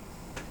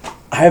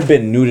 I have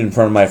been nude in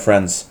front of my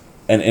friends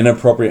an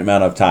inappropriate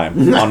amount of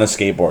time on a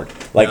skateboard.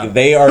 Like Yeah.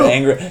 they are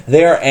angry.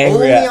 They are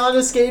angry. Only At, on a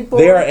skateboard.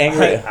 they are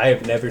angry. I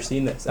have never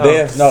seen this.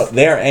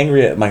 They are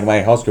angry at my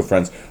high school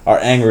friends are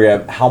angry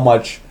at how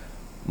much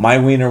my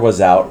wiener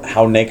was out,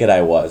 how naked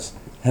I was,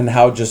 and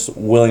how just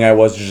willing I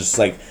was to just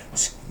like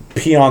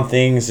pee on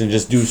things and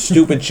just do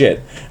stupid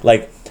shit.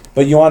 Like,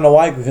 but you want to know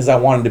why? Because I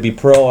wanted to be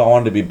pro. I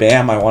wanted to be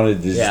Bam. I wanted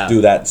to just Yeah.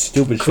 do that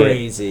stupid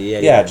Crazy.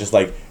 shit. Yeah. Yeah, just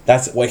like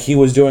that's what he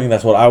was doing.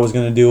 That's what I was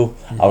gonna do.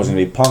 I was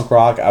gonna be punk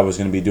rock. I was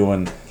gonna be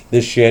doing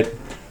this shit.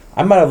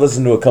 I might have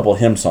listened to a couple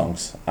hymn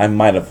songs. I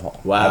might have.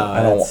 Wow,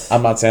 I don't. that's-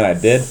 I'm not saying I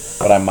did,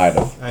 but I might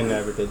have. I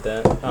never did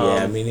that.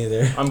 Yeah, me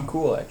neither. I'm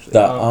cool actually.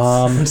 The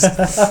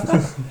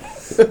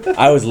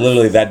I was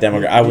literally that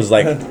demographic. I was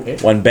like,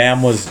 when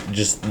Bam was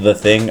just the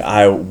thing,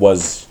 I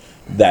was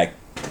that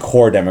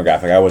core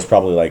demographic. I was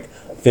probably like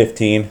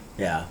 15,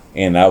 Yeah.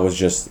 and I was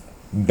just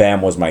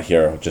Bam was my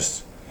hero.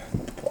 Just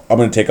I'm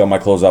gonna take all my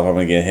clothes off. I'm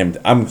gonna get him.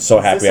 I'm so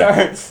happy.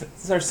 Is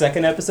this our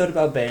second episode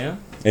about Bam?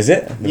 Is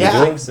it? Did Yeah, we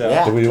do think so.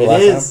 yeah, Did we do it it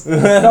last is.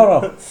 time?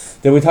 No.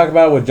 Did we talk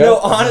about it with No,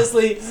 Justin?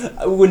 honestly,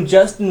 when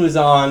Justin was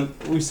on,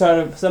 we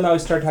started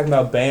talking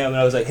about Bam, and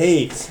I was like,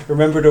 "Hey,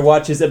 remember to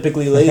watch his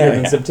Epically Later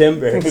in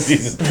September." And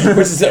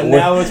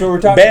now that's what we're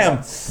talking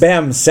about.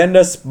 Bam, send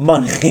us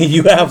money.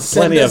 You have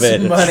plenty of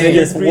it. money.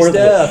 It's Free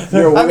worthless. stuff.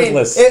 You're I mean,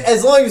 worthless.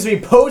 as long as we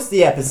post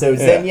the episodes,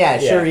 then Yeah.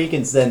 sure, he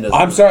can send us.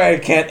 I'm sorry I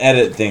can't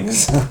edit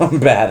things. I'm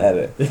bad at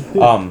it.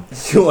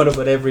 You want to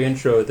put every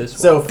intro at this one.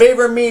 So,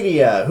 favorite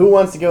media. Who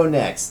wants to go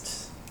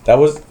next? That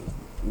was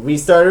We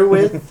started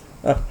with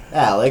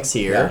Alex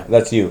here.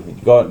 that's you.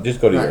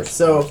 Just go to Alright, yours.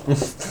 so,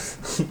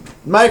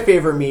 my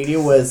favorite media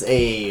was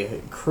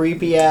a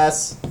creepy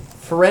ass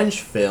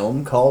French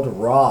film called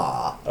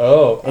Raw.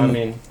 Oh, I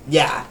mean,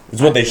 Yeah.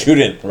 It's what they shoot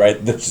in,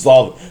 right? There's just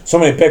so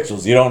many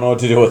pixels. You don't know what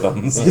to do with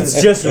them.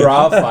 it's just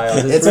raw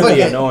files. It's It's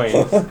really fucking-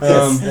 annoying.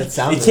 That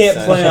sounds You can't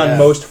play on yeah.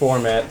 most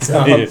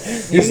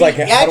formats. Just like,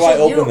 how do I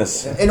Actually, open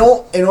this? In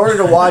order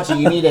to watch it,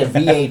 you need a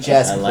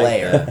VHS I like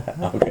player.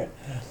 Okay.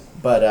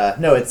 But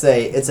no, it's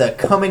a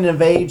coming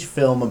of age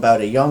film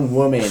about a young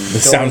woman.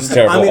 This sounds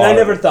terrible. I mean, I already.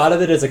 never thought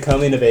of it as a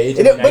coming of age.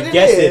 It- I mean, but I it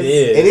guess is. it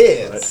is. It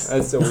is. But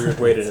that's a weird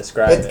way to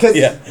describe it. Because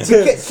Yeah.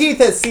 Keith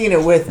has seen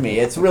it with me.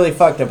 It's really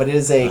fucked up. But it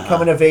is a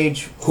coming of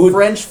age Who-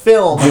 French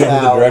film Do you know who the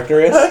about. director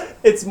is?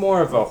 It's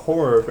more of a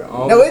horror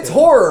film. No, it's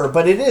horror,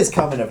 but it is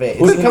coming of age.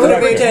 Who's It's the coming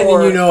of age director?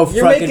 horror. You know,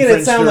 You're fucking making it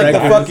French sound like the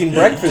directors. fucking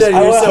Breakfast You're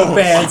Club. so I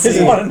fancy.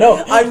 just want to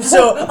know.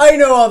 I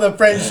know all the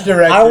French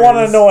directors. I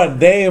want to know a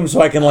name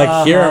so I can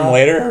hear him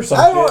later or something.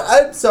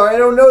 I'm sorry, I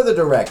don't know the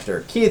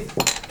director. Keith,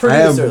 I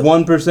have producer.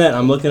 1%.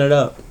 I'm looking it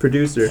up.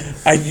 Producer.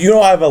 I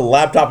have a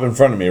laptop in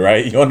front of me,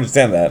 right? You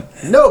understand that?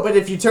 No, but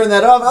if you turn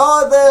that off,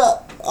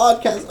 the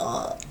podcast.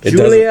 Oh. It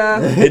Julia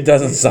doesn't, it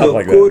doesn't sound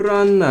like that.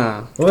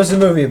 Urna. What was the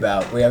movie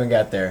about? We haven't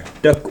got there.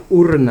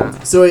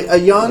 Urna. So a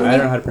young I don't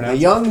know how to pronounce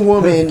it. young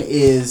woman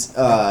is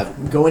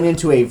going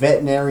into a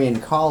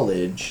veterinarian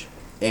college,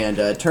 and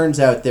turns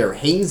out their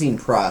hazing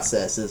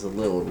process is a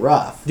little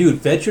rough. Dude,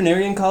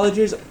 veterinarian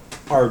colleges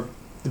are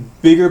the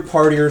bigger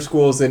partier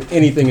schools than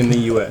anything in the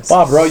U.S.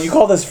 Bob, bro, you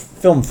call this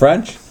film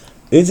French?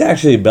 It's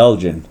actually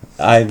Belgian.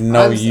 I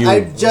know you.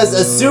 I just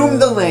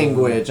assumed the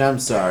language. I'm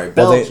sorry,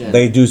 Well, Belgian.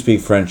 they do speak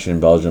French in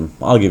Belgium.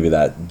 I'll give you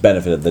that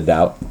benefit of the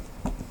doubt.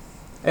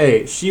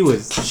 Hey, she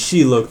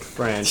looked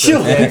French. She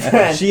okay? looked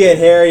French. She had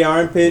hairy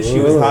armpits. She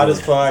was hot as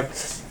fuck.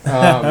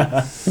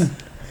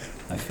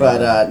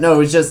 But no,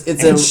 it's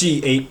And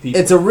she ate people.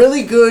 it's a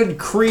really good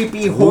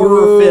creepy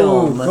horror Ooh,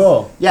 film.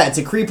 cool. Yeah, it's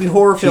a creepy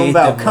horror She film ate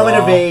about them coming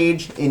of raw.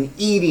 age and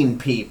eating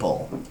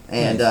people.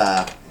 And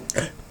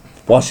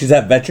While she's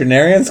at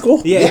veterinarian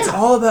school? Yeah, it's Yeah.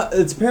 all about.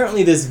 It's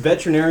apparently this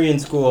veterinarian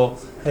school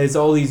has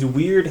all these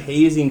weird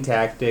hazing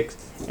tactics,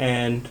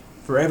 and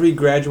for every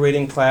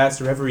graduating class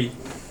or every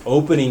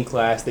opening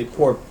class, they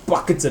pour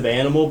buckets of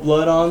animal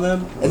blood on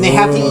them. and they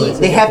have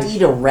to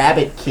eat a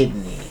rabbit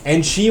kidney.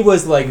 And she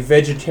was like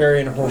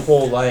vegetarian her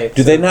whole life.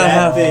 Do they not that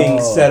have- thing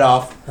Oh. set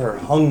off her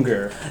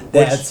hunger?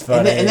 That's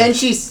funny. And then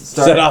she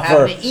started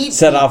having to eat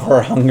set off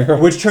her hunger.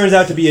 Which turns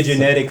out to be a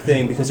genetic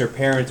thing because her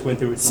parents went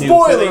through it too. So they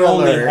Spoiler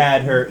only alert.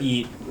 had her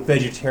eat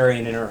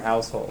vegetarian in her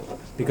household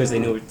because they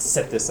knew it would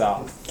set this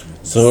off.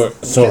 So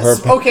her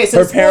Okay, so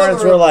her parents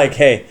spoiler- were like,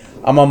 "Hey,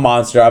 I'm a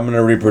monster. I'm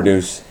gonna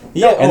reproduce."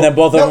 Yeah, And then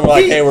both of them were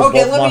like, "Hey, we're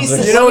both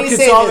monsters." You know let me what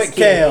say Consolidate this,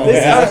 Keith. Kale. This-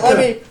 Yeah. alright, let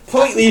me.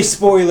 completely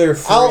spoiler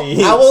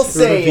free. I will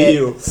say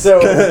review.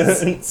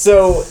 it.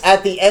 So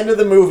at the end of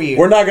the movie,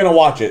 We're not gonna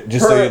watch it,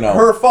 just so you know.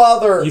 her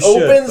father You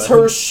should, opens but-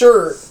 her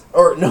shirt,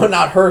 or no,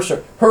 not her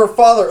shirt. Her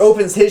father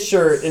opens his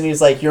shirt, and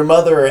he's like, "Your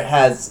mother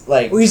has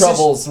like Well, he's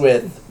troubles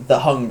with the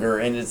hunger,"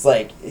 and it's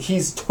like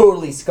he's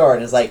totally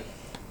scarred. It's like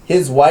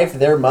his wife,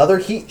 their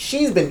mother,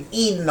 she's been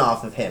eating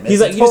off of him. He's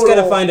It's like, a you just gotta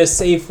total- find a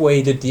safe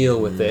way to deal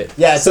with it.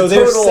 Yeah, it's so a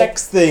their total-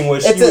 sex thing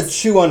was she it's a- would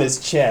chew on his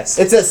chest.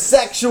 It's a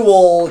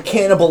sexual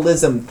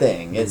cannibalism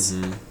thing.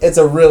 It's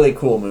a really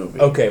cool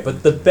movie. Okay,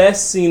 but the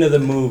best scene of the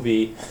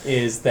movie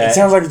is It that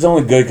sounds like it's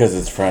only good because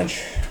it's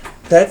French.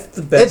 that's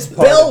the best It's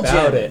part Belgium.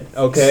 about it.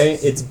 Okay,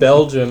 it's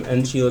Belgium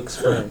and she looks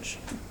French,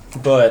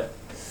 but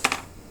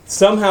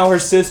somehow her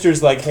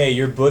sister's like, "Hey,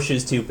 your bush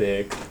is too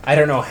big." I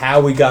don't know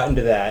how we got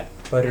into that,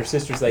 but her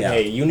sister's like, Yeah.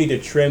 "Hey, you need to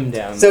trim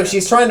down." So there."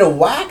 she's trying to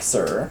wax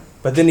her.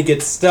 But then it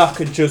gets stuck,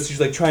 and she's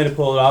like trying to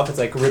pull it off. It's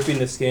like ripping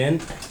the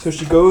skin. So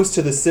she goes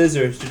to the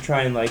scissors to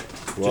try and like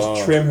Whoa.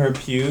 just trim her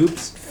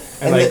pubes.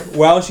 And, And like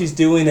while she's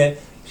doing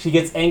it, she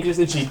gets anxious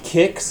and she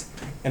kicks,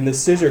 and the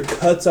scissor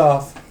cuts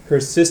off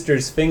her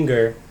sister's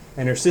finger,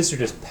 and her sister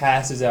just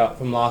passes out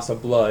from loss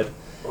of blood.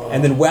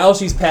 And then while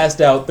she's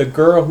passed out, the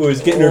girl who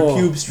is getting her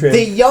pubes trimmed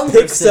The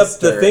younger picks up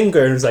the sister.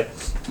 finger and is like,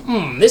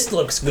 this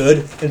looks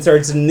good, and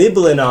starts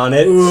nibbling on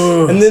it.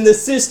 And then the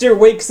sister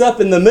wakes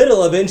up in the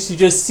middle of it, and she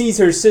just sees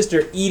her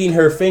sister eating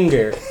her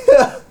finger.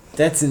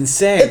 That's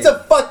insane. It's a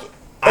fuck.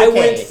 I okay.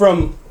 went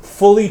from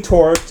fully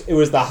torqued, it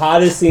was the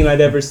hottest scene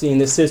I'd ever seen,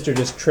 the sister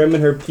just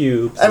trimming her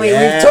pubes. I mean,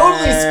 we've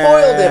totally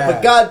spoiled it,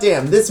 but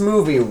goddamn, this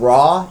movie,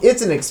 Raw,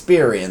 it's an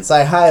experience.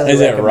 I highly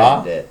Is it recommend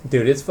Raw? it.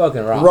 Dude, it's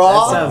fucking raw.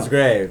 Raw? That sounds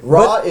great.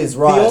 Raw is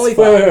Raw. the as only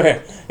fuck.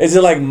 Wait. Is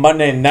it like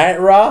Monday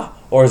Night Raw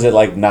Or is it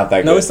like not that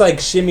good? No, it's like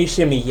shimmy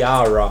shimmy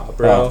ya raw,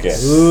 bro. Okay.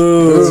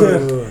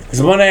 Ooh.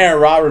 Because Monday Night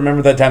Raw,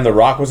 remember that time The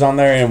Rock was on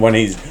there and when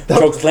he's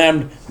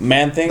chokeslammed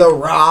Man Thing? The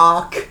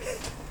Rock.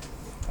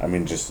 I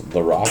mean, just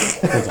The Rock.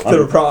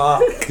 The raw.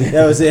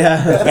 That was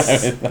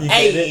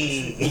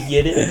Hey. You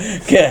get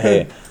it?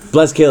 Okay.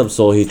 Bless Caleb's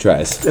soul, he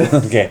tries.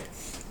 Okay.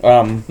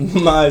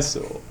 My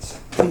soul.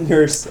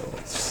 Your soul.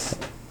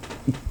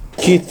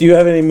 Keith, do you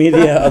have any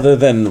media other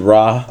than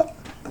Raw?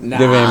 Nah.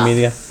 Do you have any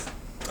media?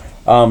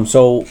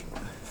 So,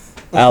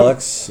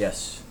 Alex,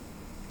 Yes.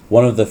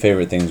 one of the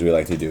favorite things we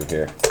like to do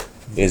here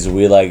is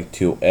we like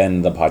to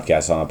end the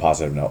podcast on a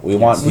positive note. We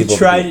want We people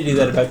tried to to do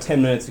that about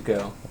 10 minutes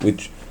ago. We You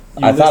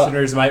I thought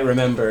listeners might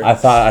remember. I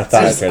thought I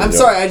tried to I'm do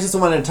sorry, I just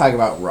wanted to talk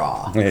about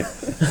Raw. it.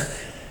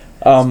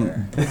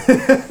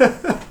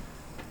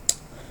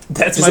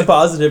 That's just- my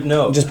positive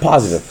note. Just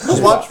positive.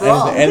 Just watch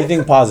Raw.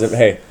 anything positive.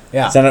 Hey,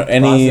 Yeah. send out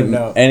Positive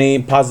note. any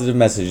positive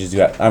messages you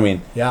got. I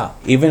mean, Yeah.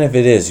 even if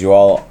it is you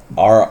all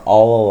are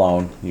all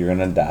alone, you're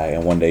gonna die,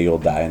 and one day you'll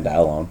die and die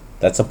alone.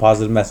 That's a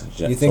positive message.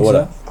 You think what-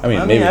 so? I mean, I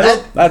mean, maybe I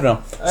don't- I don't know.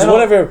 So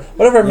don't-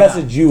 whatever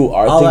message you think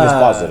is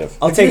positive.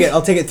 I'll take it.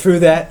 I'll take it through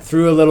that,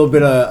 through a little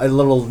bit of a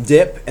little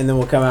dip, and then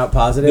we'll come out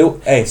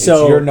positive. Hey, it's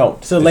your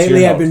note. So It's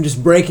lately, your I've note. been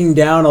just breaking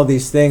down all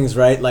these things,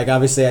 right? Like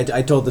obviously,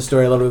 I told the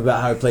story a little bit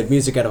about how I played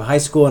music out of high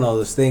school and all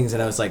those things,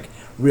 and I was like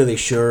really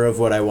sure of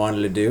what I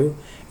wanted to do.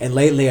 And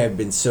lately, I've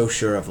been so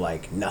sure of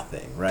like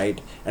nothing,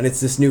 right? And it's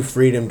this new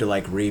freedom to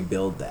like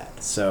rebuild that.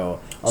 So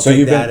I'll So take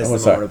you've that been- as oh, the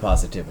sorry. moment of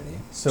positivity.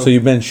 So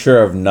you've been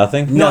sure of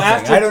nothing? No, Nothing.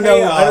 after I don't know.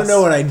 I don't know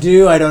chaos- what I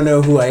do. I don't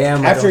know who I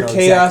am. After I don't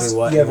know chaos, exactly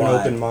what you have an why.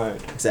 open mind.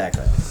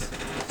 Exactly.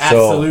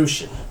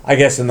 Absolution. I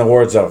guess in the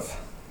words of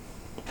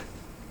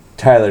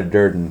Tyler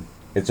Durden,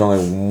 it's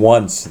only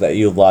once that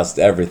you lost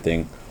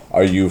everything.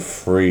 Are you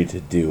free to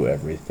do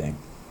everything?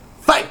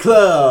 Fight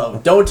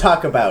Club. Don't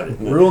talk about it.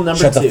 Rule number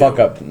Shut 2. the fuck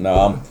up.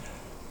 No.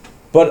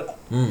 But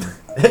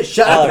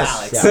Shut up,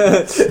 Alex.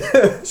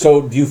 Alex.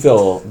 so do you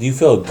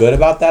feel good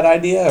about that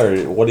idea,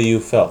 or what do you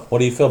feel? What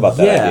do you feel about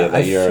that Yeah,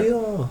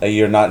 idea that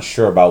you're not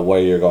sure about where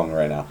you're going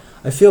right now?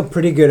 I feel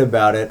pretty good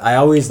about it. I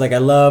always I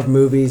love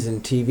movies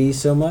and TV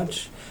so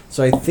much.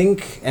 So I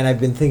think, and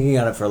I've been thinking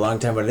on it for a long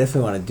time, but I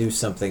definitely want to do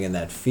something in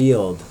that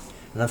field.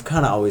 And I've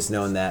kind of always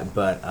known that,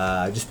 but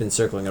I've just been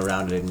circling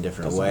around it in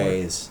different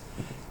ways.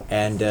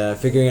 And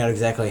figuring out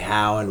exactly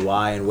how and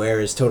why and where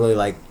is totally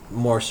like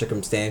more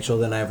circumstantial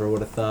than I ever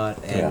would have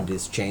thought, and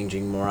is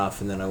changing more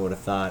often than I would have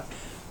thought.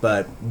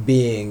 But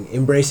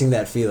embracing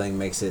that feeling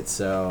makes it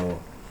so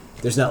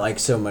there's not like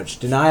so much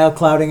denial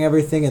clouding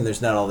everything, and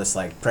there's not all this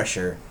like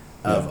pressure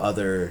of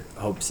other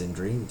hopes and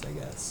dreams, I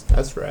guess.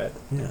 That's right.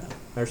 Yeah.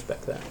 I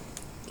respect that.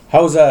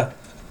 How's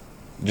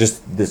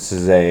just this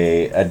is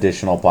a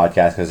additional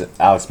podcast because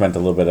Alex spent a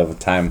little bit of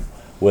time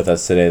with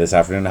us today this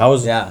afternoon. How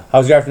was your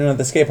afternoon at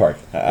the skate park?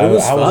 It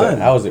was fun.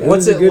 How was it?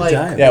 What's It was a it good like?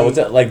 time. Yeah, what's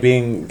it like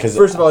being? Because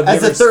First of all, have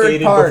As you a ever third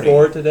skated party.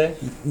 before today?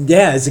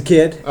 Yeah, as a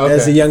kid,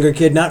 as a Okay. younger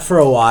kid, not for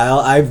a while.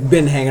 I've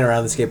been hanging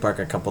around the skate park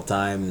a couple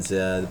times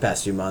the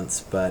past few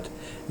months, but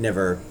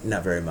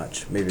not very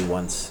much. Maybe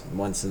once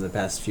in the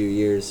past few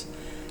years.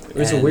 It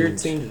was a weird And-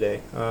 scene today.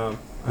 I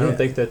Yeah. don't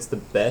think that's the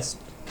best.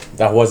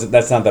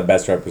 that's not the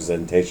best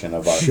representation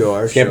of our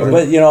Sure, skate sure. park.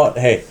 But you know,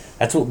 hey,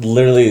 that's what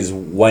literally is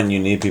when you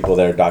need people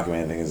there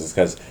documenting things. Is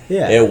because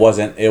Yeah. it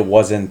wasn't.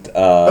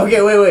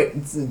 Okay,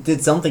 wait.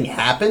 Did something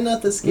happen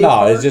at the skate No,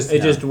 park? it's just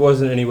It just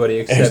wasn't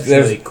anybody There's-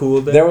 exceptionally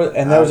cool there. there was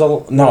and there was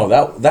a no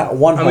that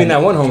one. I mean, homie-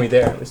 that one homie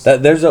there. Was,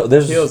 That there's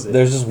Kills it.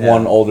 just Yeah.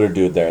 one older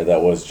dude there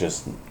that was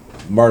just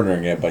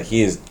murdering it, but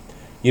he's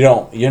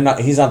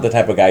he's not the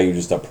type of guy you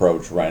just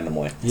approach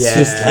randomly. Yeah.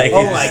 It's just like,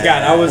 oh my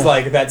god! I was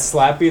like that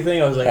slappy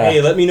thing. I was like, Yeah.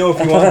 hey, let me know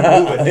if you want to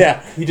move it.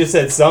 Yeah. He just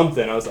said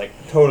something. I was like,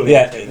 totally.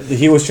 yeah, entertained.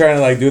 he was trying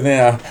to like do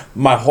the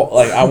my whole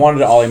like I wanted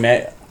to ollie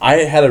man. I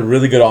had a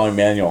really good ollie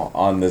manual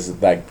on this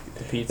The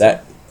pizza.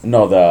 that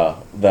no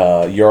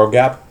the Euro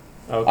gap.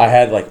 Okay. I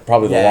had like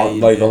probably Yeah,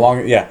 you did. the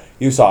long yeah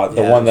you saw it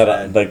the Yeah, one it was that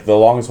I, rad. like the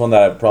longest one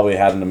that I've probably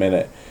had in a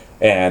minute,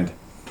 and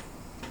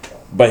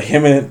but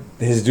him and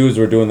his dudes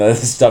were doing the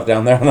stuff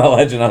down there on the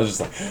ledge, and I was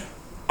just like,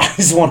 I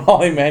just want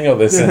Ollie manual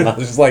this, and I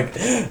was like,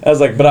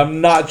 but I'm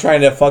not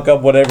trying to fuck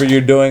up whatever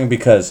you're doing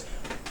because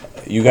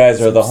you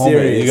guys are the homie.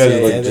 Serious, You guys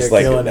yeah, look yeah, just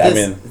they're like killing I it.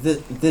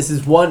 mean this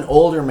is one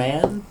older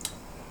man.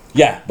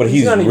 yeah, but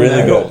he's not even really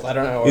that good. old. I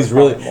don't know. He's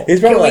really he's Can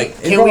probably we like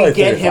he's can probably we like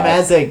get him 35.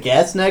 as a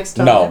guest next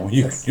time? No,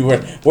 you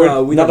weren't.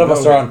 We None don't of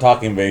us know are him. on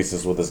talking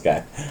basis with this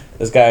guy.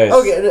 This guy is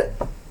Okay.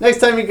 Next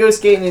time you go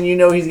skating and you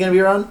know he's gonna be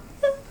around.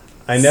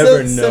 I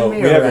never Send know. me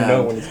We never around.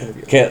 know when he's gonna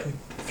be.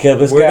 Caleb,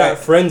 this We're guy. not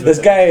friends with This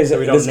him, guy is so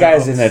we don't this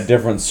guy's know. in a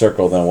different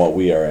circle than what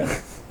we are in.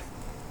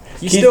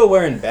 He's Keith- still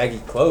wearing baggy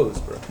clothes,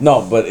 bro.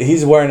 No, but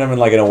he's wearing them in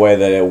like in a way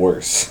that it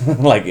works.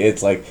 like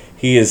it's like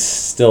he is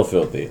still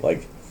filthy.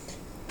 Like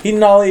he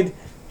nollied.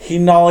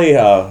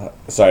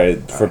 Sorry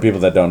for people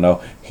that don't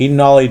know. He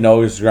nollie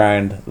nose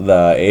grind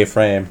the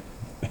A-frame.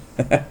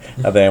 Not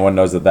that anyone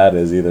knows what that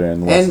is either.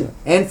 In West.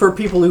 And for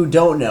people who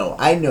don't know,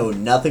 I know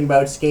nothing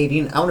about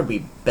skating. I want to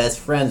be best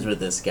friends with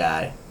this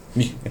guy.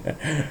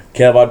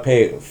 Caleb, I'd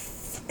pay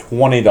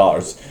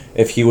 $20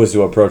 if he was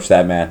to approach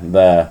that man,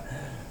 the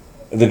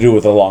dude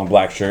with the long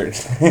black shirt,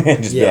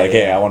 and just be like,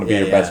 "Hey, I want to be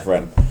your best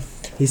friend."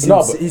 He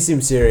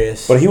seems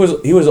serious. But he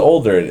was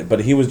older,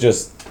 but he was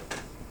just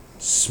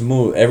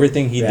smooth.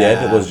 Everything he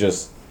did was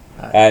just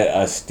add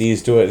a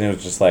steez to it, and it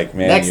was just like,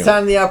 man. Next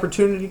time the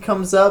opportunity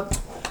comes up,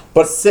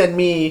 but send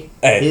me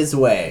his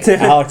way.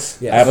 Alex,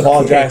 I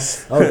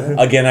apologize. Okay.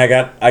 Again,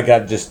 I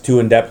got just too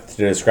in depth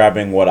to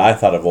describing what I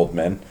thought of old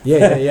men.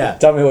 Yeah.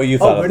 Tell me what you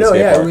thought of the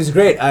skate park. It was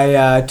great.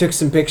 I took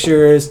some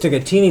pictures, took a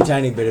teeny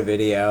tiny bit of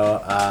video.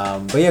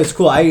 But yeah, it was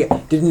cool. I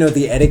didn't know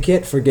the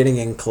etiquette for getting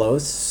in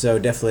close, so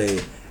definitely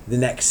the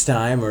next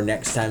time or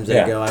next times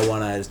I go, I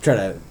want to try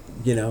to,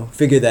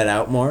 figure that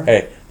out more.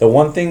 Hey, the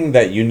one thing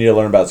that you need to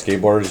learn about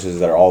skateboarders is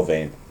they're all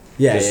vain.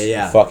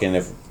 Yeah. Fucking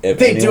if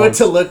They do it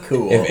to look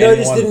cool. if I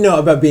just didn't know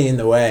about being in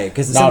the way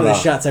because some of the No.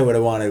 shots I would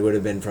have wanted would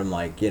have been from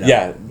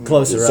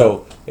closer So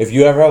up. if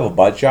you ever have a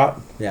butt shot,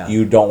 Yeah.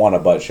 you don't want a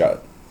butt shot.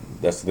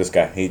 That's this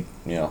guy.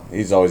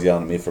 He's always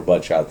yelling at me for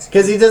butt shots.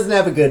 Because he doesn't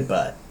have a good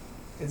butt.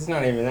 It's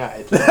not even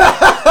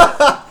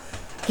that.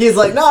 He's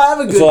like, no, I have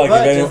a good So like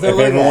butt. if Just to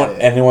look at it.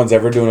 anyone's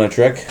ever doing a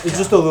trick, It's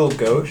just a little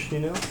gauche,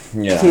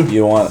 yeah,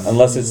 you want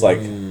unless it's like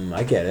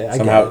I get it.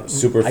 somehow get it.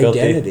 super filthy.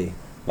 Identity.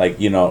 Like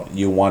you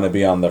want to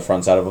be on the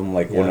front side of them,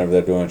 like whenever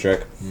they're doing a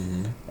trick,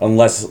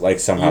 unless like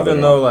somehow Even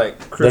they're though doing-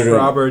 like Chris doing-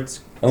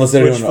 Roberts unless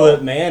they're switch doing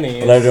flip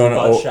Manny they're is doing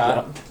butt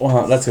shot.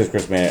 Well, that's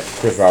because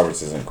Chris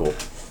Roberts isn't cool.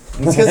 It's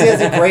because he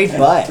has a great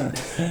butt.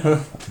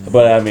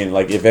 But I mean,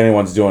 like if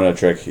anyone's doing a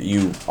trick,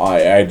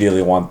 I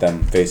ideally want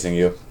them facing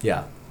you.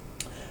 Yeah.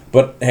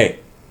 But hey,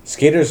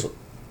 skaters,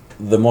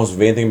 the most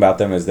vain thing about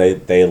them is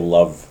they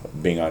love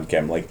being on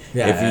cam. Like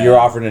if you're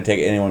offering to take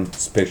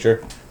anyone's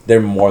picture, they're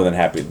more than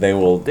happy. They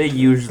will. They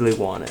usually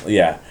want it.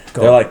 Yeah,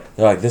 Cool. they're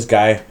like this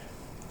guy,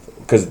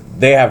 because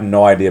they have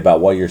no idea about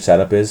what your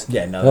setup is.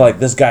 Yeah, no. They're like,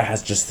 this guy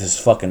has just this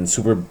fucking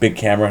super big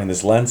camera and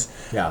this lens.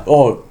 Yeah.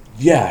 Oh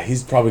yeah,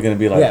 he's probably gonna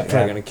be like, Yeah,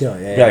 probably gonna kill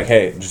it. Yeah, Be like,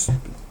 hey, just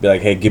be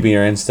like, hey, give me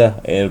your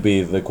Insta. It'll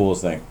be the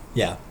coolest thing.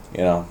 yeah.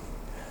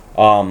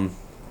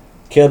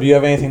 Caleb, do you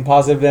have anything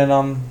positive then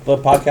on the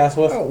podcast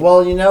with?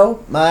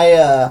 Well,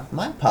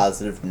 my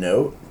positive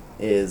note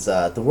is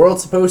the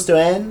world's supposed to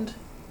end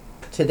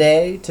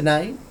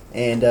tonight,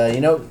 and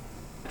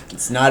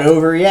it's not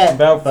over yet.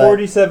 About but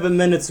 47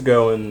 minutes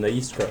ago in the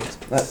East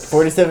Coast.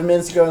 47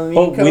 minutes ago in the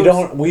But East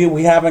Coast.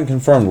 we haven't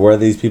confirmed where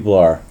these people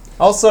are.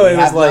 Also, We it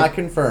was have not like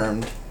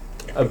confirmed.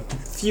 a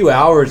few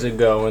hours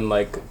ago in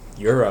like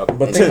Europe.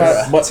 But think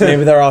about but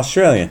maybe they're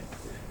Australian,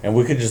 and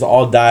we could just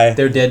all die.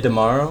 They're dead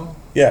tomorrow.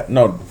 Yeah,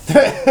 no.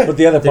 But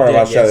the other They're part of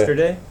dead Australia.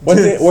 yesterday.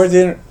 Where's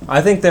the?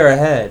 I think they're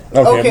ahead.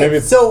 Okay, maybe.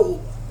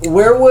 So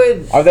where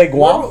would Are they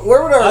Guam?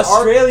 where would our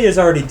Australia's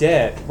already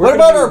dead. what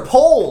about our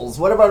Poles?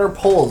 What about our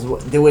Poles?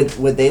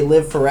 Would they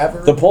live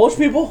forever? The Polish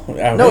people?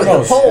 No,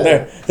 the Pole.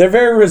 They're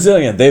very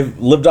resilient. They've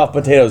lived off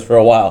potatoes for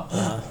a while.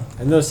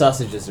 And those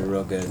sausages are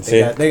real good.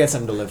 See? They got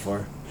something to live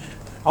for.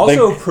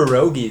 Also,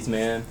 pierogies,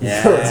 man.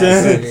 Yeah.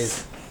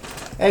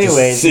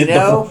 Anyways,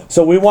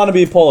 So we want to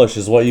be Polish,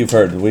 is what you've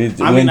heard. We I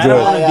enjoy don't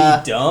it. want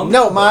to be dumb.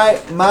 No,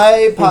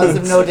 my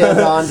positive note down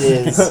on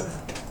is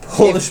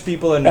Polish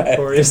people are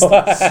notorious. Whoa,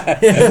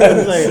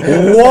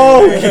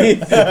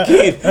 Keith!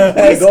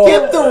 Hey,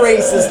 skip the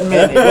racist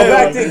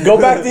minute. go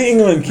back to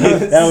England,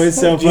 Keith. That was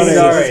so funny.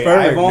 Sorry, Perfect.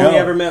 I've only No.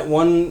 ever met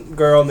one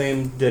girl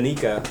named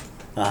Danica,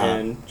 Uh-huh.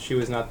 and she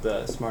was not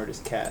the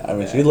smartest cat. I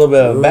mean, she's a little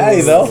bit of a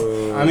baddie,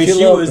 though. I mean, she's a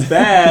she little- was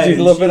bad. she's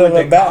a little She bit of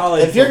went a to bad-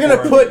 college If you're gonna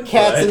before put me,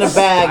 cats but in a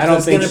bag, I don't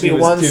there's think gonna she be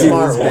was one too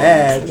smart one.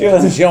 Bad.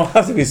 She don't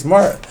have to be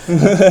smart.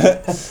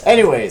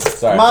 Anyways,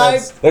 Sorry.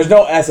 There's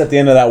no S at the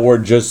end of that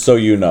word, just so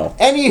you know.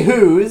 any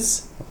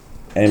who's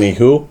Any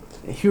who?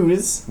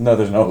 who's No,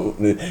 there's no.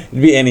 It'd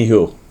be any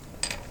who.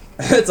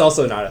 it's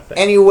also not a thing.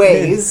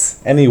 anyways,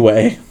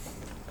 Anyway,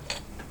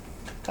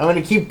 I'm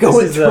gonna keep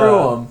going is, through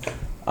them.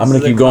 I'm gonna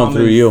This is keep a going common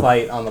through you.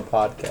 Fight on the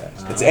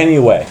podcast. It's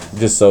anyway,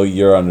 just so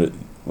you're under.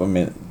 I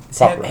mean,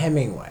 proper.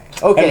 Hemingway.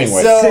 Okay,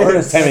 Hemingway. so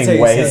Ernest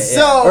Hemingway. That's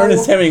so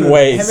Ernest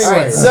Hemingway. all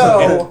right,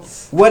 so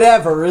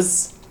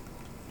whatever's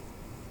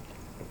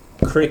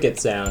Cricket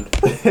sound.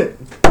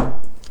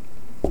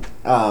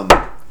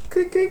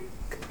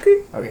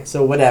 okay,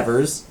 so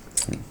whatever's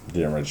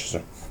Didn't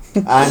register.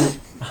 I'm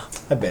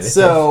I bet it.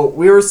 so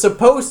we were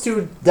supposed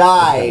to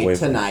die Wait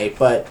for it. tonight,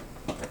 but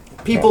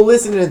people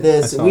listening to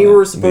this, I saw we that.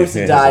 were supposed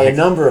Yeah, to die a like-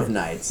 number of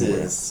nights.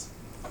 Is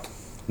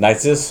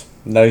Nices?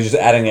 No, you're just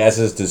adding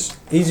S's to.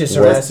 He's just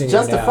Worth- harassing you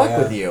just to now, fuck yeah.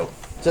 with you,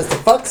 just to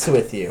fucks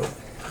with you.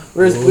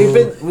 We're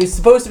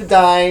supposed to have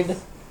died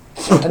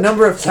a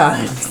number of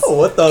times, Oh,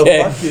 what the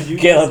Okay, fuck did you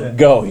Caleb,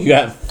 go. You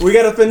got We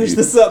gotta finish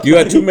this up.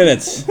 2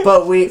 minutes.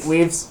 but we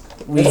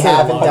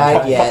haven't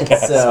died yet.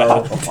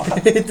 So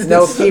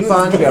no, keep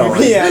on We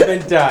going.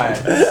 haven't died.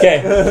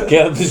 Okay,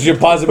 Caleb, this is your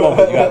positive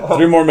moment. You got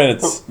 3 more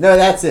minutes. No,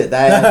 that's it. You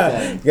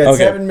got Okay.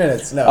 7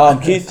 minutes. No.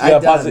 Keith, I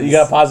done. you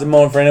got a positive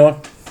moment for anyone?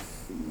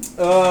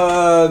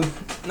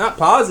 Not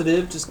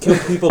positive. Just kill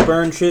people,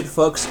 burn shit,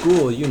 fuck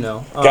school. You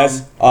know,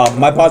 Guys,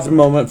 my positive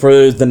moment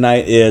for the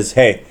night is,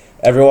 hey,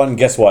 everyone,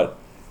 guess what?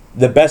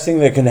 the best thing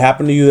that can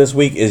happen to you this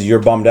week is you're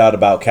bummed out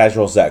about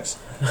casual sex.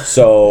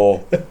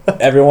 So,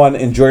 everyone,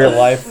 enjoy your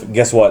life.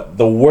 Guess what?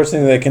 The worst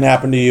thing that can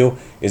happen to you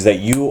is that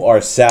you are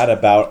sad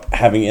about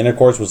having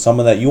intercourse with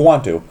someone that you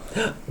want to.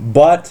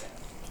 But,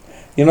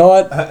 you know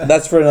what?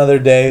 That's for another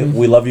day.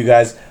 We love you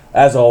guys.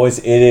 As always,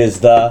 it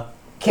is the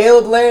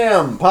Caleb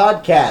Lamb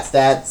podcast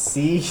at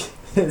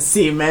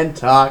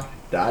cementtalk.com.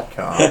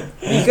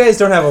 You guys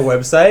don't have a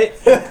website?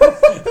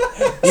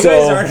 You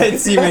guys aren't at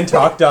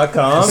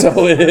cementtalk.com?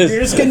 So it is.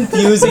 You're just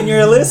confusing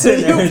your You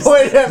listeners.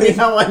 pointed at me,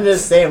 I wanted to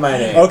say my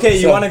name. Okay,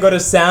 you want to go to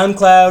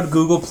SoundCloud,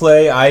 Google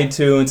Play,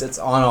 iTunes. It's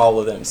on all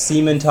of them.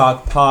 Seaman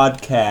Talk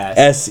Podcast.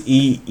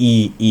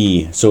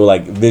 SEEE. So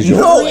like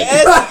visual. No, like-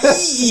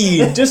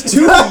 S-E-E. Just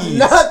two E's.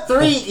 Not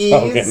 3 E's.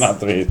 Okay, not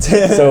 3.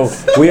 So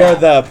we are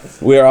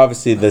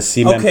obviously the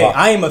Seaman. Okay,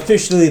 I am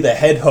officially the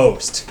head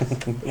host.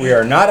 We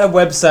are not a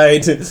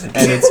website, and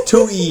it's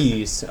 2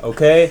 E's,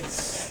 okay?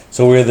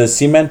 So we're the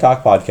Seaman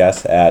Talk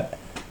podcast at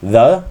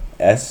the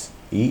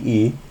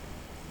SEE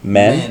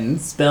Men Men,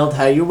 spelled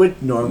how you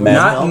would normally Men.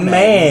 spell Not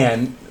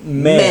man.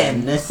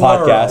 Men. Men.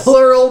 Podcast.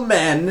 Plural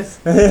men.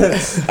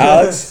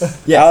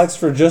 Alex, Alex,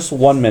 for just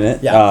 1 minute,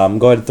 Yeah.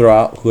 go ahead and throw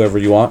out whoever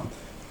you want.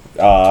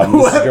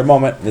 This is your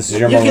moment. This is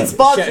your You can moment.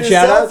 sponsor Shout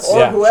yourself outs? or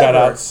Yeah, whoever. shout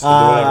outs. Do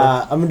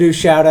whatever. I'm gonna do a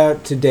shout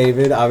out to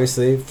David,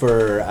 obviously,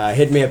 for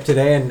hitting me up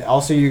today, and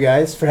also you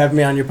guys for having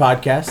me on your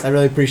podcast. I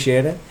really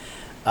appreciate it.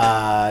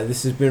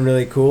 This has been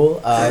really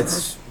cool.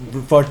 It's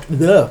for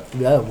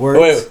words.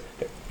 Wait,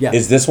 Yeah.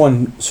 is this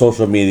one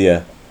social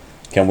media?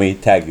 Can we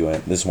tag you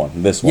in this one?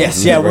 This one.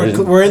 Yes, yeah, we're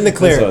in the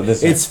clear.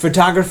 This one. It's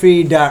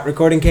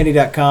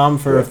photography.recordingcandy.com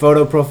for a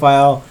photo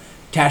profile,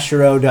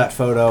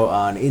 tashiro.photo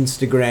on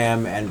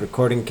Instagram, and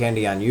Recording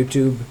Candy on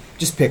YouTube.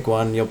 Just pick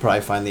one. You'll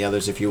probably find the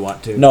others if you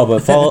want to. No,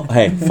 but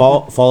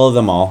follow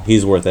them all.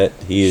 He's worth it.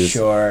 He is.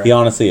 Sure. He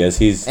honestly is.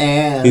 He's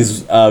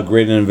a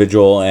great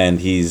individual, and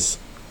he's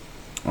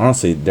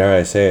honestly, dare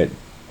I say it,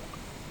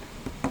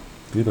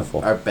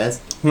 beautiful. Our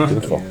best,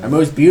 Beautiful. our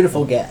most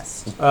beautiful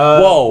guest.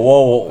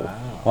 Whoa.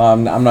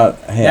 Well, I'm not.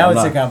 Hey, Now I'm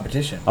it's not, a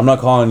competition. I'm not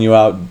calling you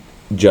out,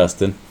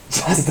 Justin.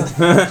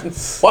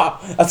 Wow,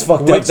 that's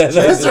fucked up.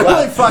 That's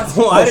really fucked.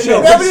 Well, I didn't know.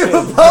 We haven't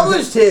even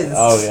published his.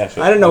 Oh yeah.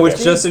 Sure. I don't know Okay.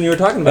 which Justin you were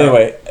talking about.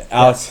 Anyway,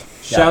 Alex.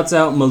 Shouts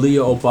out Malia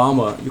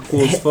Obama. You're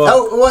cool as fuck.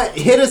 Oh, what?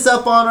 Hit us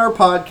up on our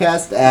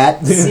podcast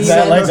at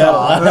Sound like that a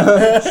lot.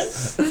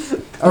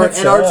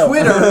 and our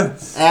Twitter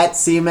at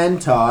Seamen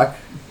Talk.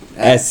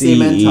 At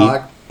Seamen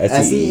Talk.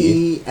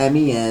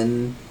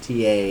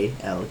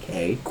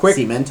 SEEMENTALK. Quick.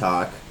 Seamen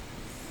Talk.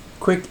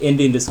 Quick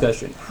ending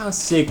discussion. How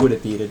sick would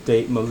it be to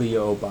date Malia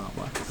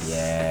Obama?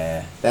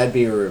 Yeah. That'd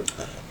be rude.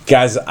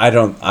 Guys,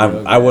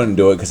 I wouldn't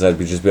do it because I'd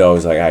just be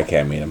always like, I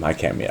can't meet him. I'd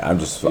be Yeah, I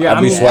mean,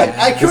 sweating.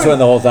 I I'd be sweating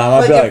the whole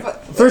time. I'd be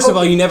like, First of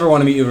all, you never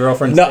want to meet your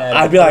girlfriend's no, dad.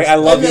 I'd be like, I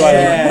love you.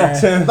 I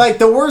love you. Like,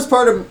 the worst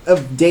part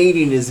of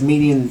dating is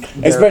meeting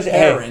their Especially- hey.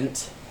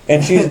 parent.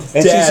 And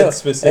Dad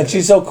specific.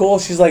 she's so cool.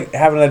 She's like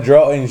having a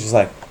draw, and she's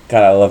like,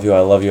 God, I love you.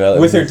 I love you. I love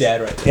With you. her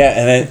dad right there.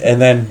 Yeah, and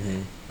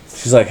then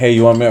she's like, Hey,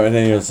 you want me? And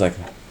then you're just like,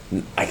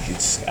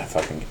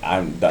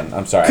 I'm done.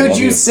 I'm sorry. I Could love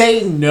you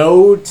say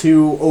no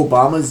to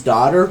Obama's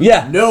daughter?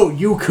 Yeah. No,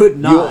 you could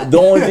not. The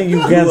only thing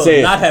you You can will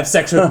say not have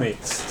sex with me.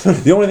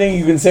 the only thing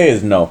you can say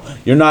is no.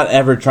 You're not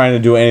ever trying to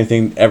do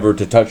anything ever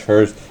to touch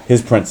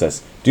his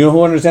princess. Do you know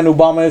who understand who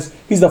Obama is?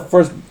 He's the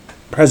first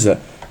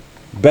president,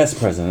 best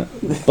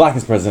president,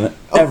 blackest president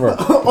ever.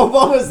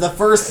 Obama's the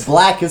first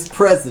blackest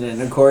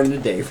president, according to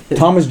David.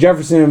 Thomas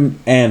Jefferson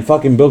and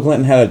fucking Bill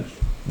Clinton had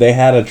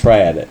a try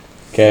at it.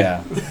 Okay.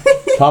 Yeah.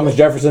 Thomas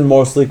Jefferson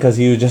mostly because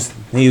he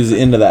was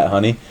into that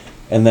honey,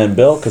 and then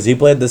Bill because he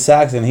played the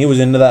sax and he was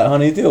into that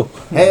honey too.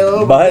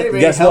 Hello, But baby.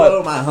 guess Hello,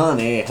 what? my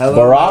honey. Hello,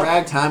 Barack- my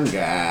ragtime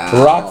gal.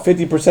 Barack,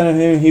 50% of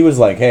him, he was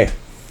like, hey,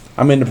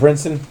 I'm into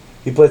Princeton.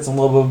 He played some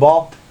little bit of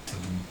ball.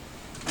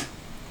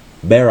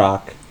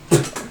 Barack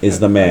is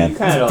the You man.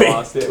 kind of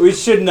lost it. We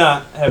should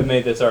not have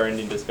made this our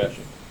ending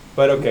discussion.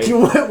 But okay.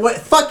 What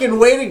fucking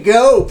way to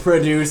go,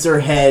 producer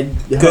head.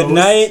 Good host.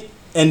 night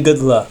and good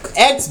luck.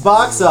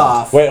 Xbox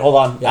off. Wait, hold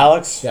on.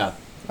 Alex? Yeah.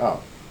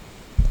 Oh.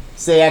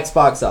 Say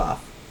Xbox off.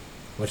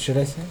 What should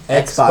I say?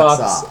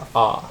 Xbox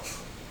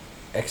off.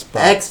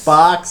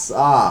 Xbox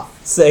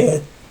off. Say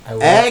it. I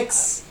will.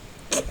 X.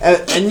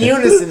 In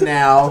unison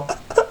now.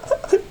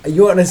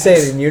 You want to say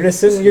it in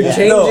unison? You're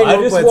changing No, I up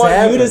just what's want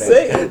happening. you to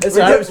say it. That's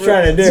what I was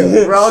trying to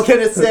do. We're all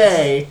gonna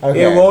say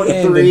Okay. It won't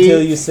end 3,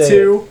 until you say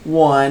 2,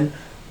 1.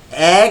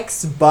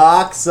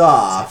 Xbox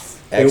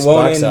off. It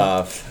won't Xbox end-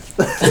 off.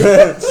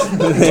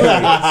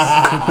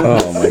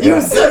 Oh my You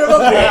god. son of a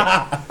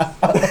bitch.